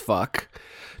 Dice Fuck.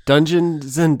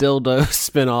 Dungeons and Dildos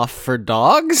spin-off for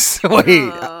dogs? Wait,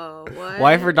 Oh, what?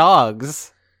 why for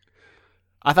dogs?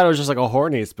 I thought it was just like a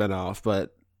horny spin-off,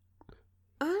 but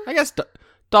I guess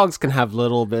dogs can have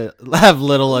little a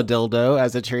dildo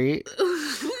as a treat.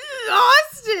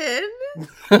 Austin!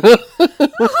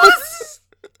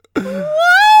 What?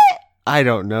 I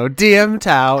don't know. DM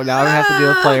Tau. Now I have to deal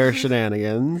with player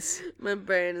shenanigans. My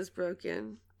brain is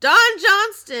broken. Don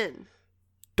Johnston.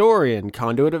 Dorian,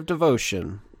 conduit of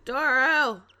devotion.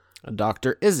 Doro.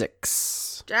 Dr.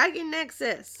 Isix. Dragon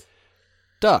Nexus.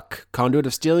 Duck, conduit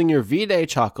of stealing your V-Day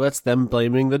chocolates, then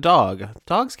blaming the dog.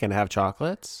 Dogs can have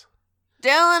chocolates.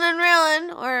 Dylan and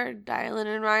Rylan, or Dylan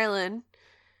and Rylan.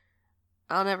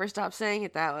 I'll never stop saying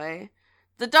it that way.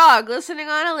 The dog listening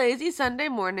on a lazy Sunday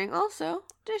morning. Also,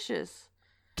 dishes.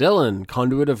 Dylan,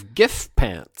 conduit of gift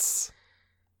pants.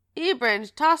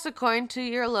 Ebrand, toss a coin to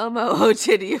your Lomo, oh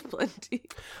titty of plenty.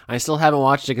 I still haven't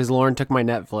watched it because Lauren took my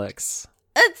Netflix.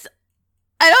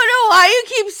 I don't know why you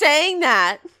keep saying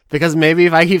that. Because maybe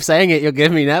if I keep saying it, you'll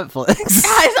give me Netflix.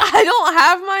 I don't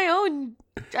have my own.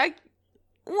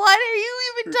 What are you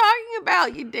even talking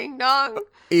about, you ding dong?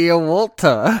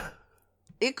 Eowulta.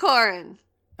 Ikorin.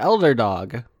 Elder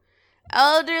Dog.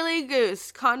 Elderly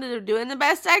Goose. Conduit of doing the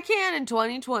best I can in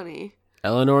 2020.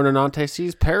 Eleanor Nonante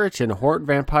sees Perichin, Hort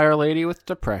Vampire Lady with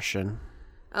Depression.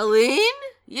 Aline?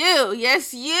 You.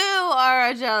 Yes, you are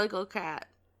a jellicle cat.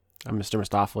 I'm Mr.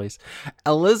 Mistopheles.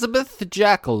 Elizabeth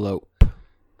Jackalope.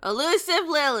 Elusive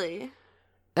Lily.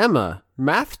 Emma,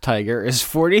 Math Tiger is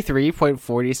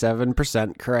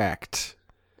 43.47% correct.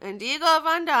 Indigo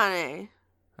Vandane.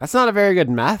 That's not a very good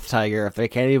Math Tiger if they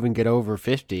can't even get over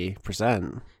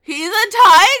 50%. He's a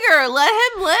tiger. Let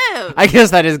him live. I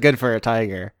guess that is good for a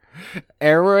tiger.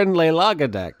 Erwin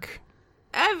Leilagadek.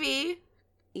 Evie.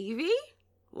 Evie?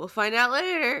 We'll find out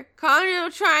later.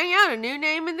 Conduit trying out a new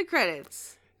name in the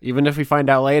credits. Even if we find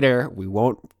out later, we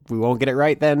won't get it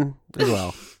right then as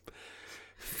well.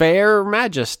 Fair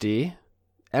Majesty,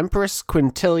 Empress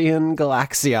Quintilian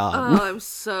Galaxion. Oh, I'm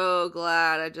so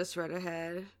glad I just read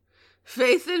ahead.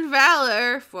 Faith and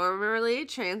Valor, formerly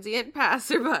transient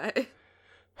passerby.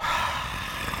 I'm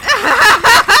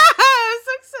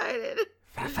so excited.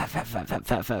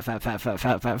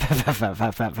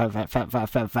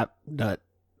 Nut.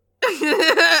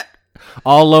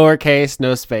 All lowercase,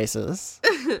 no spaces.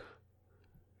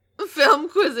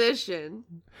 Filmquisition.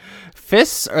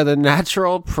 Fists are the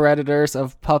natural predators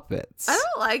of puppets. I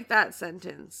don't like that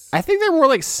sentence. I think they're more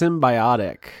like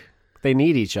symbiotic. They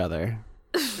need each other.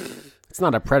 It's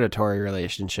not a predatory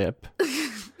relationship.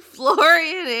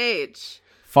 Florian H.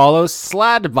 Follow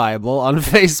Slad Bible on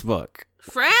Facebook.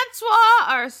 Francois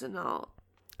Arsenal.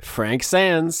 Frank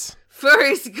Sands.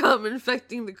 Furries come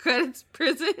infecting the credits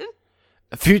prison.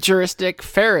 Futuristic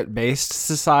ferret-based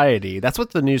society. That's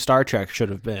what the new Star Trek should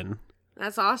have been.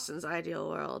 That's Austin's ideal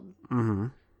world. Mm-hmm.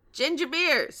 Ginger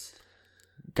beers.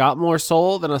 Got more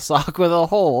soul than a sock with a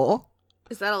hole.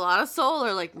 Is that a lot of soul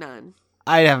or like none?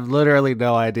 I have literally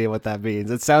no idea what that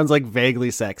means. It sounds like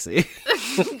vaguely sexy.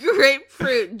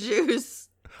 Grapefruit juice.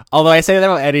 Although I say that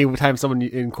about any time someone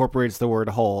incorporates the word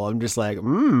hole, I'm just like,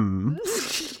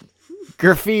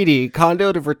 Graffiti,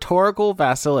 conduit of rhetorical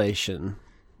vacillation.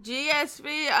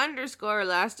 GSB _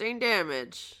 lasting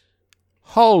damage.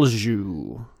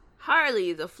 Halju.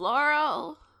 Harley the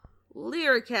floral.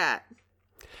 Learcat.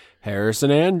 Harrison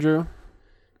Andrew.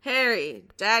 Harry,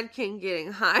 Dad King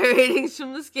getting high ratings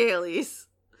from the Scalies.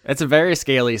 It's a very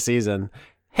scaly season.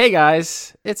 Hey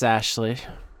guys, it's Ashley.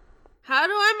 How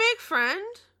do I make friend?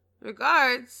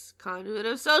 Regards, conduit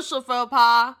of social faux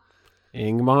pas.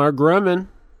 Ingmar Grumman.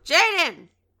 Jaden.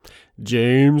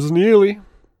 James Neely.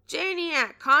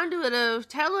 Janiac, conduit of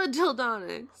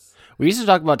teledildonics. We used to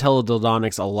talk about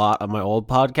teledildonics a lot on my old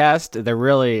podcast.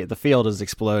 The field is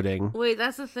exploding. Wait,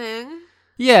 that's a thing?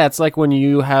 Yeah, it's like when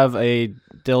you have a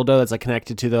dildo that's like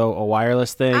connected to a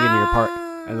wireless thing and you're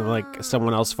and like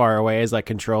someone else far away is like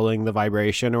controlling the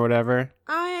vibration or whatever.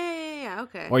 Oh, yeah,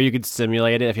 okay. Or you could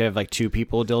simulate it if you have like two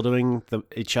people dildoing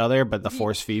each other, but the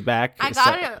force feedback. I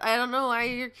got it. I don't know why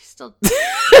you're still.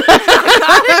 I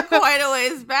got it quite a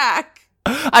ways back.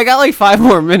 I got like 5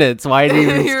 more minutes. Why do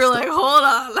you? You're like, hold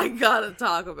on, I gotta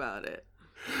talk about it.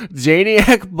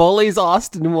 Janiac bullies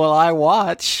Austin while I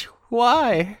watch.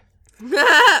 Why?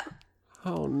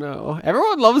 Oh no!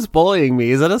 Everyone loves bullying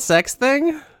me. Is that a sex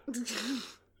thing?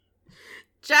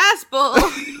 Jaspel,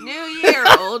 new year,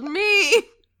 old me.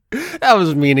 That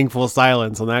was meaningful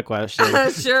silence on that question.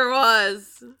 Sure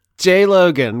was. J.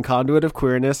 Logan, conduit of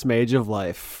queerness, mage of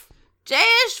life.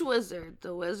 Jayish Wizard,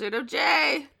 the Wizard of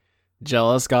J.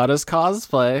 Jealous goddess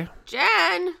cosplay.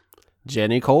 Jen.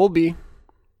 Jenny Colby.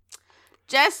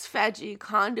 Jess Veggie,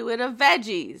 conduit of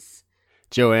veggies.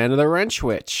 Joanna the Wrench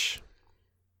Witch.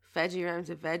 Veggie rhymes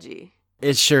with veggie.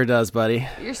 It sure does, buddy.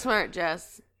 You're smart,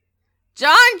 Jess.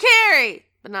 John Kerry,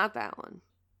 but not that one.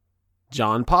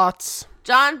 John Potts.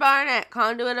 John Barnett,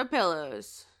 conduit of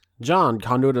pillows. John,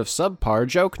 conduit of subpar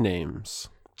joke names.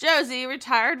 Josie,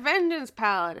 retired vengeance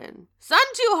paladin. Sun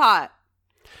too hot.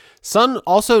 Sun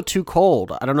also too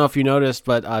cold. I don't know if you noticed,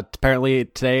 but apparently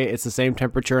today it's the same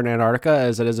temperature in Antarctica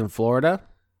as it is in Florida.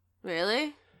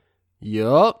 Really?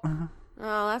 Yup.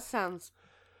 Oh, that sounds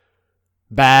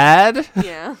bad.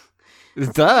 Yeah.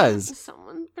 It does.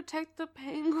 Someone protect the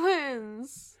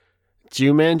penguins.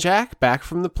 Jew-Man Jack back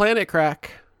from the planet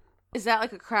crack. Is that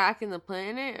like a crack in the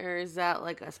planet, or is that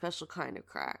like a special kind of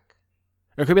crack?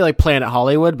 It could be like Planet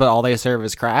Hollywood, but all they serve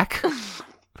is crack.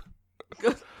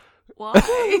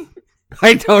 Why?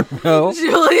 I don't know.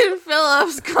 Julian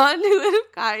Phillips, conduit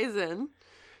of Kaizen.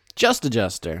 Just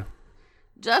Adjuster.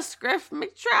 Just Griff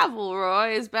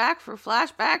McTravelroy is back for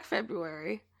Flashback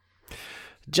February.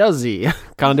 Juzzy,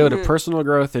 conduit of personal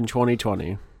growth in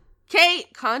 2020.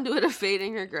 Kate, conduit of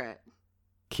fading regret.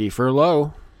 Kiefer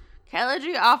Lowe.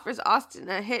 Kelladry offers Austin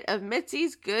a hit of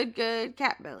Mitzi's Good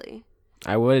Cat Belly.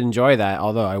 I would enjoy that,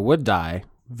 although I would die.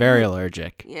 Very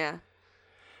allergic. Yeah.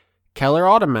 Keller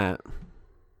Automat.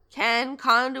 Ken,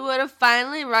 conduit of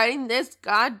finally writing this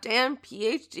goddamn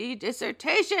PhD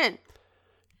dissertation.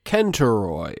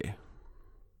 Kenteroy.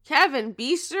 Kevin,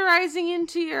 beasterizing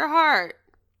into your heart.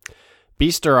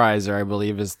 Beasterizer, I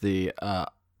believe, is the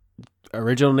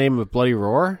original name of Bloody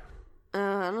Roar.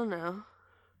 I don't know.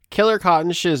 Killer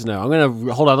Cotton Shizno. I'm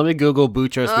gonna hold on. Let me Google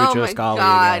Bucho Spucho Scully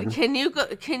God. again.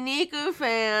 Kaniku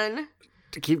fan.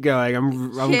 Keep going.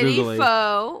 I'm Kitty googling.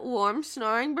 Foe. Warm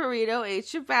snoring burrito.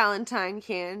 H of Valentine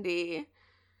candy.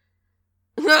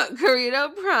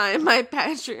 Corrito Prime. My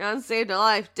Patreon saved a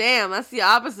life. Damn, that's the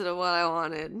opposite of what I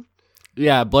wanted.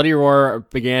 Yeah, Bloody Roar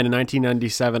began in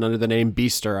 1997 under the name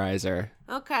Beasterizer.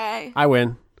 Okay. I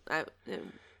win.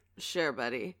 Sure,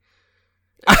 buddy.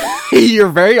 You're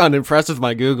very unimpressed with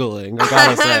my Googling, I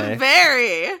gotta say.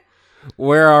 Very.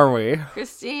 Where are we?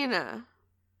 Christina.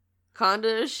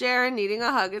 Conduit of Sharon needing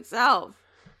a hug itself.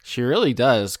 She really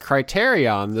does.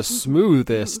 Criterion, the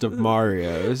smoothest of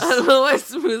Marios. I don't know why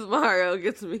Smooth Mario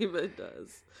gets me, but it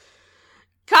does.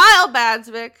 Kyle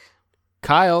Badsvik.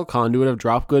 Kyle, conduit of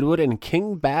Drop Goodwood and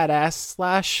King Badass /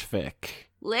 Fic.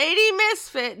 Lady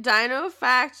Misfit. Dino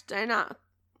Fact. Dinocorus?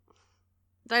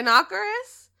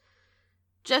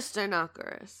 Just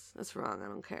Dinocorus. That's wrong. I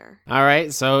don't care. All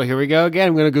right, so here we go again.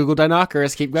 I'm going to Google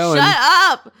Dinocorus. Keep going. Shut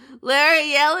up!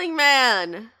 Larry Yelling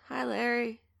Man. Hi,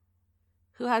 Larry.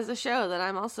 Who has a show that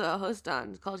I'm also a host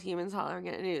on called Humans Hollering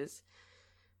at News.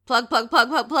 Plug.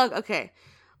 Okay.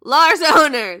 Lars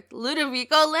Owner.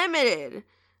 Ludovico Limited.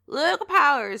 Luke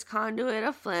Powers, conduit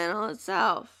of flannel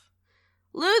itself.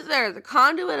 Luther, the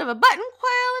conduit of a button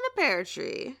quail and a pear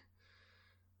tree.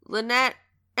 Lynette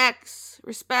X,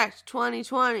 respect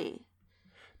 2020.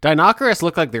 Dinocorus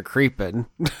look like they're creeping.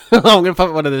 I'm going to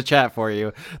put one in the chat for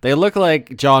you. They look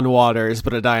like John Waters,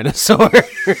 but a dinosaur.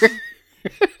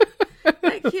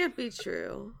 That can't be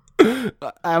true.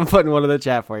 I'm putting one in the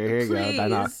chat for you. Here you Please, go.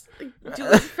 Dinoc.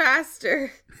 do it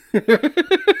faster.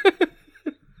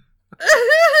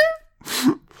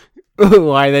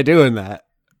 Why are they doing that?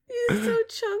 He's so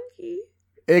chunky.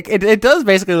 It does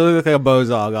basically look like a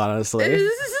bozog, honestly.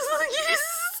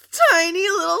 It's tiny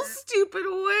little stupid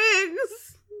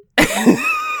wings.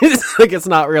 It's like it's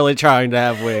not really trying to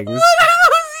have wings. What are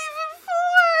those even for?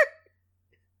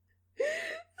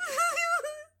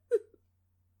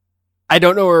 I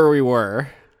don't know where we were.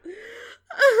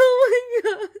 Oh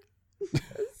my god.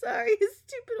 Sorry,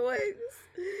 stupid wings.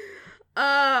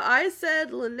 I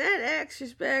said Lynette X,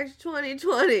 respect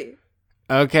 2020.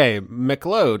 Okay,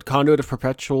 McLeod, conduit of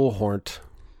Perpetual Haunt.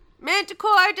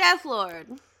 Manticore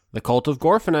Deathlord. The Cult of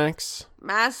Gorfanax.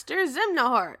 Master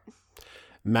Zimnohort.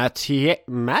 Mathieo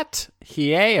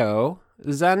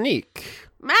Zanik.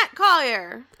 Matt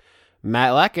Collier.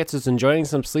 Matt Lackett is enjoying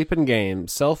some sleeping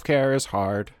games. Self-care is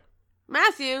hard.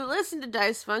 Matthew, listen to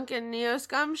Dice Funk and Neo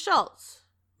Scum Schultz.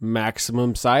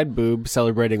 Maximum Side Boob,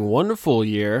 celebrating 1 full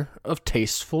year of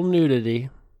tasteful nudity.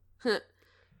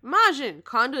 Majin,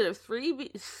 conduit of 3D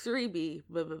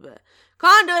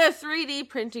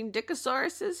printing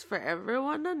Dickosauruses for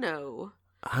everyone to know.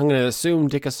 I'm going to assume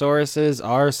Dickosauruses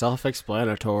are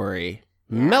self-explanatory.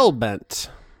 Melbent.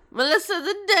 Melissa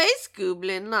the Dice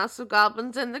Goblin, lots of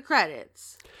goblins in the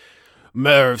credits.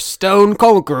 Mayor of Stone,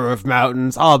 conqueror of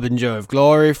mountains, harbinger of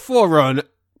glory, forerunner.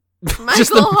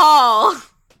 Michael Hall.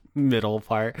 Middle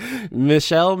part.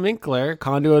 Michelle Minkler,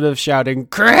 conduit of shouting,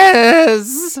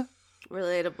 Chris!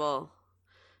 Relatable.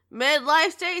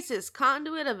 Midlife stasis,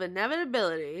 conduit of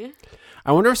inevitability.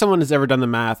 I wonder if someone has ever done the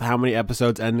math how many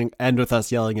episodes end with us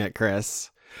yelling at Chris.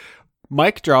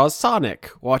 Mike draws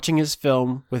Sonic, watching his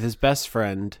film with his best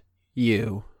friend,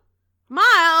 you.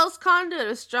 Miles, conduit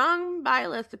of strong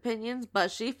Byleth opinions,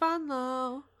 but she fun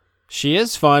though. She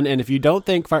is fun, and if you don't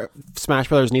think Smash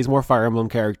Brothers needs more Fire Emblem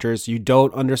characters, you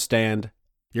don't understand.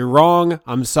 You're wrong.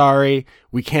 I'm sorry.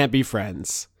 We can't be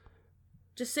friends.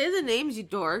 Just say the names, you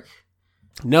dork.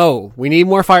 No, we need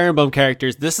more Fire Emblem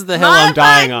characters. This is the hill I'm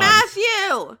dying on.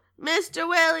 Matthew! Mr.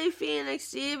 Willie, Phoenix,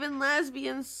 Steven,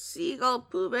 Lesbian, Seagull,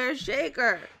 Pooh Bear,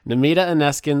 Shaker. Namita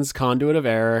Ineskins, conduit of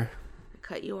error. I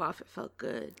cut you off. It felt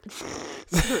good.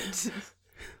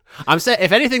 I'm saying,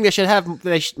 if anything, they should have.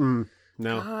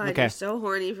 No. God, Okay. you're so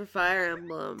horny for Fire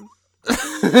Emblem.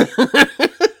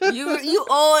 you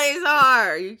always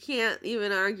are. You can't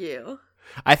even argue.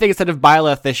 I think instead of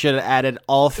Byleth, they should have added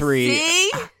all 3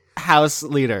 See? house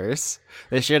leaders.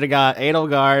 They should have got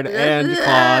Edelgard and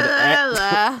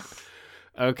Claude.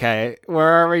 Okay, where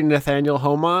are we? Nathaniel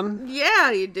Homon? Yeah,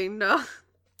 you ding dong.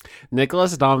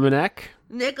 Nicholas Dominic.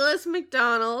 Nicholas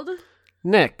McDonald.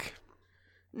 Nick.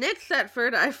 Nick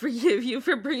Thetford, I forgive you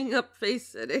for bringing up face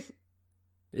sitting.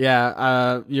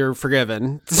 Yeah, you're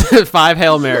forgiven. 5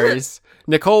 Hail Marys.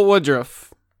 Nicole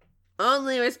Woodruff.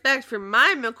 Only respect for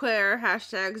my McQuare,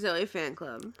 hashtag Zoe Fan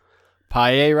Club.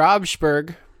 Paye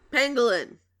Robsberg.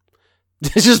 Pangolin.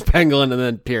 It's just Pangolin and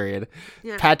then period.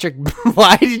 Yeah. Patrick,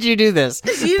 why did you do this?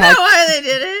 You know why they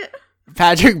did it?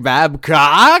 Patrick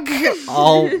Babcock.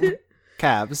 All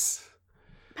caps.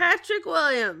 Patrick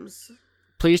Williams.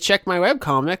 Please check my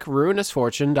webcomic,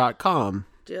 ruinousfortune.com.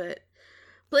 Do it.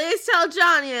 Please tell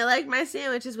Johnny I like my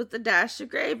sandwiches with a dash of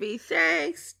gravy.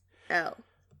 Thanks. L.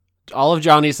 All of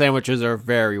Johnny's sandwiches are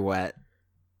very wet.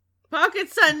 Pocket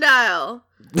Sundial.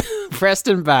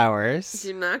 Preston Bowers.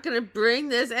 You're not going to bring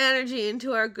this energy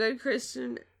into our good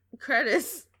Christian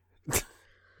credits.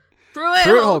 Pruitt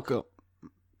Holcomb.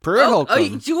 Pruitt Holcomb.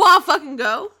 Oh, do you all fucking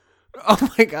go? Oh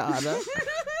my god.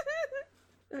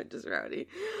 I'm just rowdy.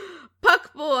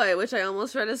 Puck Boy, which I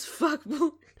almost read as fuck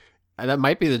boy. That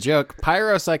might be the joke.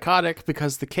 Pyropsychotic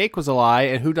because the cake was a lie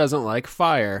and who doesn't like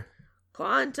fire?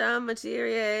 Quantum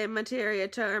materia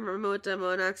term remota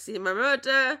monaxi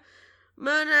marmota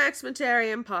monax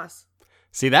materium pos.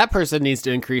 See, that person needs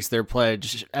to increase their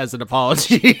pledge as an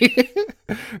apology.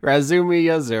 Razumi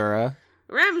Yazura.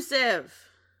 Remsiv.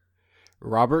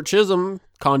 Robert Chisholm,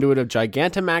 conduit of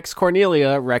Gigantamax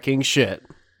Cornelia, wrecking shit.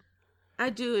 I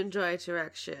do enjoy to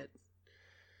wreck shit.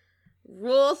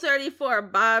 Rule 34,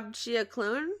 Bob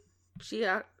Chiaclone?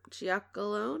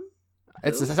 Chiacalone?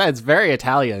 It's very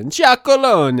Italian.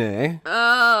 Ciacolone. Oh,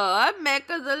 I make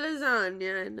the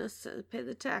lasagna. I know, so pay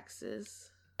the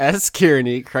taxes. S.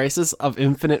 Kearney, Crisis of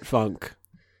Infinite Funk.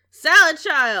 Salad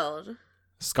Child.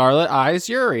 Scarlet Eyes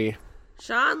Yuri.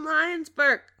 Sean Lyons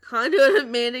Burke, conduit of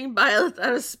manning Byleth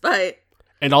out of spite.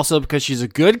 And also because she's a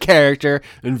good character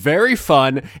and very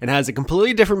fun and has a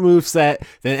completely different moveset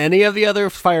than any of the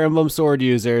other Fire Emblem sword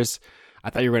users.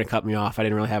 I thought you were going to cut me off. I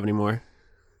didn't really have any more.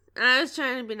 I was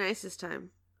trying to be nice this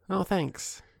time. Oh,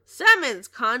 thanks. Simmons,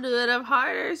 conduit of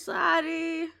harder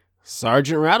slotty.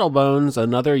 Sergeant Rattlebones,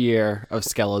 another year of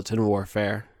skeleton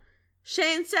warfare.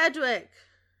 Shane Sedgwick.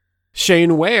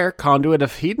 Shane Ware, conduit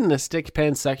of hedonistic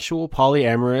pansexual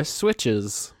polyamorous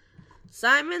switches.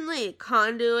 Simon Lee,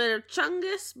 conduit of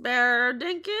Chungus, Bearer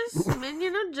Dinkus,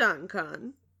 minion of John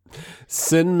Con.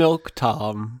 Sin Milk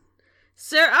Tom.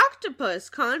 Sir Octopus,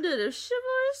 conduit of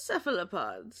chivalrous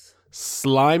cephalopods.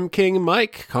 Slime King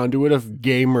Mike, conduit of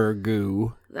Gamer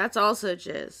Goo. That's also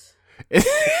jizz.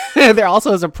 There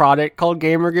also is a product called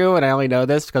Gamer Goo, and I only know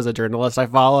this because a journalist I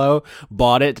follow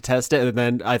bought it to test it, and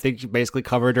then I think she basically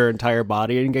covered her entire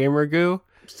body in Gamer Goo.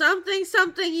 Something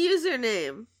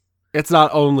username. It's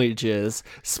not only jizz.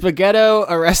 Spaghetto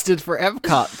arrested for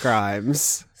Epcot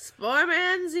crimes.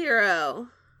 Sporeman 0.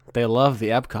 They love the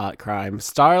Epcot crime.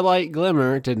 Starlight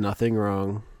Glimmer did nothing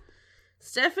wrong.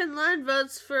 Stefan Lund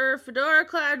votes for Fedora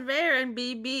Cloud Vare and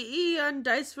BBE on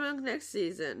Dice Funk next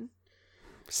season.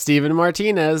 Steven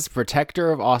Martinez, protector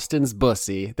of Austin's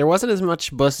bussy. There wasn't as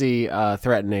much bussy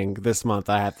threatening this month,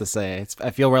 I have to say.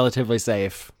 I feel relatively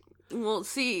safe. Well,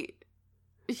 see,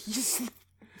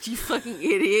 you fucking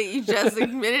idiot. You just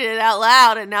admitted it out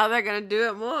loud, and now they're going to do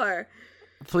it more.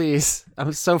 Please,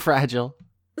 I'm so fragile.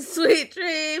 Sweet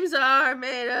dreams are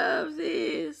made of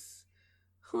these.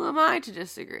 Who am I to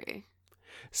disagree?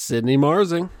 Sydney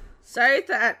Marsing. Sorry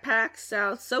that pack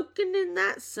south soaking in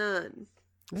that sun.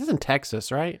 This is in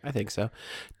Texas, right? I think so.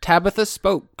 Tabitha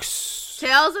Spokes.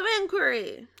 Tales of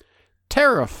Inquiry.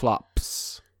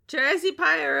 Terraflops. Tracy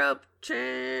Pyrope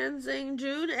transing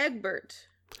June Egbert.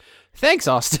 Thanks,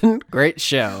 Austin. Great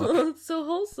show. Oh, it's so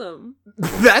wholesome.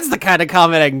 That's the kind of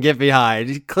comment I can get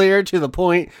behind. Clear, to the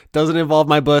point, doesn't involve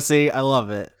my bussy. I love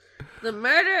it. The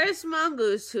murderous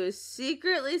mongoose who is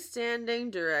secretly standing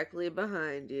directly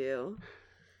behind you.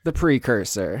 The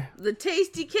precursor. The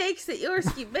tasty cakes that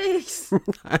Yorsky bakes.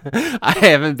 I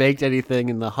haven't baked anything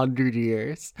in 100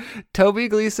 years. Toby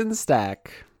Gleason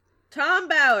Stack. Tom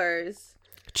Bowers.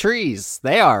 Trees,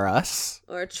 they are us.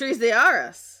 Or trees, they are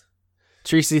us.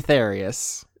 Treacy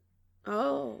Therius.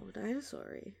 Oh,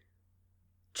 dinosaur-y.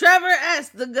 Trevor S.,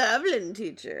 the goblin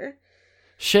teacher.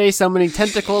 Shay summoning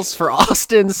tentacles for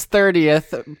Austin's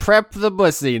 30th. Prep the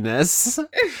bussiness.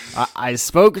 I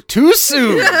spoke too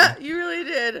soon. Yeah, you really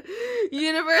did.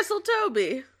 Universal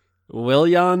Toby.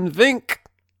 William Vink.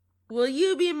 Will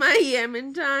you be my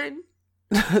Yementine?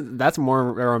 That's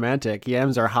more romantic.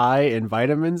 Yams are high in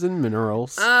vitamins and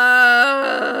minerals.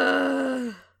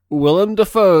 Willem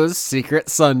Dafoe's Secret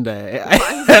Sunday.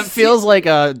 That feels like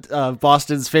a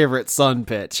Boston's favorite son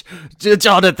pitch.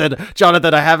 Jonathan,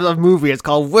 I have a movie. It's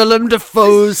called Willem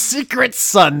Dafoe's Secret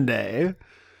Sunday.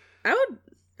 I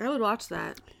would watch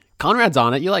that. Conrad's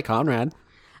on it. You like Conrad.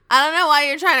 I don't know why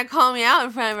you're trying to call me out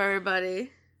in front of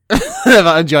everybody.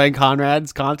 About enjoying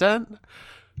Conrad's content?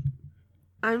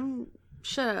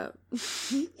 Shut up.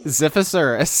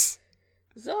 Ziphosaurus.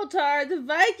 Zoltar, the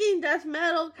Viking death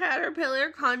metal caterpillar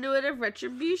conduit of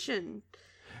retribution.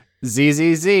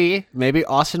 ZZZ. Maybe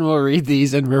Austin will read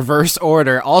these in reverse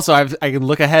order. Also, I can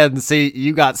look ahead and see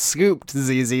you got scooped,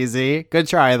 ZZZ. Good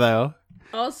try, though.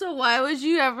 Also, why would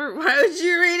you read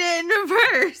it in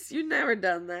reverse? You've never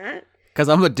done that. Because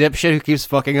I'm a dipshit who keeps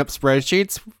fucking up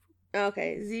spreadsheets.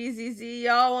 Okay, ZZZ,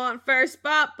 y'all want first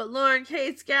spot, but Lauren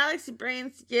Kate's Galaxy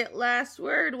Brains to get last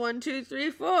word. 1, 2,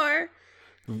 3, 4.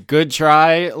 Good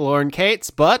try, Lauren Cates,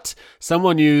 but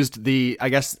someone used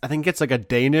I think it's like a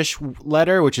Danish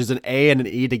letter, which is an A and an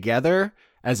E together,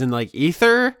 as in like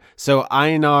ether. So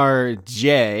Einar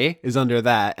J is under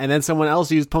that. And then someone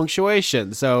else used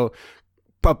punctuation. So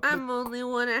I'm only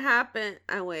one it happen.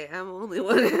 I'm only happy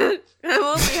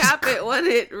when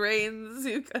it rains,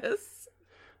 Zukas.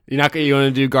 You want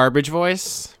to do garbage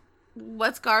voice?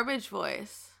 What's garbage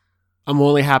voice? I'm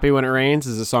Only Happy When It Rains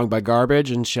is a song by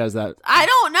Garbage, and she has that. I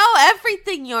don't know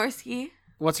everything, Yorsky.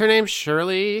 What's her name?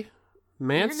 Shirley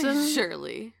Manson?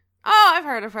 Shirley. Oh, I've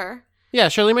heard of her. Yeah,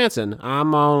 Shirley Manson.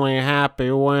 I'm only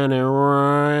happy when it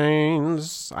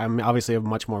rains. I'm obviously a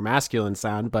much more masculine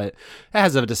sound, but it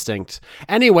has a distinct.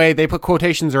 Anyway, they put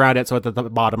quotations around it, so it's at the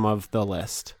bottom of the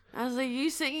list. I was like,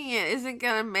 you singing it isn't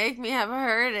gonna make me have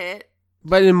heard it.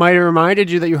 But it might have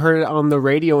reminded you that you heard it on the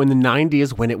radio in the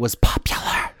 90s when it was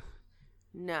popular.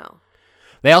 No.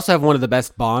 They also have one of the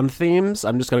best Bond themes.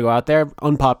 I'm just going to go out there.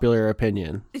 Unpopular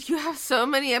opinion. You have so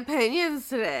many opinions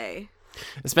today.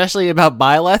 Especially about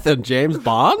Byleth and James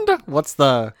Bond?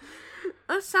 That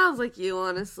sounds like you,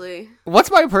 honestly.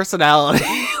 What's my personality?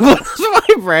 What's my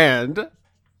brand?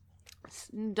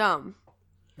 Dumb.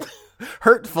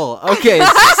 Hurtful. Okay,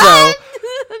 so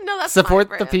No, that's support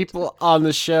my the brand. people on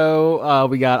the show.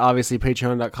 We got obviously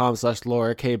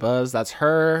patreon.com/Laura K Buzz. That's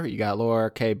her. You got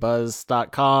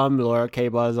LauraKBuzz.com, Laura K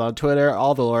Buzz on Twitter,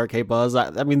 all the Laura K Buzz.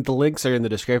 I mean, the links are in the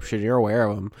description. You're aware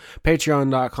of them.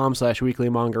 Patreon.com/Weekly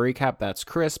Manga Recap. That's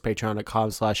Chris.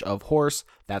 Patreon.com/OfHorse.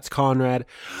 That's Conrad.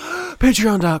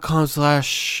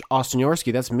 Patreon.com/Austin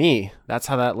Yorsky. That's me. That's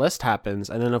how that list happens.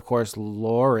 And then, of course,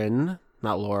 Lauren.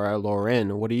 Not Laura,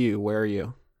 Lauren. What are you? Where are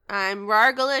you? I'm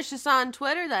Rargalicious on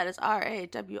Twitter. That is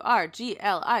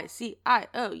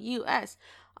RAWRGLICIOUS.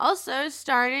 Also,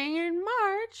 starting in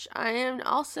March, I am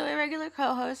also a regular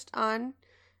co-host on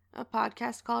a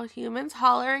podcast called Humans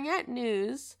Hollering at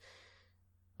News.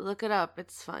 Look it up.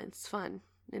 It's fun. It's fun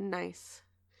and nice.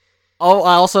 Oh,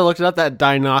 I also looked up that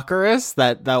Dinocorus,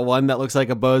 that one that looks like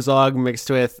a bozog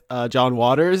mixed with John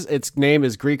Waters. Its name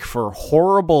is Greek for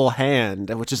horrible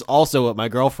hand, which is also what my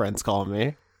girlfriends call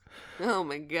me. Oh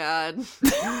my god.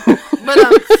 But